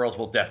 the squirrels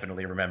will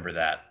definitely remember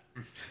that.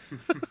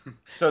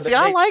 See,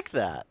 I like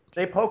that.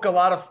 They poke a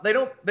lot of...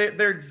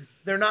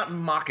 They're not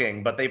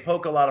mocking, but they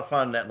poke a lot of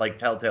fun at, like,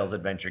 Telltale's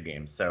adventure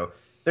games. So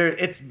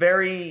It's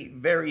very,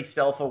 very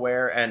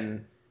self-aware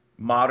and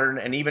modern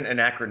and even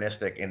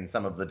anachronistic in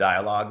some of the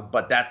dialogue,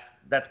 but that's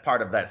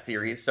part of that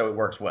series, so it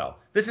works well.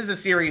 This is a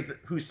series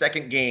whose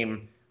second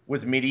game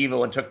was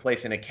medieval and took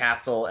place in a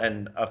castle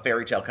and a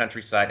fairy tale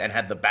countryside and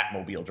had the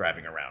Batmobile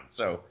driving around.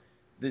 So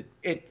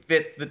it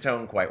fits the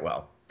tone quite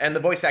well. And the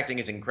voice acting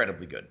is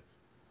incredibly good.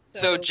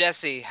 So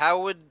Jesse,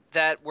 how would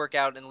that work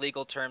out in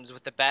legal terms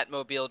with the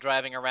Batmobile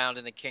driving around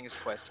in a King's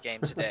Quest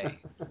game today?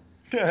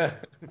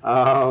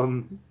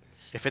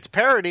 If it's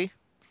parody,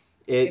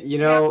 If you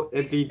they know, have the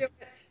it'd be. rights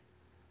to it.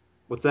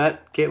 What's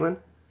that, Caitlin?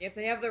 If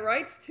they have the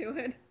rights to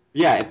it.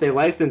 Yeah, if they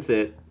license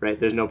it, right,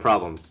 there's no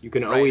problem. You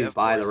can Right, always of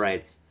buy the course.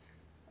 rights.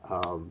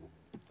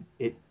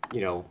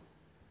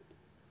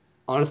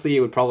 Honestly, it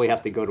would probably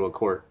have to go to a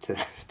court to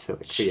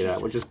like, figure it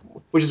out,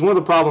 which is one of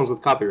the problems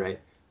with copyright.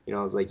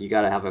 It's like you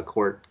got to have a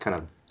court kind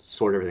of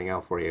sort everything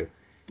out for you.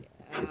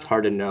 It's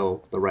hard to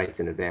know the rights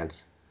in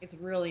advance. It's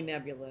really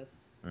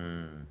nebulous.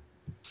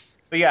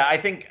 But yeah, I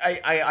think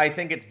I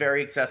think it's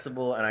very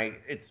accessible and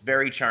it's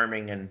very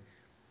charming, and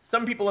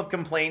some people have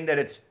complained that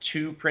it's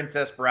too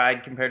Princess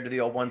Bride compared to the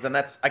old ones, and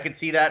I could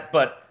see that,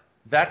 but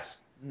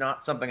that's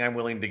not something I'm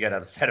willing to get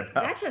upset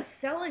about. That's a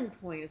selling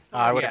point as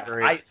I far would as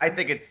agree. I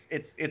think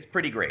it's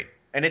pretty great,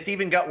 and it's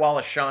even got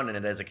Wallace Shawn in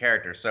it as a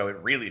character, so it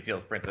really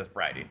feels Princess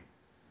Bride-y.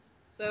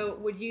 So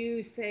would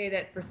you say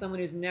that for someone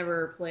who's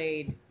never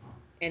played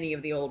any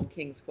of the old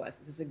King's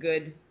Quest, is this a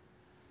good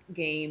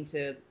game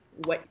to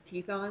wet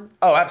teeth on?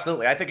 Oh,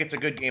 absolutely. I think it's a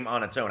good game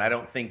on its own. I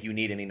don't think you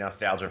need any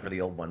nostalgia for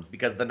the old ones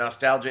because the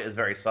nostalgia is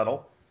very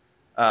subtle.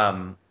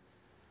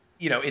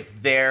 It's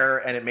there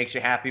and it makes you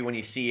happy when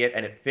you see it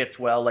and it fits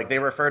well. Like they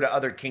refer to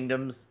other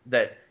kingdoms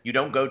that you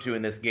don't go to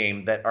in this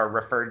game that are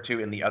referred to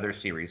in the other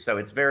series. So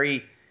it's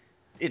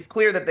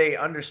clear that they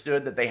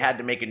understood that they had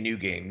to make a new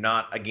game,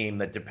 not a game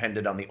that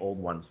depended on the old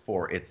ones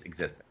for its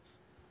existence.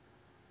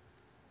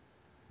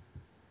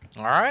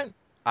 all right.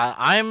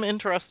 I'm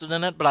interested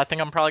in it, but I think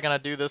I'm probably going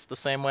to do this the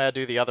same way I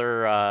do the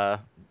other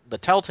the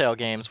Telltale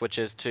games, which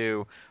is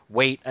to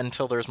wait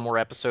until there's more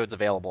episodes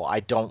available. I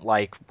don't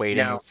like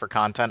waiting Now- for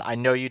content. I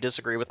know you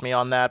disagree with me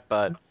on that,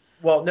 but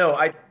Well, no,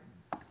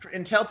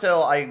 in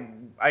Telltale,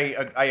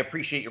 I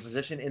appreciate your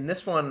position. In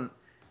this one,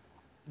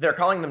 they're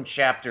calling them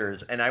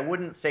chapters, and I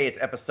wouldn't say it's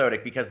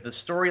episodic because the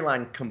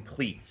storyline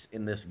completes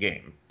in this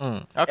game.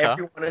 okay.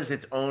 Everyone is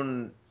its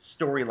own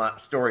story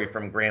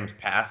from Graham's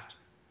past.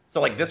 So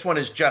like this one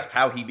is just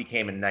how he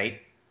became a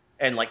knight,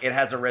 and like it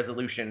has a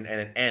resolution and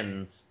it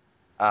ends.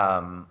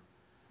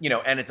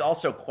 And it's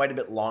also quite a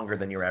bit longer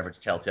than your average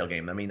Telltale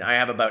game. I mean, I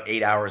have about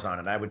 8 hours on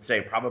it. I would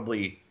say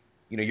probably,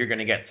 you're going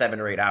to get 7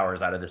 or 8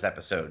 hours out of this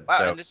episode. Wow,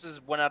 So, and this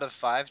is 1 out of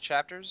 5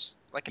 chapters,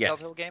 like a Yes.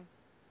 Telltale game?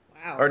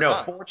 Wow. or no,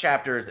 Huh. 4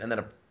 chapters and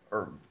then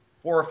or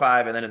 4 or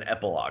 5 and then an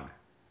epilogue.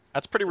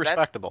 That's pretty So that's-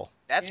 respectable.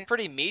 That's Yeah.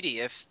 pretty meaty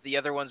if the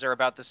other ones are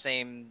about the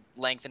same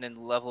length and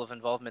in level of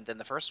involvement than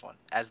the first one,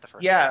 as the first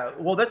one. Yeah,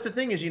 well, that's the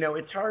thing is,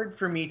 it's hard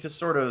for me to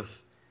sort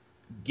of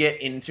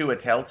get into a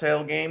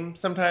Telltale game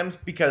sometimes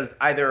because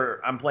either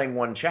I'm playing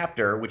one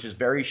chapter, which is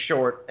very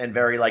short and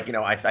very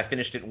I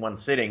finished it in one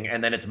sitting,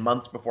 and then it's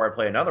months before I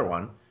play another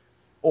one,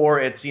 or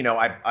it's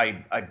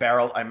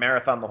I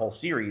marathon the whole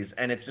series,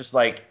 and it's just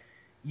like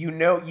you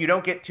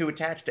don't get too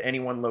attached to any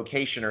one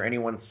location or any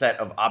one set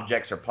of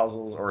objects or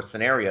puzzles or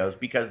scenarios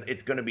because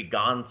it's going to be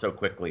gone so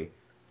quickly.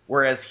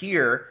 Whereas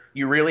here,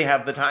 you really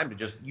have the time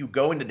to you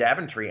go into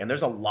Daventry and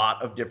there's a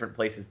lot of different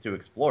places to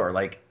explore.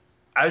 Like,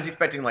 I was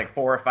expecting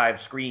 4 or 5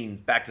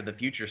 screens Back to the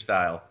Future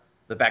style,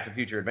 the Back to the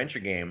Future adventure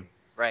game.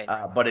 Right.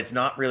 But it's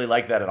not really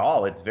like that at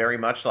all. It's very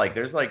much like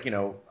there's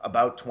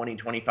about 20,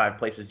 25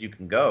 places you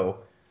can go.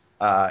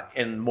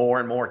 And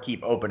more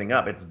keep opening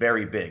up. It's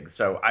very big.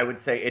 So I would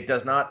say it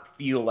does not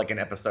feel like an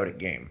episodic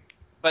game.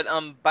 But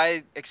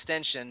by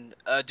extension,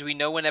 do we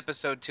know when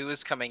episode 2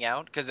 is coming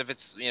out? Because if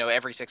it's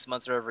every 6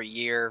 months or every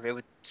year, it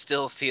would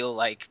still feel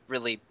like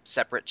really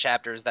separate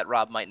chapters that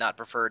Rob might not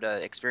prefer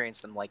to experience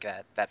them like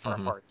that far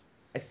Mhm. apart.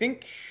 I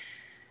think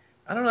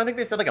I think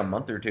they said a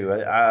month or two.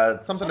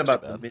 Something Not too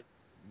about bad.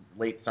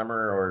 late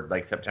summer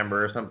or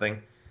September or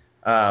something.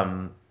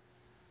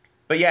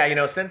 But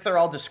yeah, since they're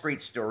all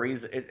discrete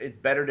stories, it's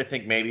better to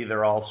think maybe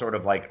they're all sort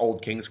of like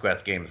old King's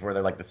Quest games where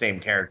they're the same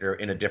character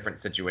in a different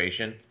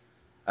situation.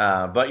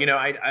 But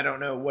I don't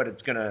know what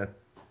it's gonna.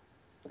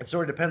 It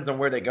sort of depends on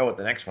where they go with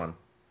the next one.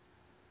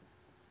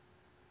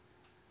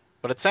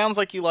 But it sounds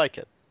like you like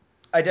it.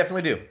 I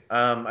definitely do.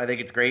 I think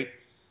it's great.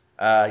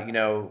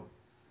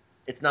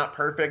 It's not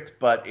perfect,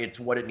 but it's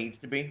what it needs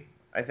to be,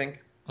 I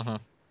think.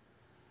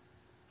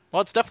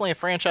 Well, it's definitely a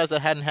franchise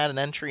that hadn't had an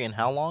entry in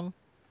how long?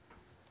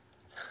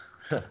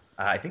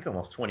 I think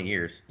almost 20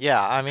 years.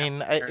 Yeah, I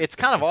mean, it's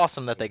kind of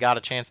awesome that they got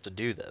a chance to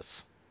do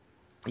this.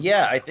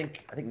 Yeah, I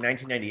think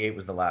 1998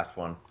 was the last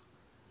one,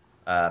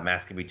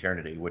 Mask of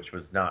Eternity, which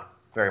was not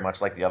very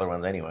much like the other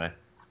ones anyway.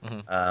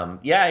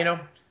 Yeah,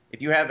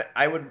 if you have,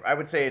 I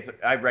would say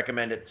I'd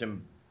recommend it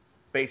to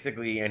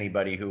basically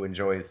anybody who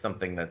enjoys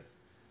something that's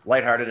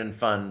lighthearted and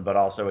fun, but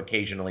also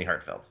occasionally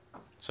heartfelt.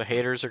 So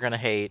haters are going to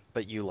hate,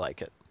 but you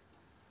like it.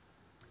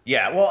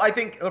 Yeah, well, I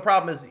think the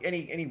problem is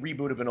any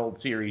reboot of an old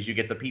series, you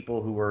get the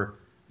people who were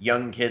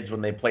young kids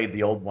when they played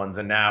the old ones,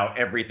 and now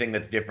everything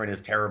that's different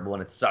is terrible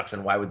and it sucks.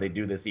 And why would they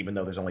do this, even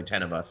though there's only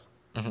 10 of us?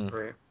 Hmm.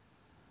 Right.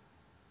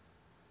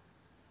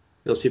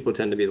 Those people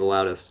tend to be the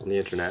loudest on the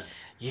internet.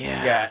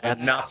 Yeah, Yeah, and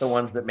that's not the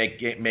ones that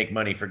make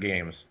money for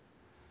games.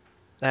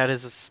 that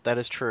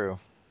is true.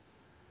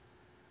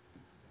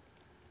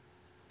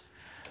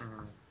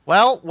 Mhm.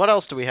 Well, what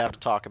else do we have to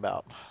talk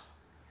about?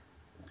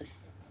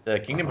 The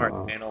Kingdom Hearts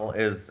Uh, panel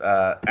is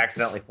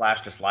accidentally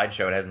flashed a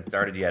slideshow. It hasn't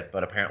started yet,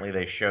 but apparently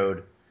they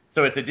showed.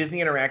 So it's a Disney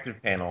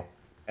Interactive panel,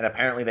 and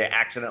apparently they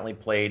accidentally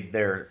played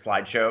their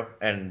slideshow,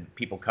 and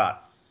people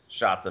caught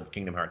shots of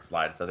Kingdom Hearts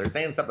slides. So they're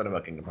saying something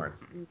about Kingdom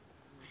Hearts.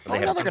 But I know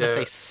they're And, going to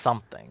say uh,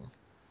 something.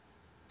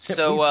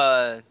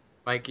 So,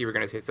 Mike, you were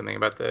going to say something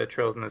about the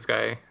Trails in the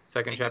Sky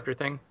second Ex- chapter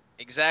thing?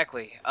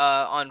 exactly.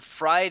 On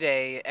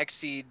Friday,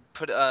 Xseed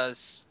put a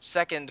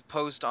second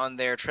post on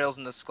their Trails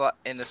in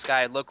the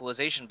Sky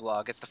localization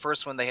blog. It's the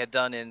first one they had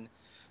done in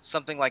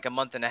something like a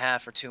month and a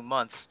half or 2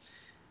 months.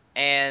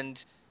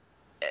 And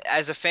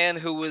as a fan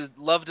who would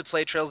love to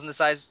play Trails in the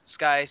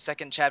Sky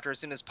second chapter as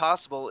soon as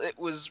possible, it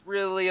was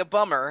really a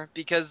bummer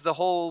because the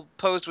whole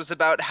post was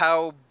about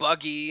how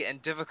buggy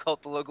and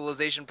difficult the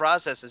localization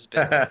process has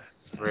been.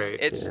 Right.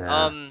 It's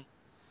Yeah.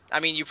 I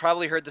mean, you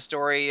probably heard the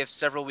story of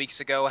several weeks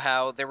ago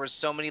how there were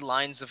so many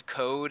lines of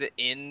code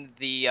in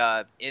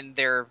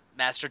their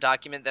master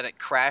document that it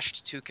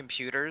crashed two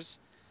computers.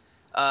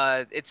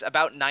 It's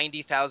about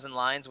 90,000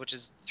 lines, which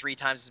is 3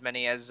 times as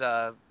many as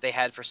they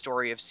had for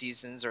Story of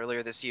Seasons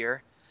earlier this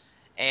year.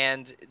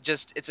 And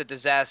just it's a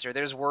disaster.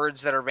 There's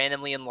words that are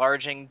randomly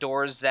enlarging,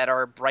 doors that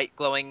are bright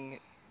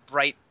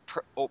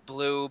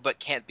blue but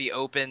can't be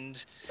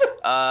opened.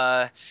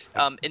 Uh,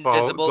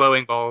 invisible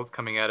Glowing balls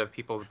coming out of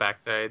people's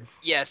backsides.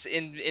 Yes,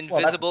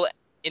 Well, that's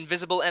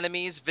invisible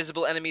enemies,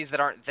 visible enemies that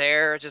aren't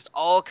there, just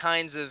all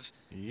kinds of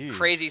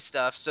crazy Yeesh.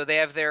 stuff. So they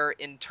have their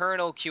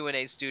internal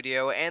Q&A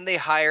studio and they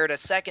hired a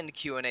second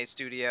Q&A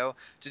studio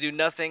to do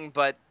nothing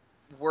but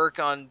work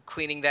on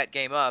cleaning that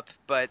game up,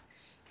 but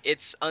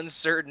it's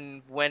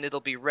uncertain when it'll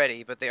be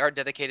ready, but they are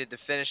dedicated to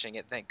finishing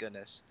it, thank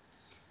goodness.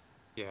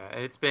 Yeah,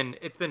 and it's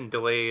been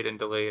delayed and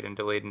delayed and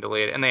delayed and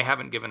delayed, and they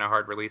haven't given a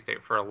hard release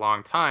date for a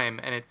long time.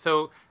 And it's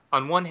so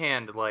on one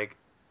hand, like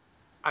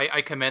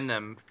I commend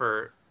them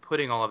for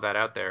putting all of that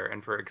out there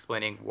and for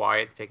explaining why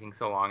it's taking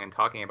so long and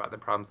talking about the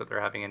problems that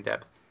they're having in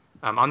depth.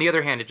 On the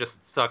other hand, it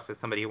just sucks as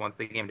somebody who wants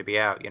the game to be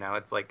out.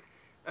 It's like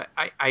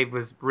I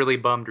was really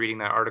bummed reading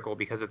that article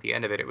because at the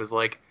end of it, it was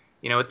like,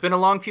 it's been a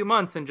long few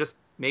months and just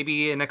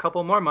maybe in a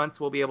couple more months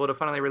we'll be able to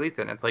finally release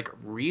it. And it's like,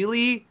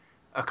 really?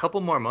 A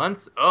couple more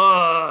months?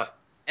 Ugh.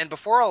 And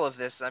before all of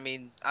this, I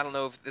mean, I don't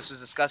know if this was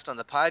discussed on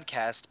the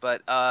podcast,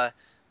 but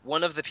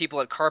one of the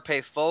people at Carpe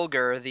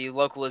Fulgur, the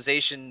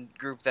localization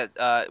group that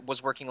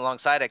was working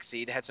alongside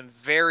Xseed, had some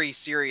very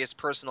serious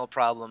personal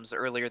problems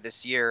earlier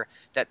this year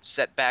that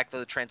set back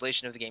the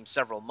translation of the game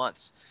several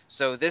months.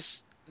 So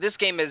this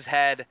game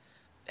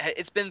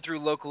it's been through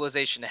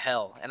localization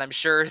hell, and I'm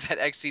sure that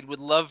Xseed would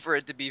love for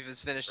it to be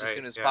finished as Right,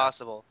 soon as yeah.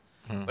 possible.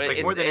 Hmm. But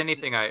Like more than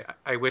anything,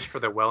 I wish for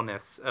the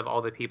wellness of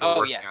all the people Oh,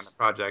 working on the yes.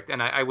 project,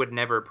 and I would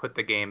never put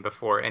the game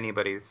before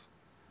anybody's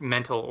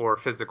mental or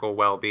physical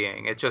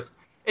well-being. It's just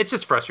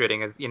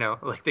frustrating, as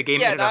like the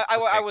game Yeah, ended up.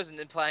 I wasn't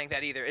implying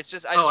that either. It's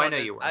just Oh, I know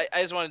you were. I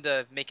just wanted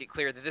to make it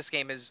clear that this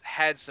game has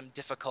had some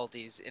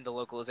difficulties in the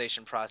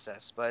localization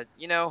process, but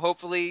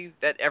hopefully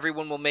that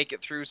everyone will make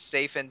it through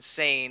safe and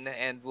sane,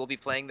 and we'll be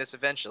playing this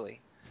eventually.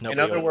 in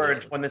Nobody other will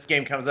words, lose. when this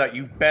game comes out,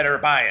 you better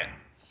buy it.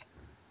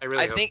 I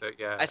really I hope think so.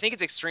 Yeah. I think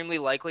it's extremely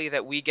likely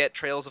that we get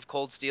Trails of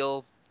Cold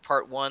Steel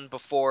Part 1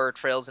 before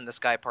Trails in the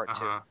Sky Part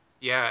 2. Uh-huh.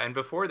 Yeah, and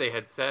before they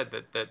had said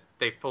that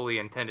they fully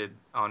intended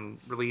on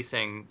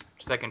releasing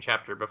second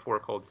chapter before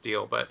Cold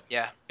Steel, but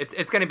Yeah.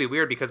 it's going to be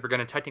weird because we're going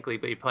to technically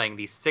be playing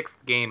the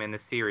sixth game in the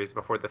series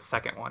before the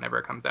second one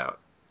ever comes out.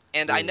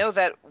 And I know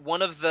that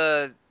one of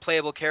the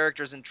playable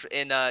characters in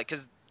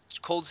because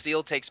Cold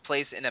Steel takes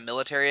place in a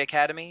military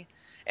academy,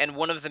 and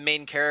one of the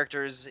main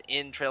characters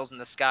in Trails in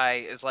the Sky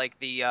is like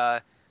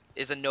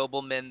is a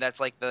nobleman that's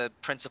like the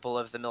principal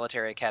of the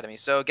military academy.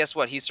 So guess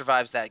what? He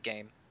survives that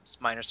game. It's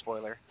minor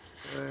spoiler.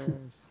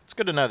 It's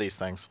good to know these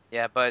things.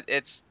 Yeah, but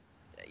it's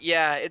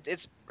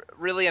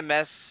really a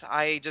mess.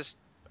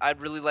 I'd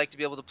really like to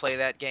be able to play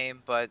that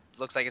game, but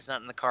looks like it's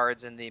not in the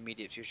cards in the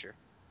immediate future.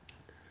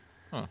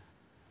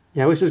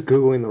 Yeah, I was just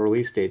googling the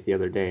release date the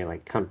other day,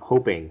 like kind of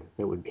hoping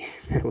that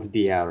it would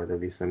be out or there'd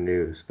be some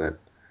news, but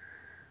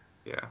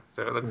Yeah,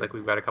 so it looks like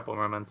we've got a couple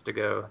more months to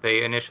go.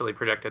 They initially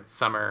projected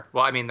summer.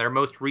 Well, I mean, their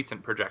most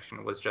recent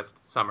projection was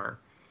just summer.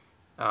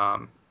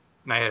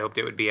 And I had hoped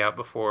it would be out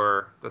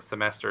before the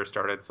semester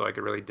started so I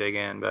could really dig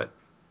in. But,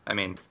 I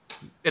mean,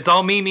 it's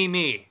all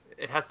me.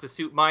 It has to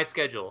suit my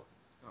schedule.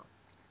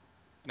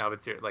 No,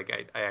 but seriously,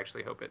 like, I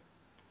actually hope it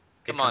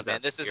Come on, comes man.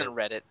 out This year. isn't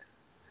Reddit.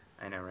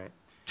 I know, right?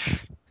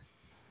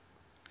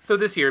 So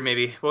this year,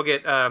 maybe we'll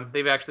get.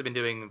 They've actually been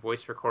doing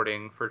voice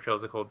recording for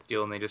Trails of Cold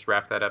Steel, and they just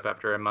wrapped that up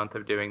after a month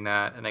of doing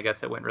that. And I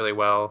guess it went really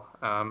well,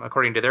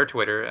 according to their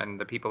Twitter and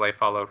the people I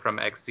follow from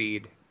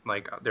Xseed,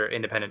 like their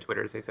independent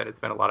Twitters. They said it's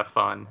been a lot of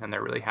fun, and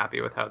they're really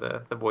happy with how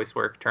the voice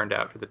work turned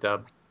out for the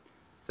dub.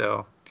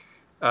 So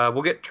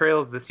we'll get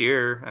Trails this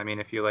year. I mean,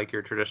 if you like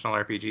your traditional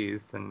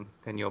RPGs,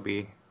 then you'll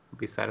be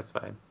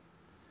satisfied.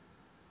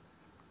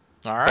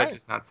 All But right.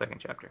 just not second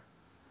chapter.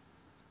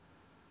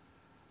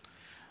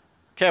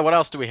 Okay, what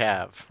else do we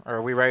have? Or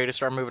are we ready to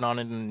start moving on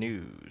into the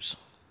news?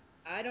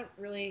 I don't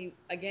really.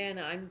 Again,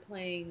 I'm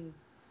playing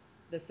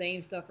the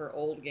same stuff for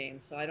old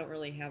games, so I don't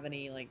really have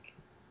any like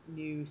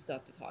new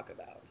stuff to talk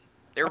about.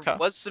 There Okay.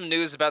 was some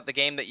news about the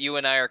game that you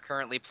and I are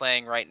currently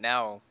playing right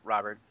now,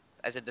 Robert.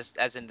 As in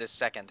this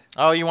second.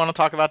 Oh, you want to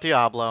talk about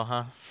Diablo,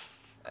 huh?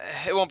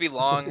 It won't be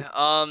long.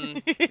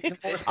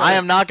 I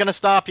am not going to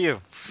stop you.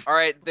 All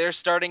right, they're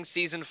starting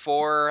season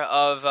 4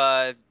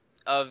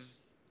 of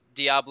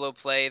Diablo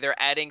play. They're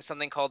adding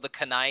something called the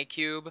Kanai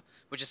Cube,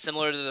 which is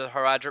similar to the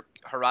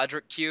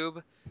Horadric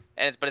Cube,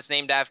 but it's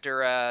named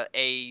after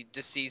a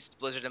deceased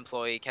Blizzard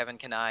employee, Kevin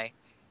Kanai.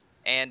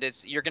 And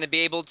you're going to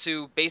be able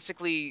to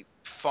basically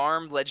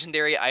farm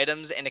legendary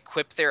items and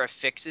equip their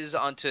affixes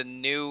onto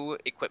new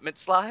equipment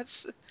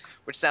slots,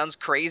 which sounds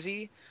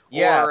crazy.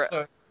 Yeah. Or-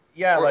 So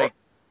yeah, or- like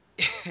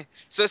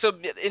So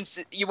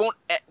you won't.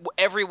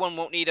 Everyone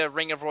won't need a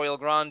Ring of Royal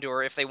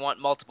Grandeur if they want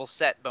multiple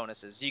set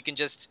bonuses. You can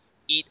just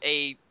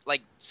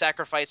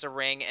sacrifice a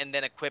ring and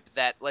then equip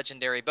that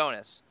legendary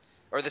bonus.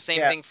 Or the same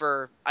Yeah. thing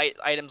for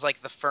items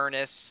like the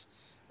Furnace,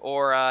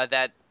 or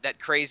that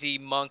crazy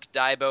monk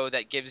Daibo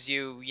that gives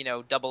you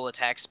double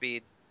attack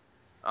speed.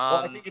 well,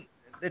 I think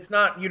it's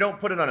not. You don't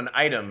put it on an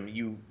item.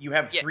 You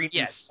have Yeah, 3 new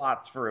yes.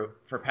 slots for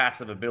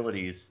passive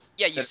abilities.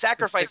 Yeah, you that-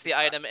 sacrifice the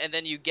item and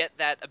then you get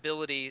that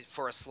ability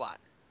for a slot.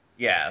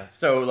 Yeah,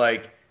 so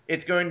like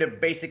it's going to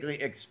basically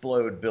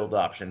explode build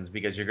options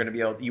because you're going to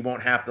be able. You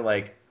won't have to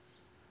like,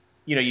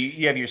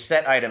 you have your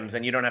set items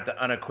and you don't have to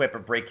unequip or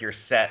break your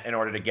set in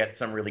order to get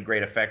some really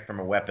great effect from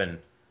a weapon.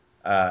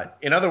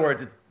 In other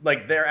words, it's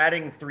like they're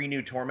adding 3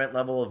 new torment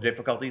level of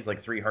difficulties, like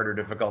 3 harder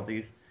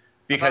difficulties,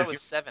 I thought because it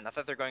was 7. I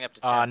thought they're going up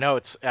to 10. No,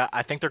 it's.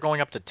 I think they're going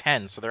up to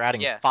 10, so they're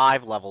adding Yeah.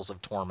 5 levels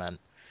of torment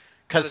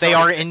because There's they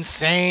are always a-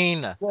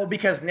 insane.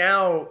 because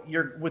now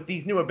you're with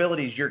these new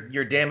abilities,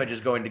 your damage is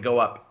going to go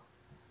up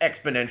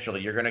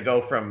exponentially. You're going to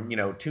go from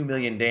 2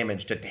 million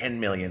damage to 10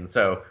 million.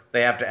 So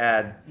they have to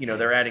add.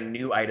 They're adding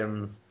new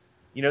items.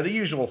 The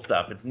usual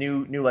stuff. It's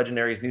new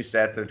legendaries, new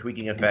sets. They're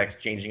tweaking effects,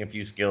 changing a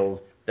few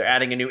skills. They're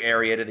adding a new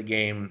area to the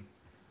game.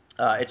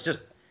 It's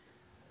just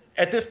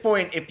at this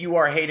point, if you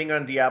are hating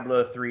on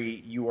Diablo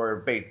 3,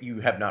 you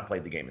have not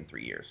played the game in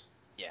 3 years.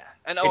 Yeah,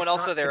 and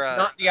also they're it's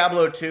not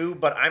Diablo 2,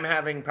 but I'm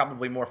having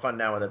probably more fun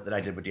now with it than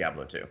I did with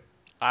Diablo 2.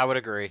 I would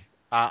agree.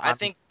 I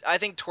think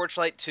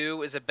Torchlight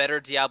 2 is a better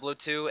Diablo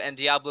 2, and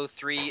Diablo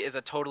 3 is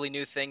a totally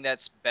new thing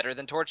that's better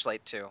than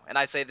Torchlight 2. And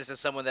I say this as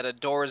someone that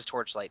adores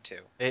Torchlight 2.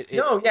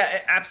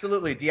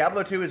 Absolutely.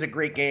 Diablo 2 is a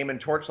great game,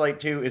 and Torchlight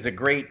 2 is a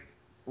great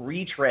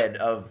retread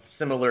of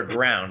similar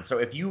ground. So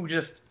if you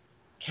just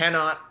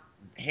cannot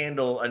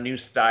handle a new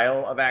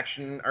style of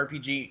action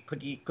RPG,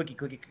 clicky,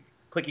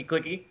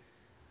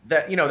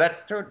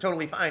 that's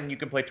totally fine. You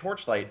can play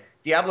Torchlight.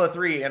 Diablo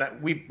 3,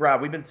 and we've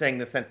been saying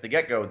this since the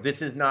get-go.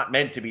 This is not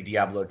meant to be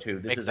Diablo 2.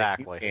 This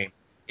Exactly. is a new game.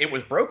 It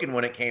was broken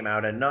when it came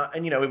out, and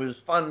it was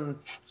fun,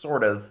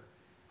 sort of,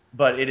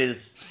 but it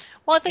is.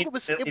 Well, I think it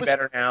was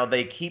better now.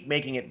 They keep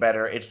making it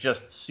better. It's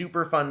just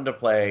super fun to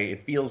play.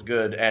 It feels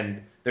good,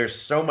 and there's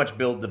so much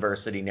build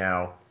diversity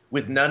now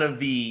with none of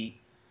the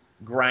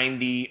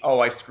grindy,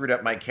 I screwed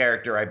up my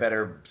character, I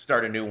better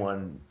start a new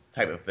one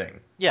type of thing.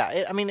 Yeah,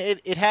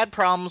 it had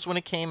problems when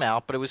it came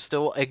out, but it was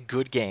still a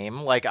good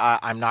game. Like,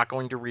 I'm not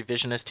going to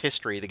revisionist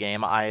history the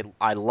game. I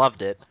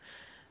loved it.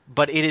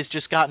 But it has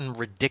just gotten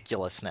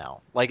ridiculous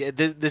now. Like,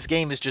 this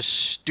game is just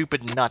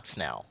stupid nuts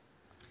now.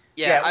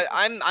 Yeah,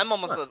 I'm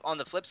almost on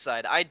the flip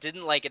side. I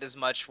didn't like it as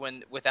much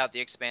without the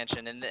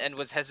expansion, and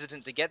was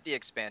hesitant to get the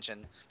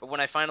expansion. But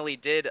when I finally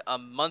did a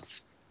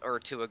month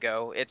or 2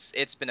 ago,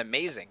 it's been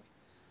amazing.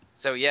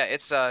 So yeah,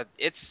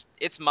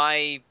 it's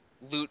my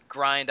loot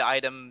grind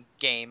item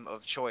game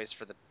of choice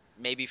for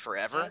maybe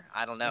forever.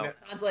 I don't know.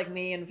 Sounds like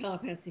me in Final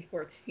Fantasy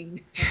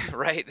 14.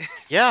 Right?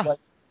 Yeah.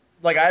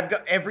 Like I've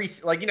got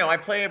I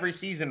play every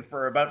season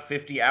for about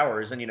 50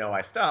 hours and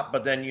I stop,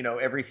 but then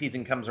every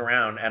season comes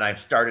around and I've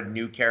started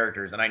new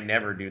characters and I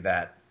never do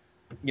that.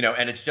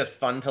 And it's just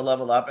fun to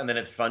level up, and then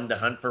it's fun to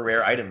hunt for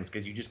rare items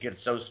because you just get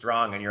so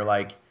strong, and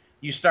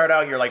you start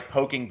out, you're like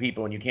poking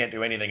people and you can't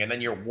do anything, and then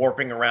you're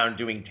warping around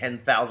doing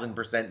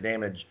 10,000%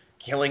 damage,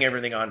 killing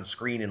everything on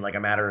screen in like a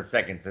matter of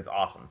seconds. It's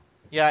awesome.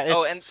 Yeah.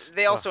 And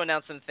they also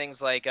announced some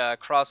things like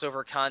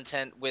crossover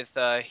content with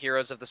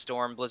Heroes of the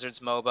Storm, Blizzard's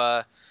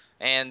MOBA,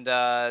 and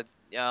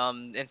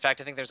In fact,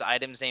 I think there's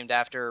items named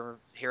after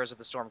Heroes of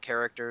the Storm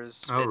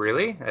characters. Oh,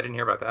 really? I didn't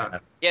hear about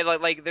that. Yeah,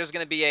 like there's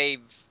gonna be a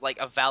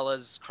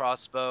Vala's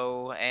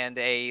crossbow and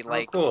a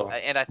cool.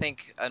 and I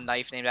think a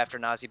knife named after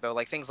Nazibo,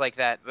 like things like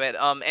that. But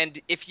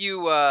and if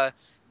you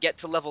get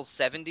to level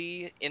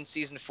 70 in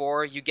season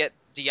 4, you get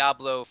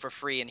Diablo for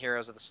free in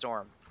Heroes of the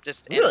Storm.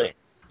 Really?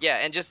 Yeah,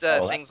 and just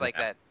Oh, things that's like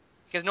nice. that.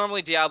 Because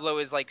normally Diablo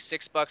is like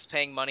 $6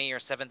 paying money or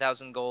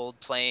 7,000 gold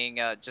playing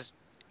just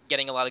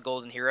getting a lot of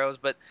gold in heroes,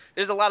 but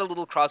there's a lot of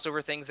little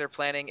crossover things they're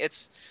planning.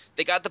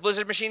 They got the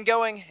Blizzard machine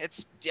going.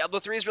 Diablo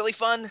 3 is really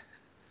fun.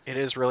 It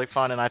is really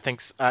fun, and I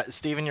think,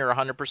 Steven, you're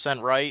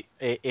 100% right.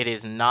 It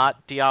is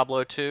not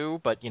Diablo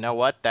 2, but you know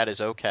what? That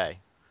is okay.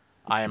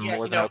 I am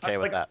more than okay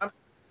with that.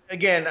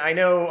 Again, I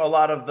know a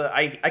lot of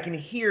I can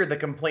hear the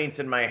complaints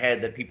in my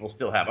head that people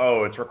still have.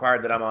 Oh, it's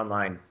required that I'm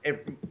online.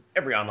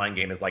 Every online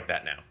game is like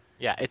that now.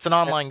 Yeah, it's an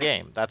online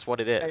game. That's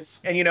what it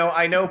is. And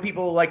I know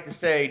people like to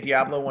say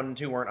Diablo 1 and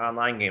 2 weren't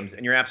online games,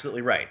 and you're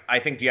absolutely right. I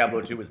think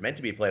Diablo 2 was meant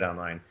to be played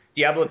online.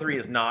 Diablo 3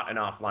 is not an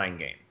offline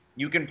game.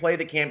 You can play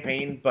the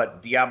campaign,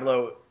 but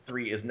Diablo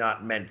 3 is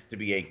not meant to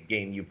be a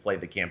game you play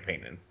the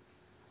campaign in.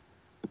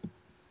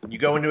 You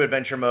go into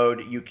adventure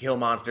mode, you kill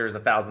monsters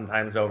 1,000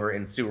 times over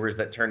in sewers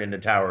that turn into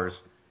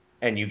towers,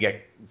 and you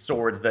get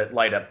swords that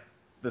light up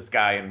the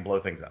sky and blow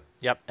things up.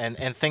 Yep,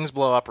 and things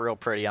blow up real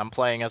pretty. I'm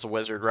playing as a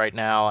wizard right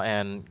now,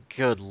 and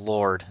good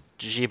lord,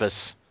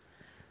 Jeebus.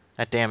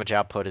 That damage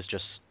output is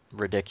just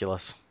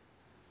ridiculous.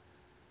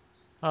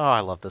 Oh, I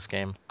love this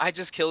game. I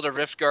just killed a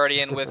Rift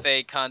Guardian with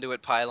a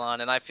Conduit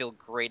Pylon, and I feel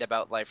great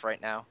about life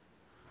right now.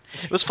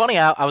 It was funny,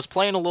 I was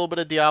playing a little bit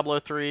of Diablo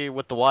 3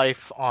 with the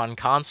wife on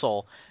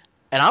console,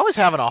 and I was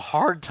having a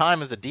hard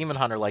time as a demon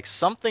hunter. Like,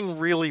 something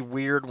really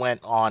weird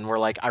went on where,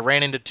 like, I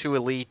ran into 2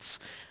 elites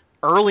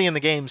early in the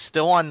game,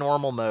 still on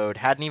normal mode,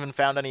 hadn't even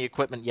found any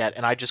equipment yet,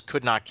 and I just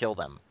could not kill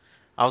them.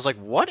 I was like,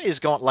 what is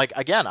going... Like,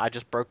 again, I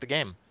just broke the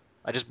game.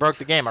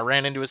 I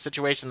ran into a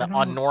situation that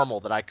on normal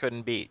that I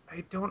couldn't beat.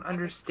 I don't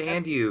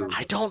understand you.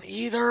 I don't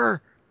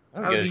either.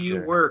 How do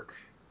you work?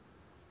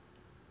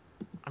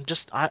 I'm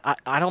just... I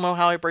don't know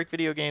how I break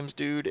video games,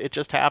 dude. It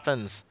just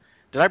happens.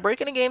 Did I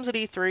break any games at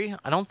E3?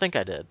 I don't think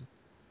I did.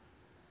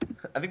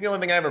 I think the only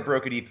thing I ever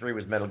broke at E3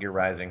 was Metal Gear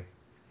Rising.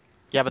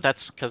 Yeah, but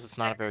that's because it's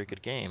not a very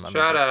good game.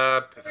 Shut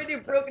up. It's already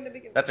broken to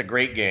begin with. That's a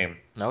great game.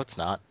 No, it's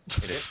not.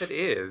 Yes, it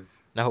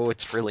is. No,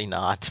 it's really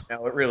not.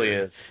 No, it really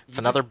is. It's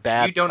another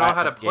bad. You don't know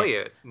how to Platinum play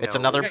game. it. It's No,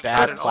 another not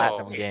bad at all.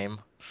 Platinum game.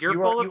 You're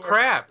You full are- of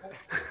crap.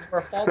 You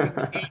are faulting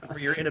the game for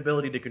your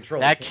inability to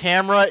control That it.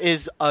 camera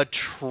is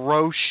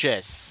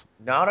atrocious.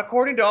 Not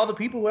according to all the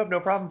people who have no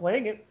problem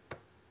playing it.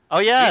 Oh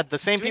yeah, the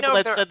same do we people know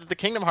if that there- said that the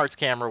Kingdom Hearts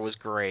camera was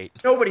great.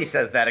 Nobody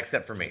says that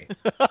except for me.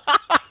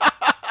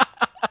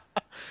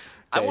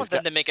 I Okay, want he's them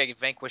got- to make a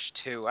Vanquish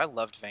 2. I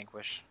loved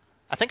Vanquish.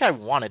 I think I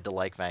wanted to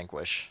like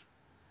Vanquish.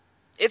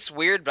 It's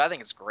weird, but I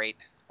think it's great.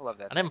 I love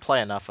that. I didn't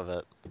play enough of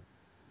it.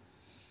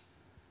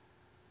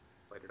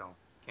 Played it all.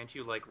 Can't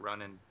you like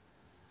run and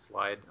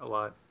slide a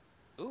lot?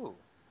 Ooh.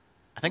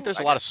 I think Ooh, there's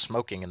a I lot got- of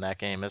smoking in that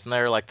game, isn't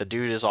there? Like the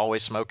dude is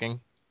always smoking.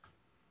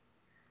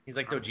 He's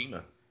like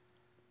Dojima.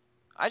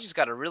 I just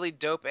got a really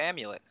dope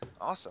amulet.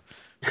 Awesome.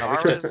 Oh, we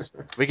could- Mara's-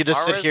 We could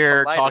just sit Mara's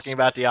here Kaleidoscope. talking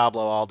about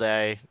Diablo all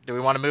day. Do we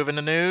want to move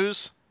into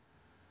news?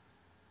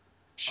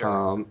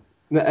 Sure.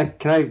 Can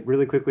I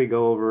really quickly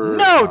go over?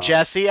 No,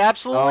 Jesse,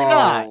 absolutely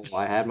not.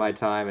 I had my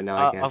time and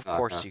now I can't Of talk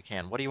course now. you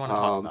can. What do you want to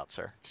talk Um, about,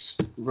 sir?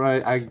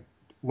 Right, I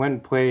went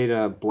and played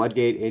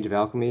Bloodgate: Age of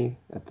Alchemy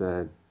at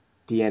the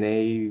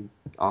DNA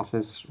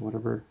office,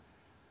 whatever.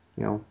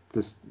 You know,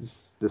 this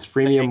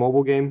freemium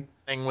mobile game.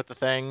 Thing with the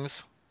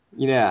things.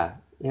 Yeah,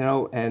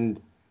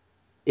 and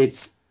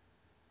it's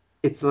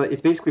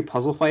basically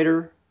Puzzle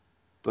Fighter,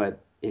 but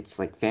it's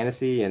like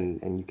fantasy and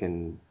you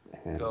can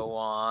Go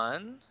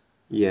on.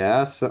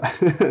 Yeah, so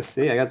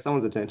see, I got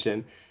someone's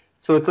attention.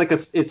 So it's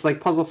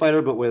like Puzzle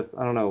Fighter, but with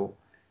I don't know,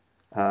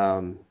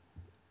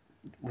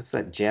 what's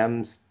that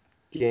gems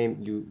game?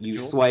 You Jewel?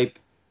 swipe,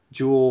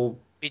 Bejeweled?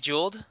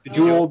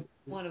 Bejeweled.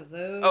 One of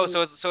those. Oh,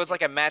 so it's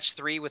like a match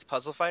 3 with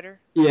Puzzle Fighter?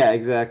 Yeah,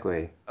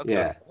 exactly. Okay.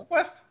 Yeah, Puzzle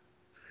Quest?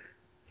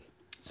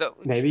 So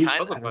Maybe. kind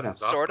Puzzle of, Quest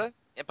is awesome. sorta.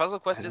 Yeah, Puzzle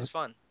Quest I is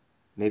fun.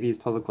 maybe it's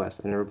Puzzle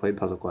Quest. I never played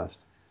Puzzle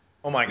Quest.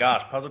 Oh my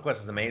gosh, Puzzle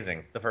Quest is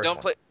amazing. The first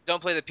one.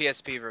 Don't play the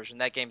PSP version.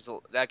 That game's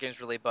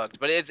really bugged,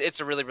 but it's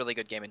a really really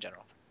good game in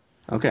general.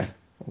 Okay.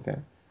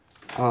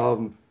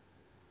 So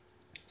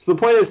the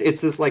point is,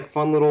 it's this like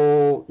fun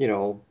little,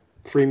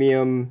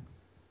 freemium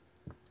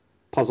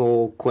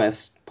puzzle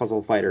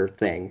fighter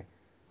thing.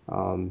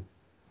 And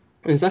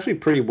it's actually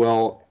pretty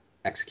well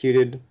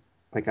executed.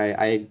 Like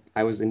I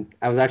was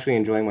actually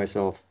enjoying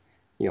myself,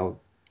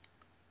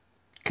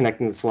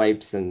 connecting the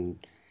swipes and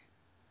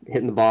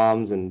hitting the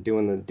bombs and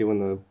doing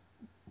the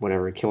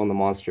whatever, killing the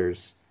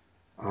monsters.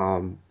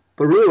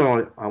 But really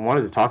what I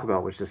wanted to talk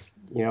about was just,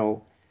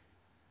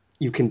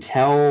 you can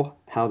tell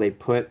how they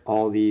put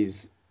all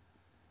these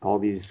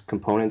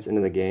components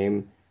into the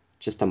game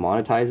just to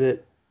monetize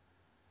it,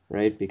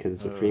 right? Because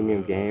it's a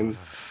freemium game,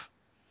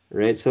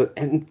 right? So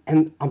and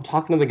I'm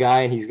talking to the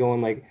guy and he's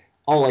going like,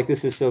 oh, like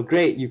this is so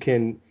great. You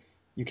can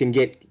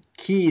get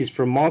keys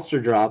from monster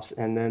drops,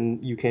 and then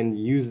you can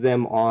use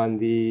them on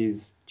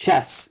these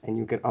chests, and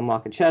you can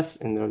unlock a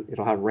chest, and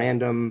it'll have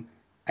random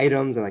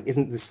items, and like,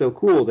 isn't this so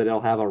cool that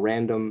it'll have a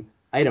random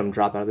item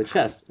drop out of the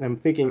chest? And I'm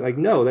thinking, like,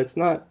 no, that's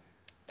not.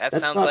 That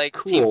That's sounds not like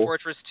cool. Team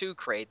Fortress 2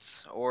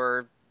 crates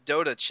or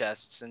Dota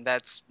chests, and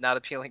that's not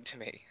appealing to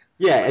me.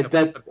 Yeah, Like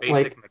that's a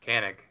basic like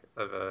mechanic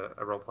of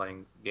a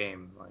role-playing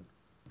game. Like,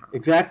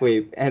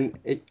 exactly. And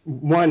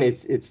one,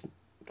 it's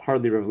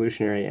hardly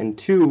revolutionary, and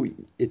two,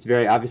 it's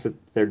very obvious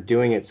that they're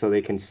doing it so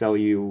they can sell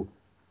you,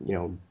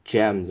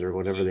 gems or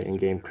whatever the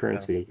in-game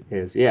currency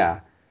is. Yeah.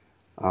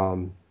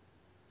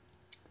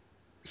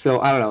 So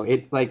I don't know.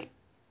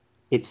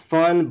 It's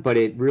fun, but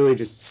it really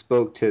just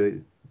spoke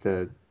to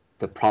the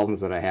problems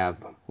that I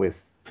have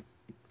with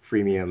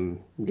freemium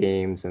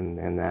games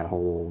and that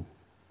whole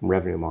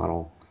revenue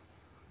model.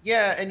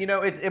 Yeah, and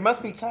it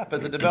must be tough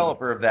as a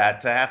developer of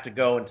that to have to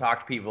go and talk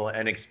to people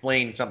and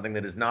explain something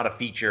that is not a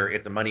feature,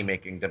 it's a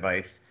money-making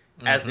device,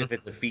 as if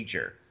it's a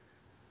feature.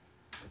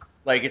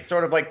 Like, it's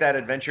sort of like that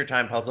Adventure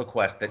Time puzzle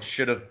quest that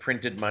should have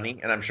printed money,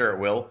 and I'm sure it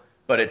will,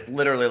 but it's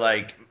literally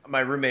like,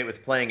 my roommate was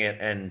playing it,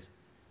 and,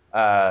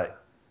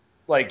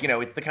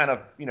 it's the kind of,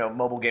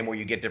 mobile game where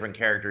you get different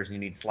characters and you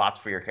need slots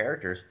for your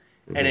characters,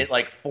 and it,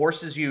 like,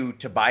 forces you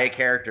to buy a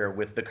character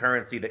with the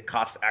currency that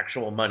costs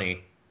actual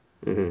money.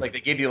 Like, we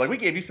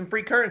gave you some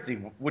free currency,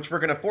 which we're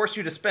going to force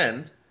you to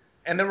spend,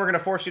 and then we're going to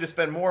force you to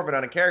spend more of it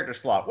on a character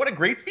slot. What a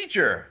great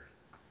feature!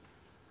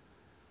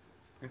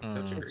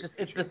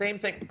 It's the same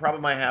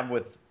problem I have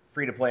with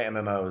free-to-play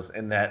MMOs,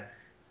 in that,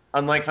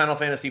 unlike Final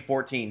Fantasy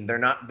XIV, they're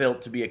not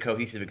built to be a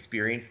cohesive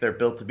experience. They're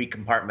built to be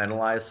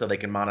compartmentalized so they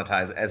can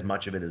monetize as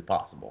much of it as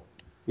possible.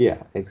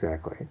 Yeah,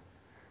 exactly.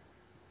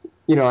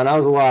 And I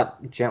was a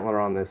lot gentler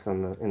on this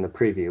in the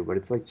preview, but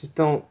it's like, just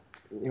don't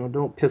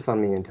piss on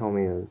me and tell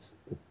me that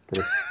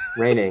it's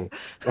raining.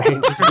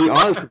 Right? Just be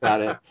honest about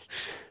it.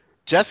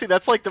 Jesse,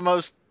 that's like the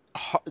most.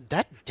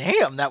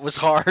 That was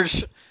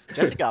harsh.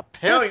 Jesse got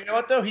pissed. No, you know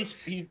what though? He's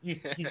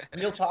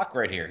real talk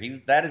right here.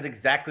 That is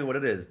exactly what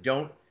it is.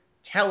 Don't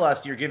tell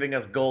us you're giving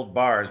us gold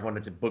bars when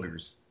it's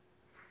boogers.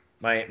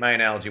 My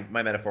analogy,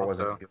 my metaphor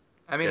wasn't.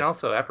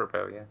 Also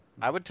apropos, yeah.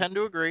 I would tend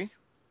to agree.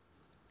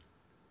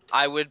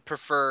 I would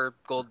prefer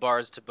gold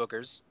bars to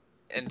boogers,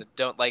 and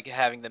don't like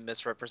having them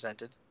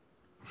misrepresented.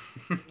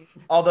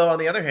 Although, on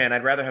the other hand,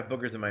 I'd rather have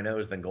boogers in my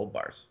nose than gold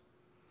bars.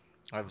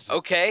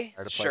 Okay,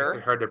 sure.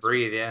 It's hard to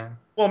breathe, yeah.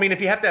 Well, I mean, if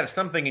you have to have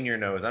something in your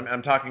nose,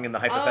 I'm talking in the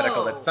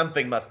hypothetical that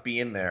something must be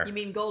in there. You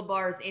mean gold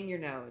bars in your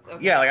nose?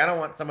 Okay. Yeah, like, I don't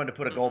want someone to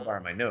put a gold bar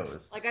in my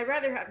nose. Like, I'd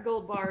rather have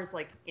gold bars,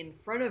 like, in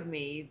front of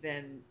me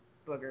than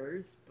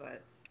boogers,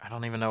 but... I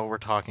don't even know what we're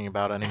talking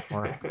about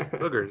anymore.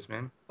 Boogers,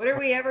 man. What are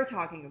we ever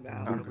talking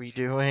about? What are we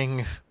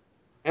doing?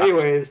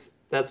 Anyways,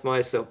 that's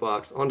my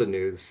soapbox. On to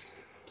news.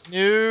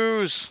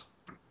 News!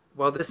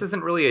 Well, this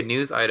isn't really a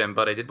news item,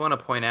 but I did want to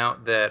point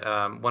out that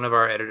one of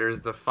our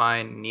editors, the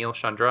fine Neil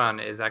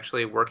Chandran, is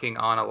actually working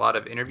on a lot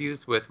of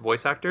interviews with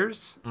voice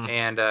actors.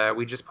 And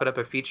we just put up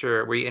a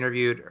feature where he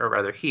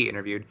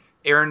interviewed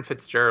Aaron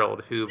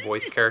Fitzgerald, who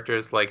voiced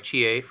characters like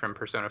Chie from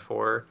Persona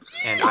 4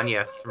 and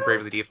Agnes from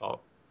Bravely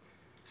Default.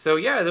 So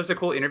yeah, there's a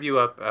cool interview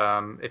up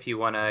if you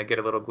want to get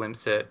a little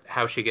glimpse at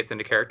how she gets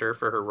into character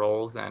for her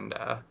roles and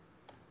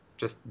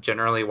just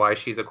generally why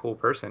she's a cool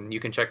person. You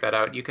can check that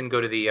out. You can go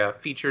to the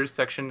features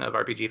section of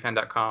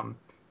RPGFan.com,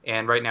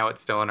 and right now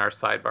it's still in our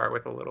sidebar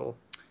with a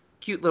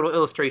cute little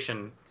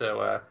illustration.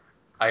 So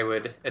I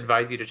would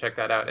advise you to check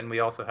that out. And we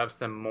also have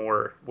some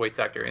more voice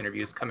actor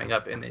interviews coming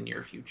up in the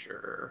near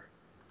future.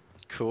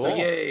 Cool. So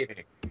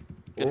yay!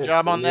 Good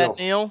job on that,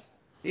 Neil.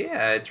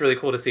 Yeah, it's really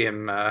cool to see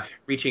him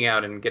reaching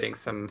out and getting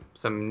some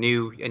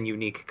new and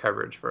unique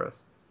coverage for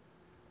us.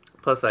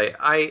 Plus,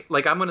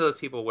 I'm one of those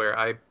people where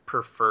I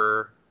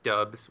prefer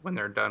dubs when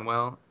they're done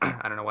well.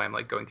 I don't know why I'm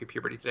going through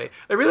puberty today.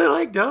 I really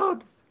like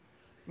dubs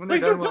when they're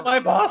Please done don't well. tell my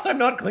boss I'm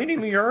not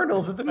cleaning the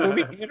urinals at the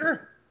movie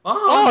theater.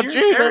 Oh, you're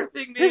gee,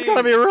 embarrassing me. he's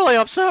gonna be really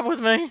upset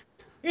with me.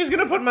 He's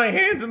gonna put my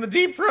hands in the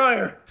deep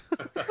fryer.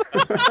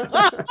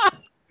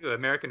 Ooh,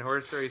 American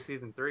Horror Story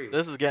Season 3.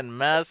 This is getting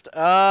messed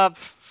up.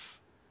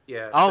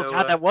 Yeah. Oh, so,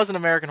 God, that was an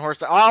American Horror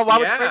Story. Oh, why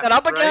would you bring that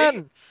up right?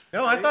 again?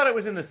 No, I thought it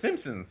was in The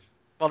Simpsons.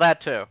 Well, that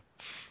too.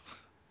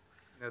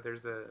 No,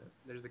 there's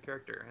a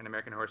character in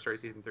American Horror Story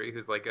Season 3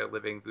 who's like a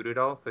living voodoo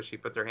doll, so she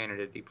puts her hand in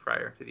a deep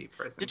fryer to deep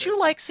fry some Did you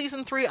like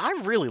Season 3? I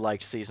really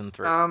liked Season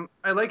 3.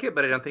 I like it,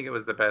 but I don't think it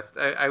was the best.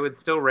 I would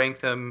still rank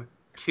them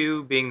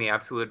 2 being the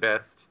absolute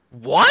best.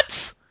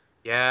 What?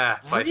 Yeah,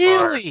 by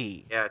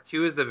Really? far. Yeah,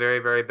 2 is the very,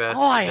 very best.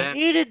 Oh, I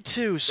hated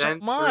 2 so then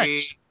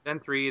much.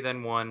 3,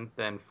 then 1,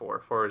 then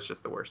 4. 4 is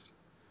just the worst.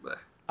 Blech.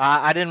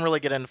 I didn't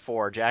really get into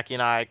 4. Jackie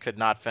and I could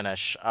not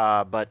finish,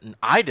 but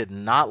I did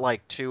not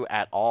like 2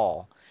 at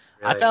all.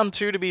 Really? I found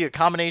 2 to be a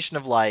combination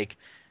of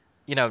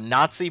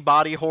Nazi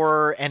body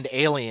horror and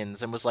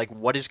aliens, and was like,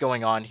 what is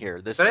going on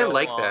here? But I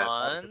like that.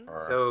 On.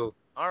 So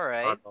All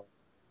right.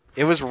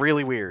 It was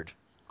really weird.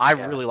 I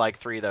Yeah. really liked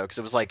 3 though, because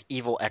it was like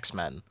evil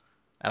X-Men,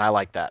 and I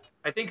like that.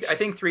 I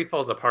think 3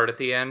 falls apart at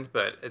the end,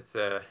 but it's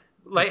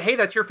Like, hey,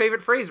 that's your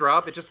favorite phrase,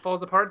 Rob. It just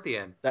falls apart at the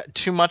end.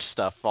 Too much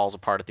stuff falls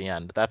apart at the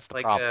end. That's the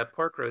Like problem. a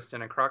pork roast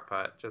in a crock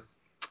pot. Just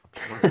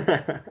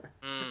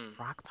Mm.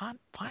 Crock pot?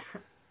 What?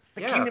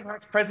 The Yeah. Kingdom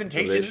Hearts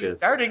presentation is Delicious.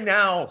 starting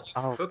now.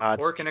 Oh, cook God,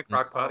 pork in a Steven.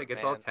 crock pot. Oh, It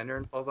gets all man. tender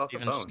and falls off the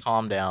Steven, bone. just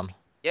calm down.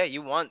 Yeah,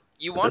 you want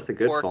That's a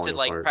good pork to falling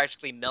like apart.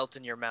 practically melt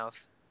in your mouth.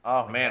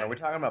 Oh man, are we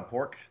talking about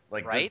pork?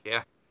 Like Right?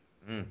 Yeah.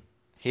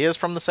 He is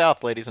from the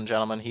South, ladies and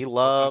gentlemen. He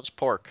loves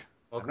pork.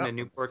 Welcome not to from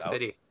New the Pork South.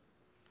 City.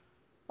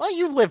 Well,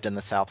 you lived in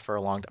the South for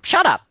a long time.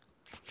 Shut up!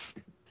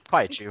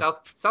 Quiet you.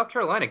 South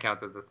Carolina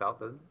counts as the South,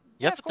 doesn't it?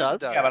 Yes, of it course it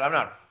does. does. Yeah, but I'm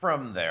not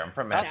from there. I'm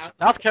from Massachusetts.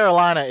 South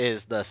Carolina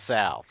is the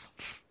South.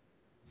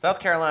 South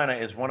Carolina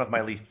is one of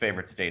my least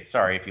favorite states.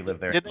 Sorry if you live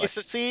there. Did they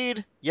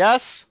secede?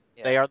 Yes,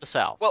 Yeah. they are the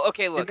South. Well,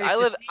 okay, Did look, they I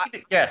live.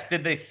 succeed? Yes.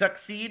 Did they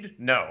succeed?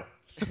 No.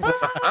 Hey,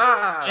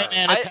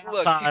 man, it's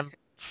look, halftime.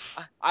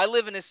 I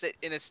live in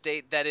a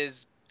state that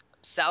is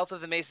south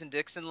of the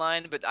Mason-Dixon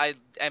line, but I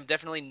am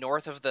definitely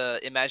north of the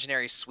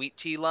imaginary sweet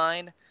tea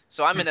line.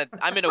 So I'm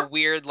in a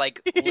weird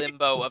like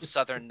limbo of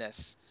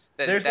southernness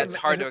that's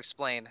hard to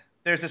explain.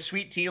 There's a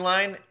sweet tea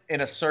line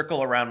in a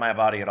circle around my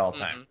body at all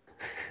times.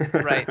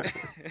 Right.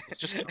 It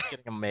just keeps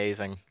getting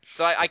amazing.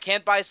 So I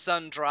can't buy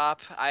Sundrop.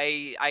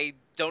 I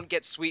don't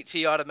get sweet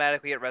tea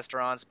automatically at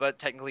restaurants, but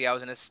technically I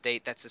was in a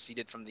state that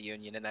seceded from the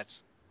Union, and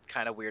that's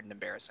kind of weird and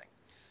embarrassing.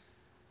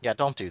 Yeah,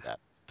 don't do that.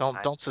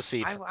 Don't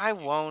secede. I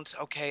won't.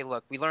 Okay,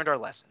 look, we learned our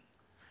lesson.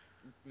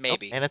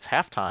 Maybe. And it's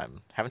halftime.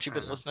 Haven't you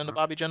been Mhm. listening to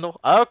Bobby Jindal?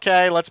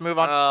 Okay, let's move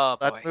on. Oh,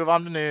 boy. Let's move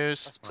on to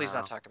news. Let's please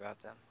Wow. not talk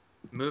about them.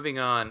 Moving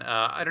on.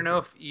 I don't know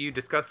if you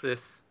discussed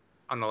this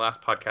on the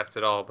last podcast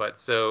at all, but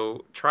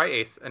so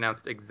TriAce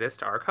announced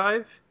Exist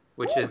Archive,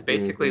 which is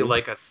basically Mhm.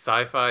 like a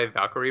sci-fi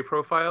Valkyrie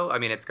profile. I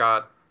mean, it's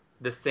got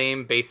the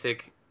same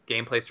basic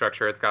gameplay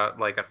structure. It's got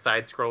like a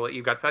side scroll.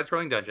 You've got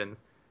side-scrolling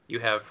dungeons. You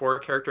have 4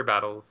 character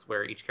battles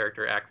where each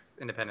character acts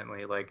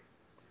independently. Like,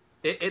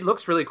 it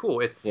looks really cool.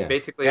 It's Yeah.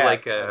 basically Yeah,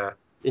 like it a.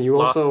 does. And you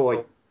also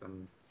like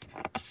And...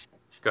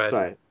 Go ahead.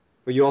 sorry,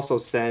 but you also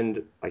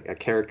send like a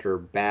character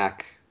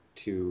back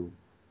to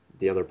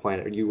the other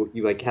planet. You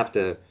like have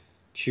to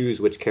choose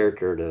which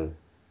character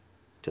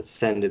to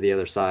send to the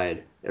other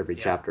side every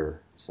Yeah.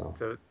 chapter. So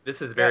So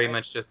this is very Yeah.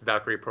 much just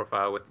Valkyrie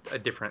profile with a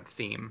different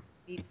theme.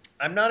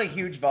 I'm not a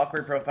huge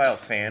Valkyrie profile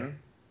fan.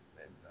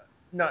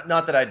 Not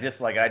that I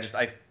dislike it.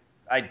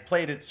 I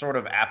played it sort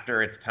of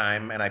after its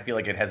time, and I feel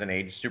like it hasn't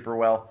aged super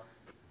well.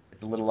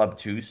 It's a little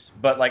obtuse,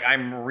 but like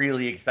I'm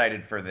really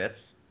excited for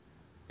this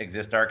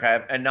Exist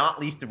Archive, and not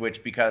least of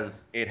which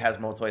because it has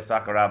Motoi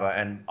Sakuraba,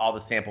 and all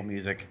the sample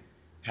music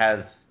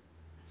has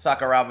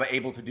Sakuraba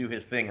able to do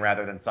his thing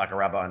rather than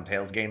Sakuraba on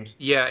Tales games.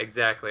 Yeah,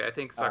 exactly. I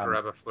think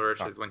Sakuraba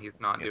flourishes when he's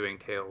not yeah. doing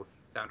Tales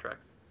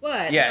soundtracks.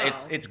 What? Yeah, No.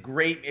 it's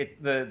great. It's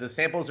the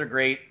samples are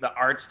great. The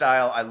art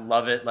style, I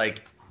love it.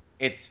 Like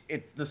it's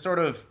the sort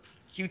of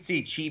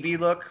cutesy chibi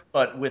look,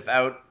 but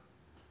without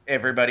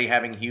everybody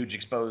having huge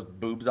exposed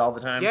boobs all the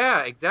time.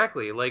 Yeah,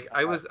 exactly. Like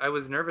I was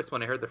nervous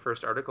when I heard the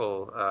first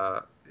article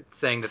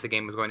saying that the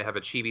game was going to have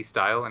a chibi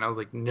style, and I was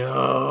like,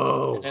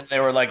 no. And then they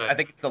were like, But- I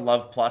think it's the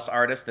Love Plus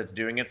artist that's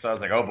doing it. So I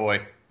was like, oh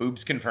boy,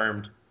 boobs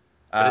confirmed.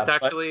 But it's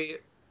actually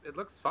it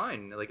looks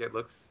fine. Like it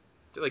looks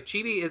like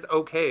chibi is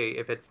okay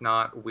if it's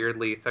not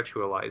weirdly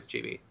sexualized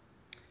chibi.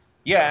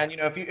 yeah, and you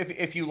know,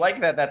 if you like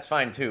that, that's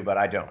fine too. But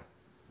I don't.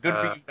 Good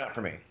for you, not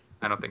for me.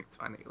 I don't think it's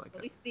fine that you like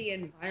At least the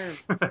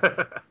environment.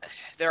 that.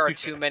 There are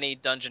Touche. too many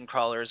dungeon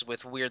crawlers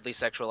with weirdly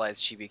sexualized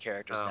chibi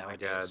characters Oh my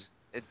nowadays.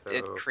 It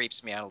So-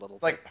 creeps me out a little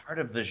It's like part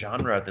of the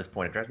genre at this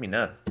point. It drives me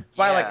nuts. That's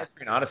why I like Yeah.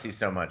 Etrian Odyssey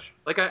so much.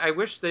 Like I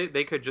wish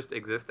they could just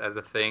exist as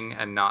a thing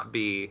and not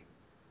be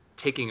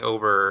taking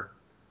over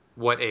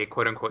what a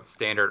quote unquote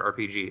standard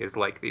RPG is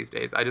like these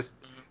days.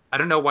 I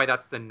don't know why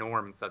that's the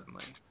norm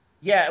suddenly.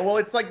 Yeah, well,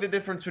 it's like the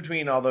difference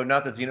between, although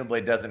not that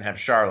Xenoblade doesn't have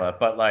Charlotte,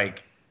 but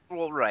like,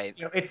 Well, right.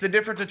 you know, it's the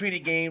difference between a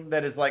game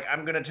that is like,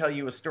 I'm going to tell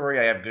you a story,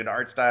 I have good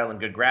art style and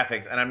good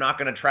graphics, and I'm not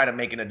going to try to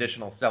make an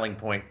additional selling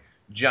point,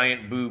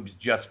 giant boobs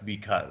just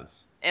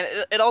because. And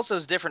it also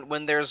is different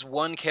when there's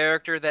one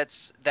character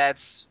that's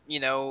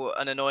an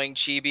annoying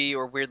chibi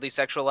or weirdly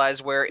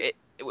sexualized, where it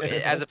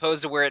as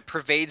opposed to where it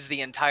pervades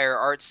the entire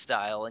art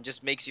style and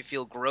just makes you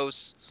feel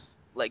gross,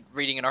 like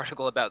reading an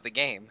article about the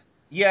game.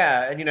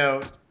 Yeah, and you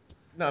know,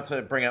 not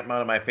to bring up one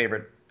of my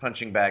favorite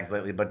punching bags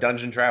lately, but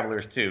Dungeon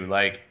Travelers 2,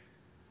 like,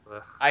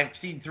 Ugh. I've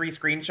seen 3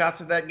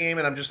 screenshots of that game,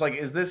 and I'm just like,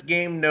 is this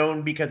game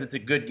known because it's a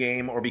good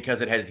game or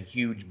because it has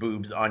huge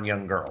boobs on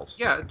young girls?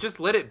 Yeah, just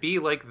let it be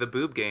like the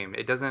boob game.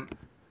 It doesn't.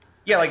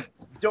 Yeah, like,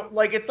 don't,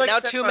 like, it's like... Now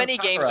set too on many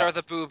games Sakura. are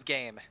the boob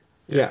game.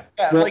 yeah.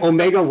 Yeah, Well, like-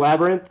 Omega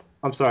Labyrinth.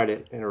 I'm sorry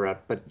to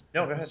interrupt, but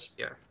No, go ahead.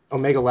 Yeah,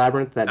 Omega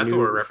Labyrinth, that that's new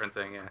what we're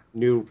referencing. Yeah.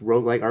 new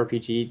roguelike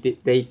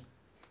RPG,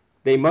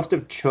 they must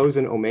have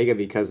chosen Omega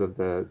because of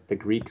the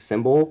Greek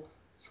symbol.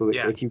 So that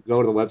Yeah. if you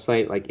go to the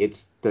website, like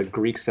the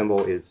Greek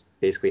symbol is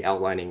basically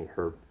outlining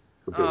her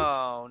boobs.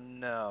 Oh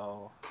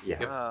no. Yeah.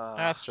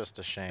 That's just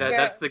a shame.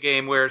 That's the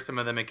game where some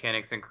of the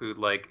mechanics include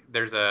like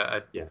there's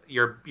Yeah.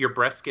 your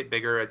breasts get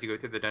bigger as you go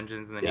through the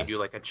dungeons, and then you do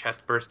Yes. like a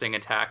chest bursting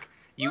attack.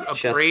 You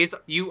Chest-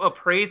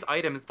 appraise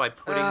items by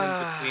putting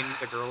them between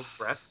the girls'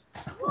 breasts.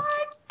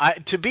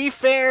 To be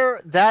fair,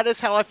 that is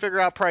how I figure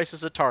out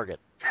prices at Target.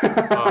 All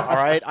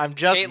right, I'm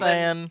just Caitlin-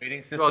 saying.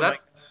 Rating system. Well,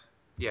 that's like-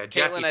 yeah.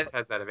 Caitlin, Jackie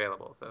has that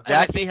available. So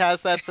Jackie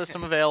has that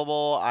system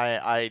available.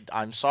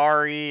 I'm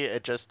sorry.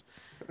 It just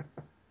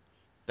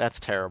that's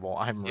terrible.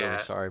 I'm really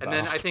sorry about And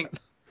then all I think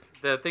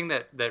the thing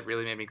that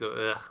really made me go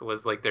ugh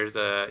was like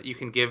you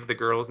can give the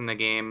girls in the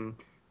game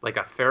like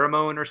a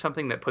pheromone or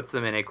something that puts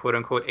them in a quote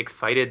unquote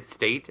excited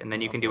state, and then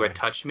you can do a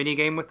touch mini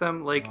game with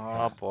them. Like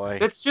Oh boy.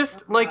 that's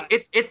just like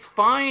it's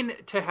fine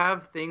to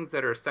have things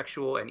that are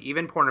sexual and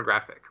even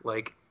pornographic.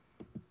 Like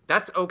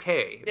that's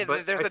okay. Yeah,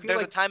 but there's I a feel there's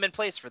a like time and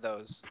place for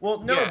those. Well,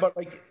 no, Yeah. but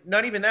like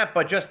not even that.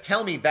 But just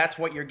tell me that's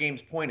what your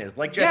game's point is.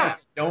 Like Jesse,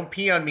 said, don't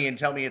pee on me and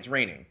tell me it's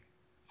raining.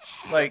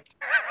 Like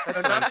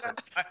I'm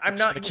I'm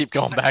not. gonna keep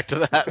going back to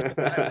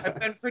that. I've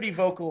been pretty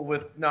vocal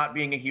with not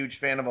being a huge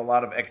fan of a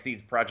lot of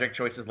Xseed's project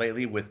choices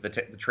lately, with the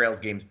Trails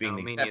games being no,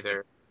 the me exception.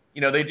 neither.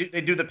 You know, they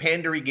do the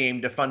pandery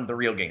game to fund the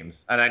real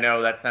games, and I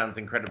know that sounds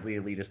incredibly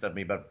elitist of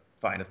me, but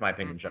fine, it's my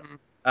opinion.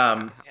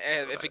 Mhm.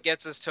 If it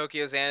gets us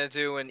Tokyo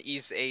Xanadu and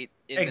Ys 8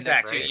 in the next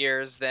Exactly. 2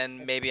 years,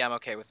 then maybe I'm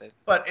okay with it.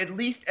 But at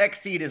least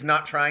Xseed is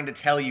not trying to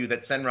tell you that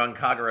Senran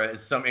Kagura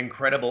is some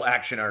incredible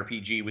action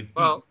RPG with deep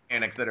Well,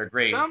 mechanics that are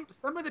great.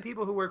 Some of the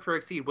people who work for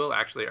Exceed will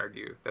actually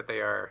argue that they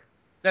are.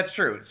 That's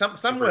true. Some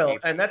Super will, deep.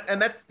 and that's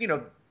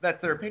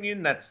that's their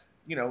opinion. That's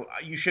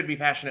you should be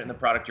passionate in the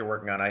product you're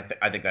working on. I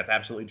think that's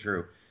absolutely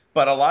true.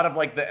 But a lot of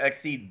like the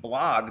Xseed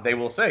blog, they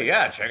will say,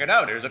 yeah, check it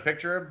out. Here's a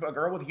picture of a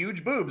girl with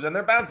huge boobs and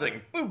they're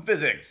bouncing. Boob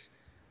physics.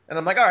 And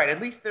I'm like, all right,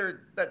 at least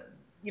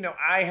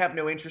I have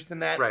no interest in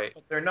that. Right.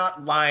 But they're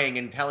not lying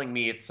and telling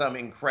me it's some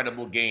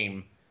incredible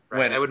game Right.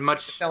 when I would the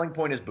selling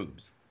point is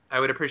boobs. I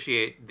would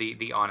appreciate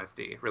the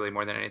honesty really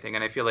more than anything,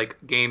 and I feel like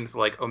games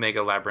like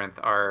Omega Labyrinth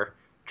are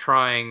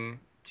trying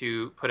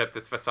to put up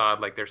this facade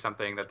like they're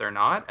something that they're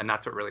not, and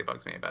that's what really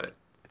bugs me about it.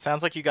 It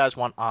sounds like you guys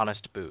want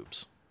honest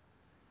boobs.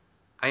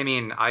 I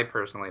mean, I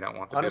personally don't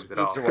want the Honest boobs at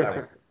all. boobs are what I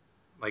want.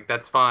 Like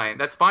that's fine.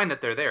 That's fine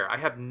that they're there. I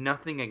have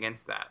nothing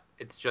against that.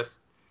 It's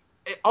just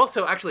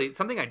also actually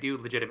something I do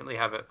legitimately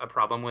have a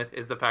problem with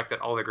is the fact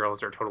that all the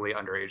girls are totally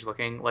underage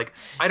looking. Like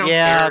I don't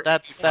care.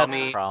 That's if you tell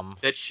the me problem.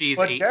 that she's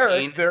But 18.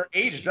 Derek, they're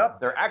aged up.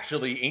 They're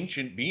actually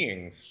ancient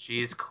beings.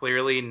 She's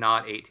clearly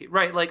not 18.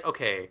 Right, like,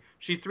 okay,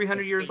 she's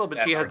 300 years old, but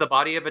That she has the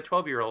body of a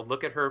 12-year-old.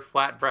 Look at her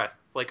flat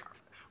breasts. Like,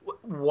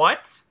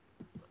 what?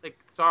 Like,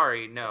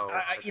 sorry, no.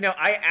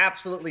 I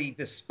absolutely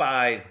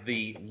despise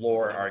the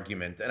lore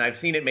argument, and I've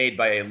seen it made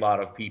by a lot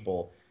of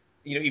people,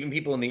 even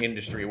people in the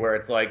industry, where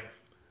it's like,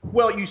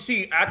 well, you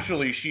see,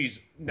 actually, she's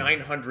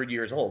 900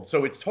 years old,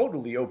 so it's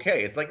totally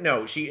okay. It's like,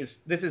 no, this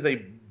is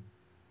a,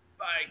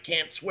 I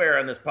can't swear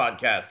on this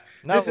podcast.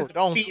 No, this is a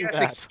don't do BS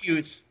that.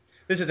 excuse.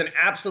 This is an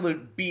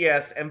absolute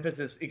BS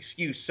emphasis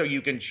excuse so you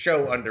can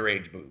show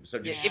underage boobs. So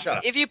just shut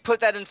up. If you put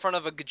that in front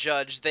of a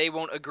judge, they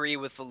won't agree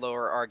with the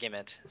lower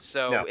argument.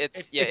 So No,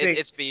 it's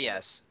it's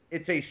BS.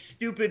 It's a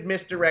stupid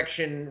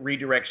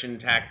redirection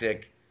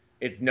tactic.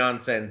 It's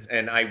nonsense,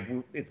 and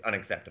it's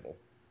unacceptable.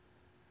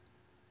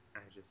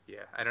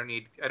 I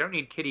don't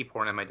need kiddie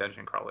porn in my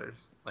dungeon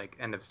crawlers. Like,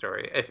 end of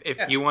story. If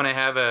Yeah. you want to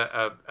have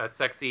a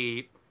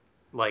sexy,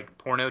 like,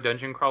 porno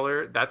dungeon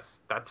crawler,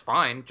 that's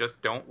fine.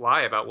 Just don't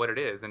lie about what it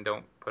is, and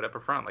don't put up a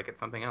front like it's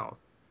something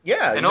else.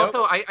 Yeah, And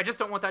also, I just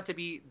don't want that to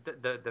be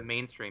the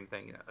mainstream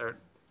thing, or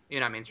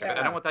not mainstream, but I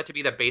Yeah. don't want that to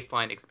be the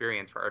baseline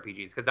experience for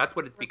RPGs, because that's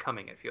what it's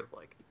becoming. It feels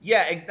like.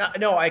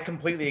 no, I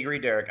completely agree,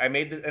 Derek. I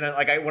made this, and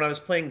when I was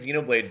playing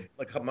Xenoblade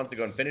like a couple months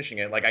ago and finishing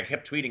it, like I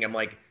kept tweeting, I'm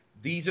like,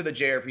 these are the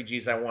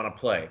JRPGs I want to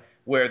play,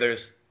 where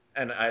there's,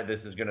 and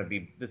this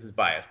is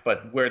biased,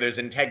 but where there's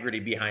integrity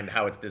behind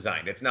how it's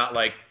designed. It's not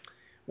like,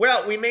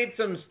 well, we made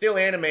some still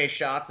anime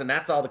shots, and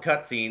that's all the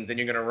cutscenes, and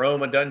you're going to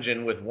roam a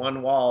dungeon with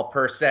one wall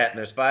per set, and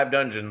there's 5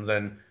 dungeons,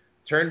 and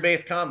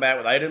turn-based combat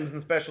with items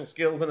and special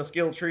skills and a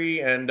skill tree,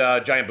 and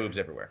giant boobs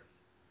everywhere.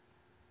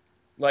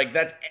 Like,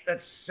 that's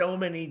so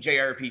many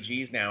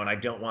JRPGs now, and I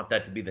don't want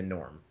that to be the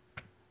norm.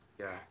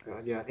 Yeah.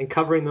 God, yeah, and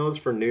covering those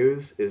for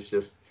news is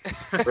just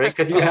right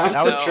because you have That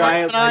to was the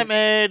try argument it. I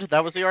made.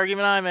 That was the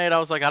argument I made. I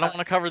was like, I don't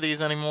want to cover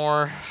these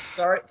anymore.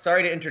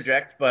 Sorry to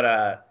interject,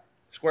 but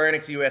Square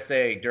Enix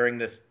USA during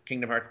this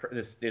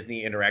this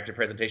Disney Interactive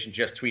presentation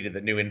just tweeted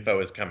that new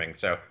info is coming.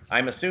 So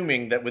I'm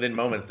assuming that within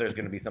moments there's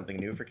going to be something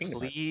new for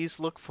Kingdom Hearts. Please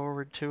look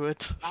forward to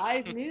it.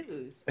 Live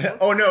news.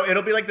 Oh no,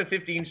 it'll be like the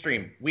 15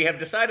 stream. We have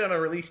decided on a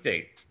release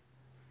date.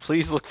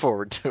 Please look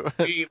forward to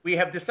it. We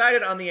have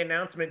decided on the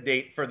announcement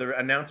date for the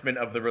announcement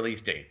of the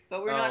release date.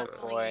 But we're not Oh,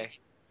 telling boy. you.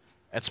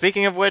 And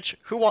speaking of which,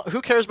 who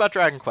cares about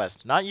Dragon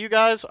Quest? Not you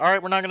guys. All right,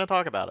 we're not going to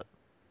talk about it.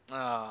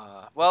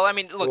 Well, I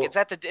mean, look, Well- it's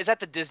at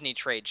the Disney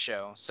trade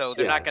show, so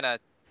they're Yeah. not gonna.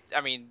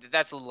 I mean,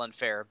 that's a little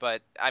unfair,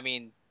 but I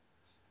mean,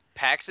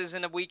 PAX is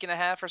in a week and a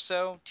half or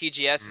so.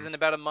 TGS is in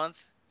about a month.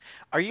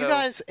 Are you So-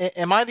 guys?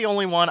 Am I the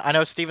only one? I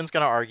know Steven's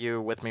going to argue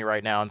with me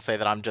right now and say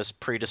that I'm just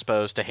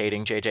predisposed to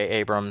hating J.J.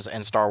 Abrams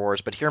and Star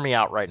Wars, but hear me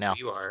out right now.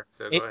 You are,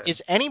 so go ahead.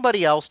 Is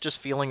anybody else just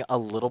feeling a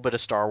little bit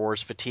of Star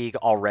Wars fatigue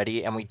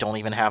already, and we don't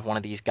even have one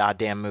of these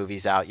goddamn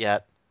movies out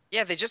yet?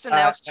 Yeah, they just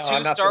announced no, 2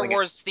 I'm not Star feeling it.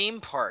 Wars theme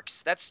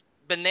parks. That's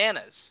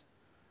bananas.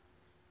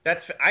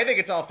 I think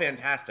it's all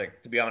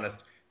fantastic, to be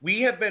honest.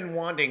 We have been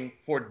wanting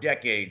for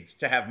decades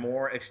to have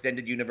more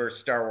extended universe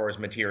Star Wars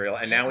material,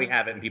 and now we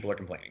have it, and people are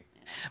complaining.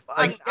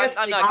 I'm not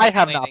I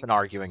have not complaining. been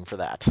arguing for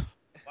that.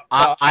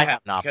 Well, I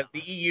have not. because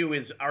the EU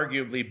is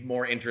arguably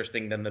more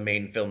interesting than the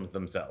main films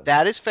themselves.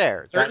 That is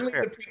fair. Certainly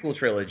That's the prequel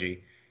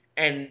trilogy.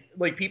 And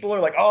like people are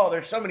like, "Oh,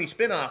 there's so many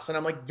spin-offs." And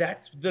I'm like,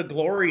 "That's the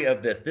glory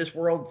of this. This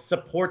world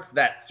supports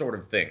that sort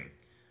of thing."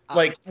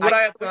 Like, would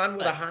I have gone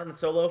with a Han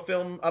Solo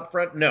film up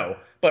front? No.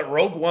 But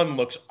Rogue One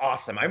looks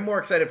awesome. I'm more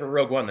excited for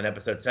Rogue One than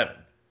Episode 7.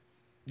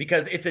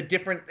 Because it's a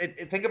different...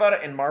 think about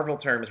it in Marvel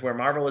terms, where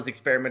Marvel is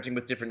experimenting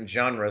with different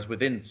genres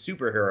within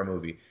superhero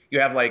movie. You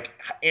have, like,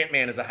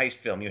 Ant-Man as a heist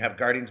film. You have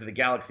Guardians of the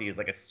Galaxy as,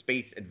 like, a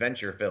space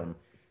adventure film.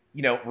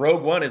 You know,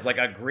 Rogue One is, like,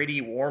 a gritty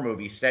war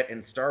movie set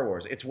in Star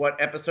Wars. It's what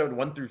Episode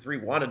 1 through 3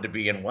 wanted to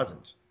be and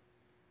wasn't.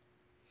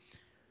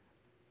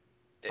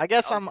 I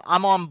guess I'm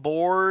on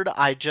board.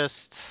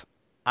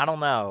 I don't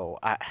know.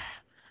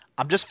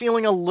 I'm just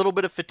feeling a little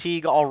bit of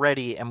fatigue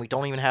already, and we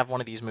don't even have one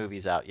of these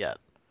movies out yet.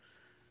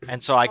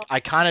 And so I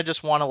kind of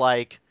just want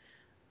to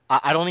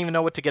I don't even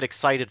know what to get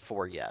excited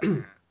for yet.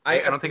 I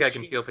don't think I can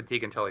appreciate- feel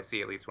fatigue until I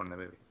see at least one of the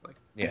movies. Like,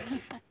 Yeah,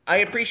 I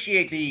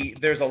appreciate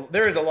there is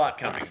a lot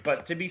coming,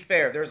 but to be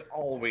fair, there's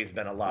always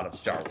been a lot of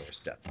Star Wars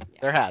stuff.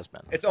 There has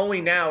been. It's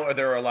only now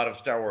there are a lot of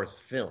Star Wars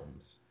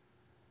films.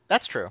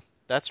 That's true.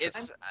 That's true.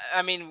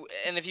 I mean,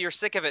 and if you're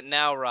sick of it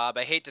now, Rob,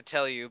 I hate to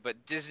tell you,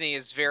 but Disney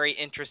is very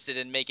interested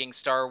in making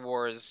Star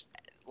Wars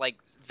like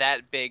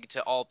that big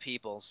to all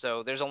people.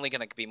 So there's only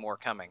going to be more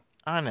coming.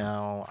 I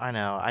know. I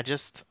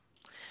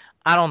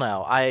don't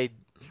know.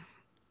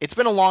 It's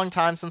been a long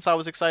time since I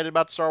was excited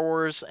about Star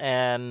Wars,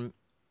 and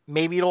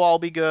maybe it'll all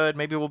be good.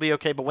 Maybe we'll be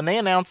okay. But when they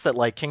announced that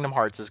like Kingdom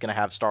Hearts is going to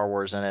have Star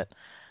Wars in it,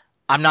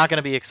 I'm not going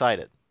to be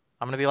excited.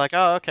 I'm going to be like,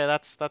 oh, okay,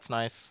 that's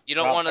nice. You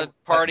don't Well, want I a will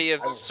party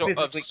cut- I will of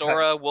physically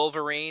Sora,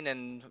 Wolverine,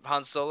 and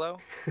Han Solo?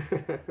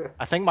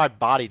 I think my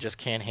body just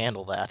can't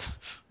handle that.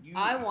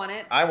 I want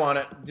it. I want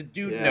it.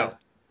 Dude, Yeah. no.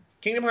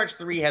 Kingdom Hearts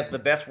 3 has the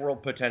best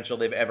world potential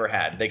they've ever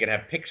had. They can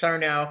have Pixar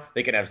now.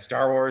 They can have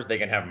Star Wars. They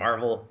can have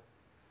Marvel.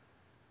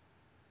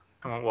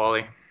 I want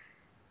Wally.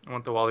 I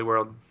want the Wally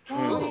world.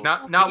 Oh,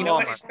 Not You know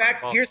what? Walmart. In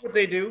fact, Wal- here's what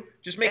they do.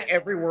 Just make Yes.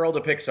 every world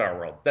a Pixar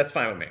world. That's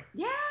fine with me.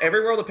 Yeah.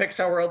 Every world a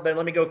Pixar world, then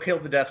let me go kill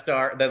the Death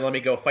Star, then let me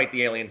go fight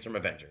the aliens from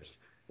Avengers.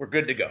 We're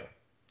good to go.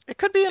 It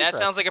could be That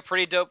interesting. sounds like a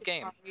pretty dope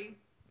game.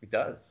 It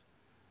does.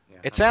 Yeah,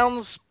 It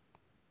sounds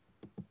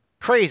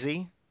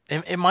crazy.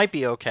 It might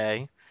be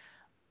okay.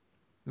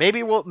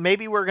 Maybe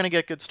we're gonna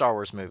get good Star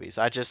Wars movies.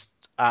 I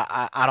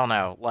don't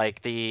know.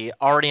 Like the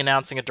already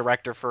announcing a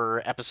director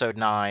for Episode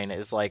 9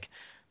 is like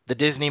the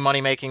Disney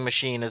money making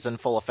machine is in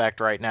full effect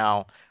right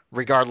now,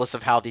 regardless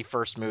of how the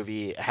first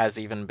movie has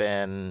even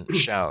been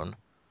shown.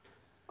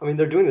 I mean,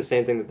 they're doing the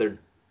same thing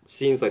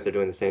seems like they're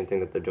doing the same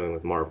thing that they're doing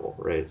with Marvel,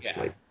 right? Yeah.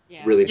 Like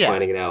Yeah. really Yeah.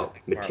 planning it out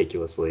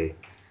meticulously.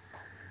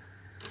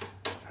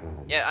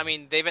 Yeah, I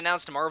mean, they've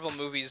announced Marvel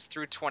movies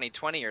through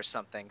 2020 or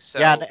something. So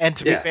Yeah, and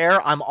to be Yeah.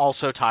 fair, I'm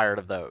also tired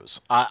of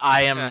those.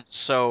 I am Okay.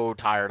 so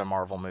tired of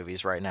Marvel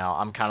movies right now.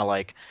 I'm kind of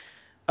like,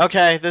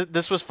 okay,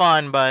 this was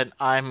fun, but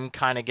I'm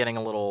kind of getting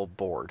a little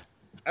bored.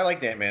 I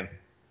like Ant-Man.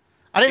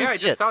 I didn't Yeah, I see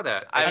just it. saw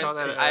that. I I haven't,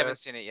 saw that I haven't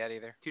seen it yet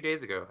either. 2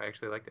 days ago. I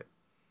actually liked it.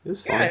 It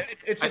was Yeah, fun.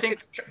 it's I just, think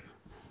it's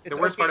The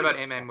worst okay part to about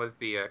be- Ant-Man was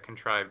the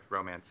contrived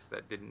romance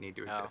that didn't need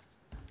to Oh. exist.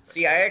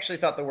 See, I actually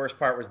thought the worst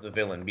part was the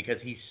villain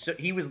because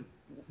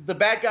the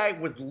bad guy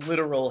was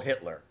literal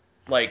Hitler.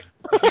 Like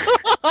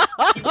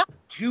he was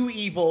too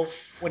evil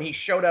when he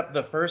showed up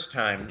the first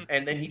time,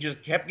 and then he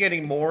just kept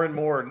getting more and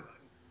more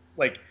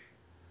like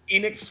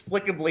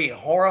inexplicably,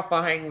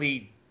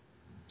 horrifyingly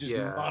just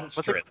Yeah.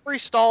 monstrous. Was it Corey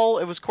Stoll?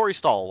 It was Corey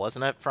Stoll,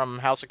 wasn't it, from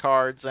House of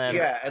Cards and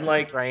Yeah, and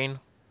like Strain?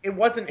 it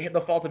wasn't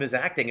the fault of his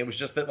acting. It was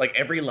just that like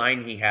every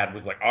line he had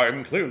was like,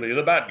 "I'm clearly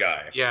the bad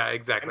guy. Yeah, I'm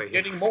exactly.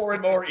 getting more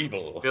and more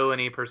evil."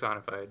 Villainy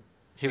personified.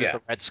 He was Yeah.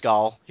 the Red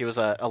Skull. He was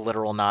a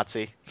literal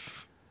Nazi.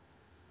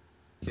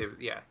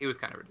 He was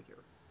kind of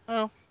ridiculous.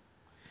 Oh.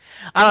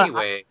 I don't know.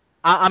 Anyway,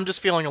 I'm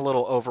just feeling a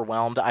little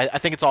overwhelmed. I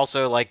think it's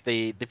also like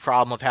the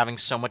problem of having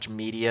so much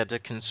media to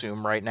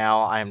consume right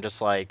now. I'm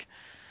just like,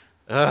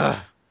 ugh,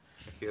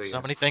 I feel so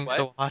you. many things What?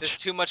 to There's watch.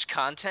 too much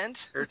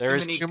content? There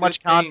is many too good much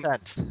things.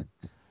 content.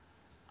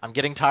 I'm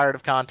getting tired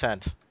of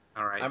content.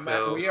 All right, I'm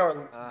so we are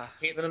Uh,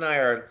 Caitlin and I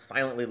are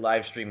silently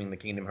live streaming the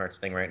Kingdom Hearts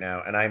thing right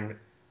now, and I'm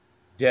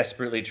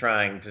desperately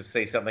trying to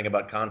say something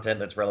about content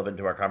that's relevant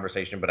to our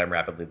conversation, but I'm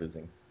rapidly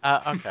losing.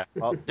 Okay.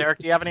 Well, Derek,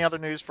 do you have any other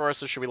news for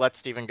us, or should we let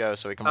Steven go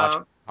so we can watch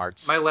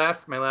Hearts? my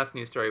last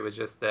news story was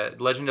just that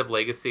Legend of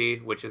Legacy,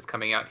 which is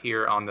coming out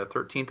here on the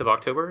 13th of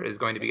October, is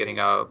going to be getting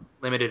a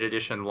limited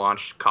edition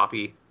launch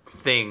copy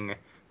thing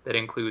that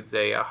includes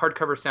a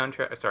hardcover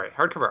soundtrack. Sorry,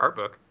 hardcover art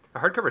book, a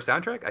hardcover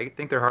soundtrack. I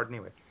think they're hard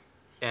anyway,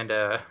 and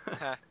a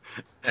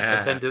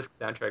 10-disc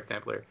soundtrack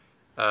sampler.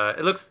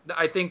 It looks.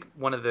 I think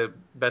one of the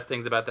best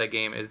things about that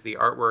game is the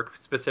artwork,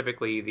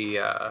 specifically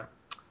the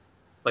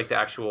like the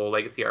actual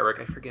legacy artwork.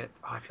 I forget.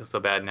 Oh, I feel so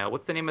bad now.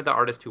 What's the name of the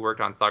artist who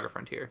worked on Saga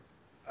Frontier?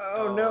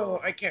 Oh no,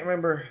 I can't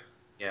remember.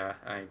 Yeah,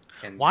 I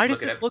can. Why look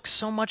does it look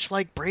so much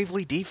like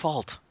Bravely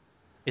Default?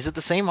 Is it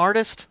the same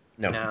artist?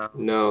 No.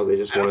 No, they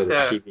just wanted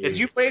to keep Did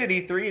you play it at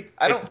E3?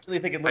 I don't really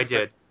think it looks I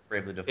did. like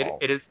Bravely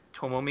Default. It is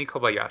Tomomi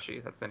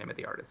Kobayashi. That's the name of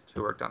the artist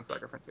who worked on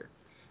Saga Frontier.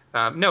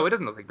 No, it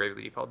doesn't look like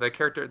Bravely Default.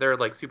 They're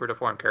like super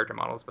deformed character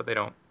models, but they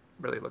don't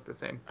really look the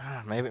same.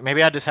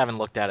 Maybe I just haven't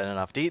looked at it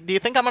enough. Do you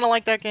think I'm gonna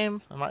like that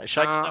game?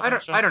 Should I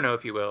I don't know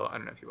if you will.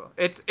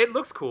 It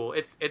looks cool.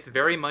 It's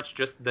very much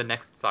just the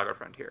next Saga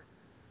Frontier.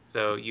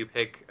 So you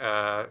pick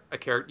a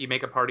character, you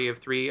make a party of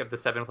 3 of the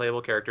 7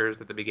 playable characters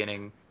at the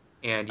beginning,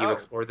 and you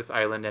explore this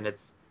island, and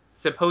it's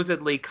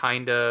supposedly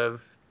kind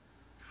of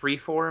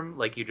freeform.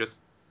 Like you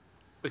just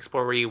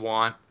explore where you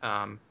want,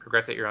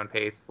 progress at your own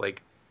pace,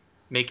 like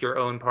make your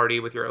own party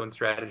with your own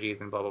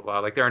strategies and blah blah blah.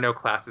 Like there are no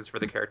classes for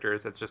the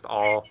characters. It's just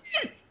all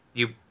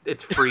you.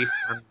 It's free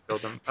form to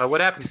build them.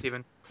 What happened,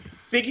 Steven?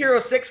 Big Hero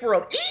 6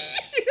 World.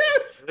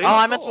 Oh,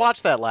 I meant to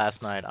watch that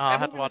last night. That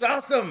movie was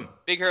awesome.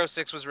 Big Hero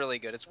 6 was really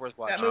good. It's worth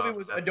watching. That movie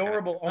was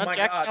adorable. Oh my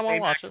Jackson, I god,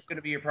 won't watch Baymax is going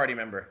to be your party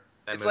member.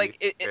 It's like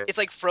it's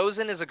like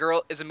Frozen is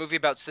a movie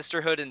about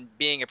sisterhood and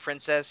being a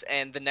princess,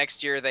 and the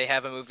next year they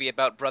have a movie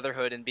about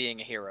brotherhood and being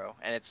a hero,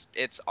 and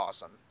it's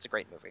awesome. It's a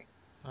great movie.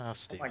 Oh,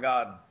 Steve. Oh my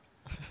god.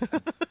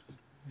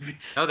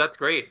 No, that's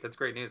great. That's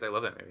great news. I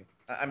love that movie.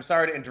 I'm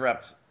sorry to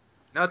interrupt.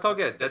 No, it's all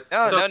good.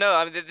 No.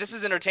 I mean, this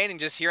is entertaining.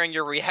 Just hearing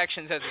your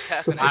reactions as it's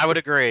happening. I would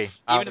agree.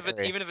 Even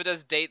if it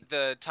does date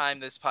the time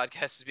this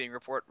podcast is being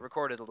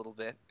recorded a little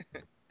bit.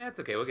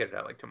 That's okay. We'll get it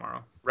out like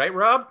tomorrow, right,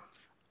 Rob?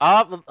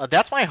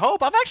 That's my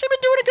hope. I've actually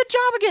been doing a good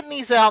job of getting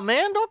these out,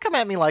 man. Don't come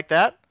at me like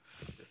that.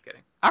 Just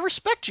kidding. I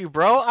respect you,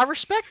 bro. I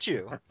respect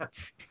you.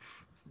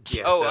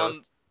 Yeah,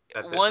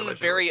 one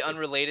very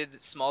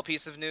unrelated small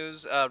piece of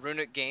news: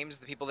 Runic Games,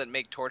 the people that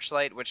make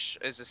Torchlight, which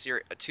is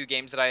a 2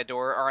 games that I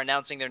adore, are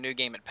announcing their new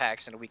game at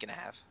PAX in a week and a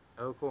half.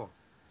 Oh, cool.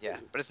 Yeah,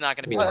 but it's not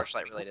going to be Well,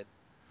 Torchlight related.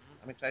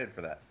 I'm excited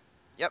for that.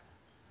 Yep.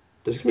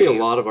 There's gonna be a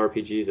lot of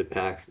RPGs at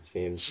PAX, it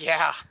seems.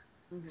 Yeah.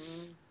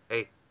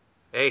 Hey,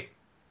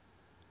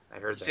 I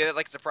heard You that. say that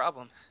like it's a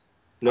problem.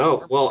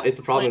 No, well, it's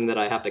a problem that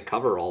I have to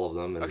cover all of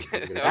them. And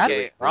Okay. That's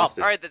Okay. a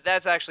problem. All right,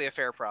 that's actually a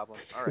fair problem.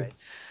 All right.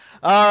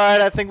 All right,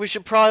 I think we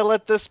should probably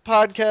let this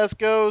podcast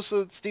go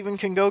so that Steven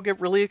can go get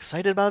really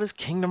excited about his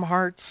Kingdom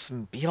Hearts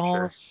and be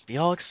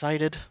all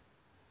excited.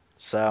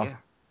 So. Yeah.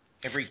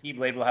 Every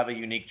Keyblade will have a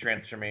unique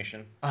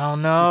transformation. Oh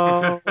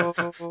no!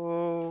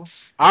 All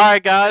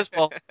right, guys.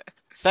 Well,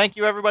 thank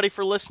you everybody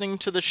for listening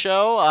to the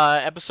show.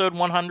 Episode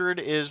 100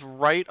 is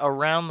right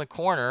around the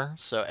corner,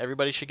 so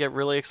everybody should get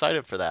really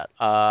excited for that.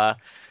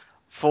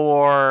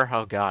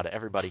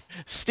 Everybody.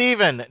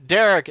 Steven,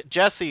 Derek,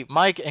 Jesse,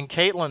 Mike, and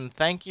Caitlin,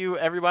 thank you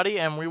everybody,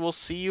 and we will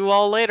see you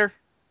all later.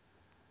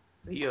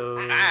 See ya.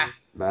 Ah.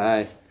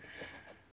 Bye.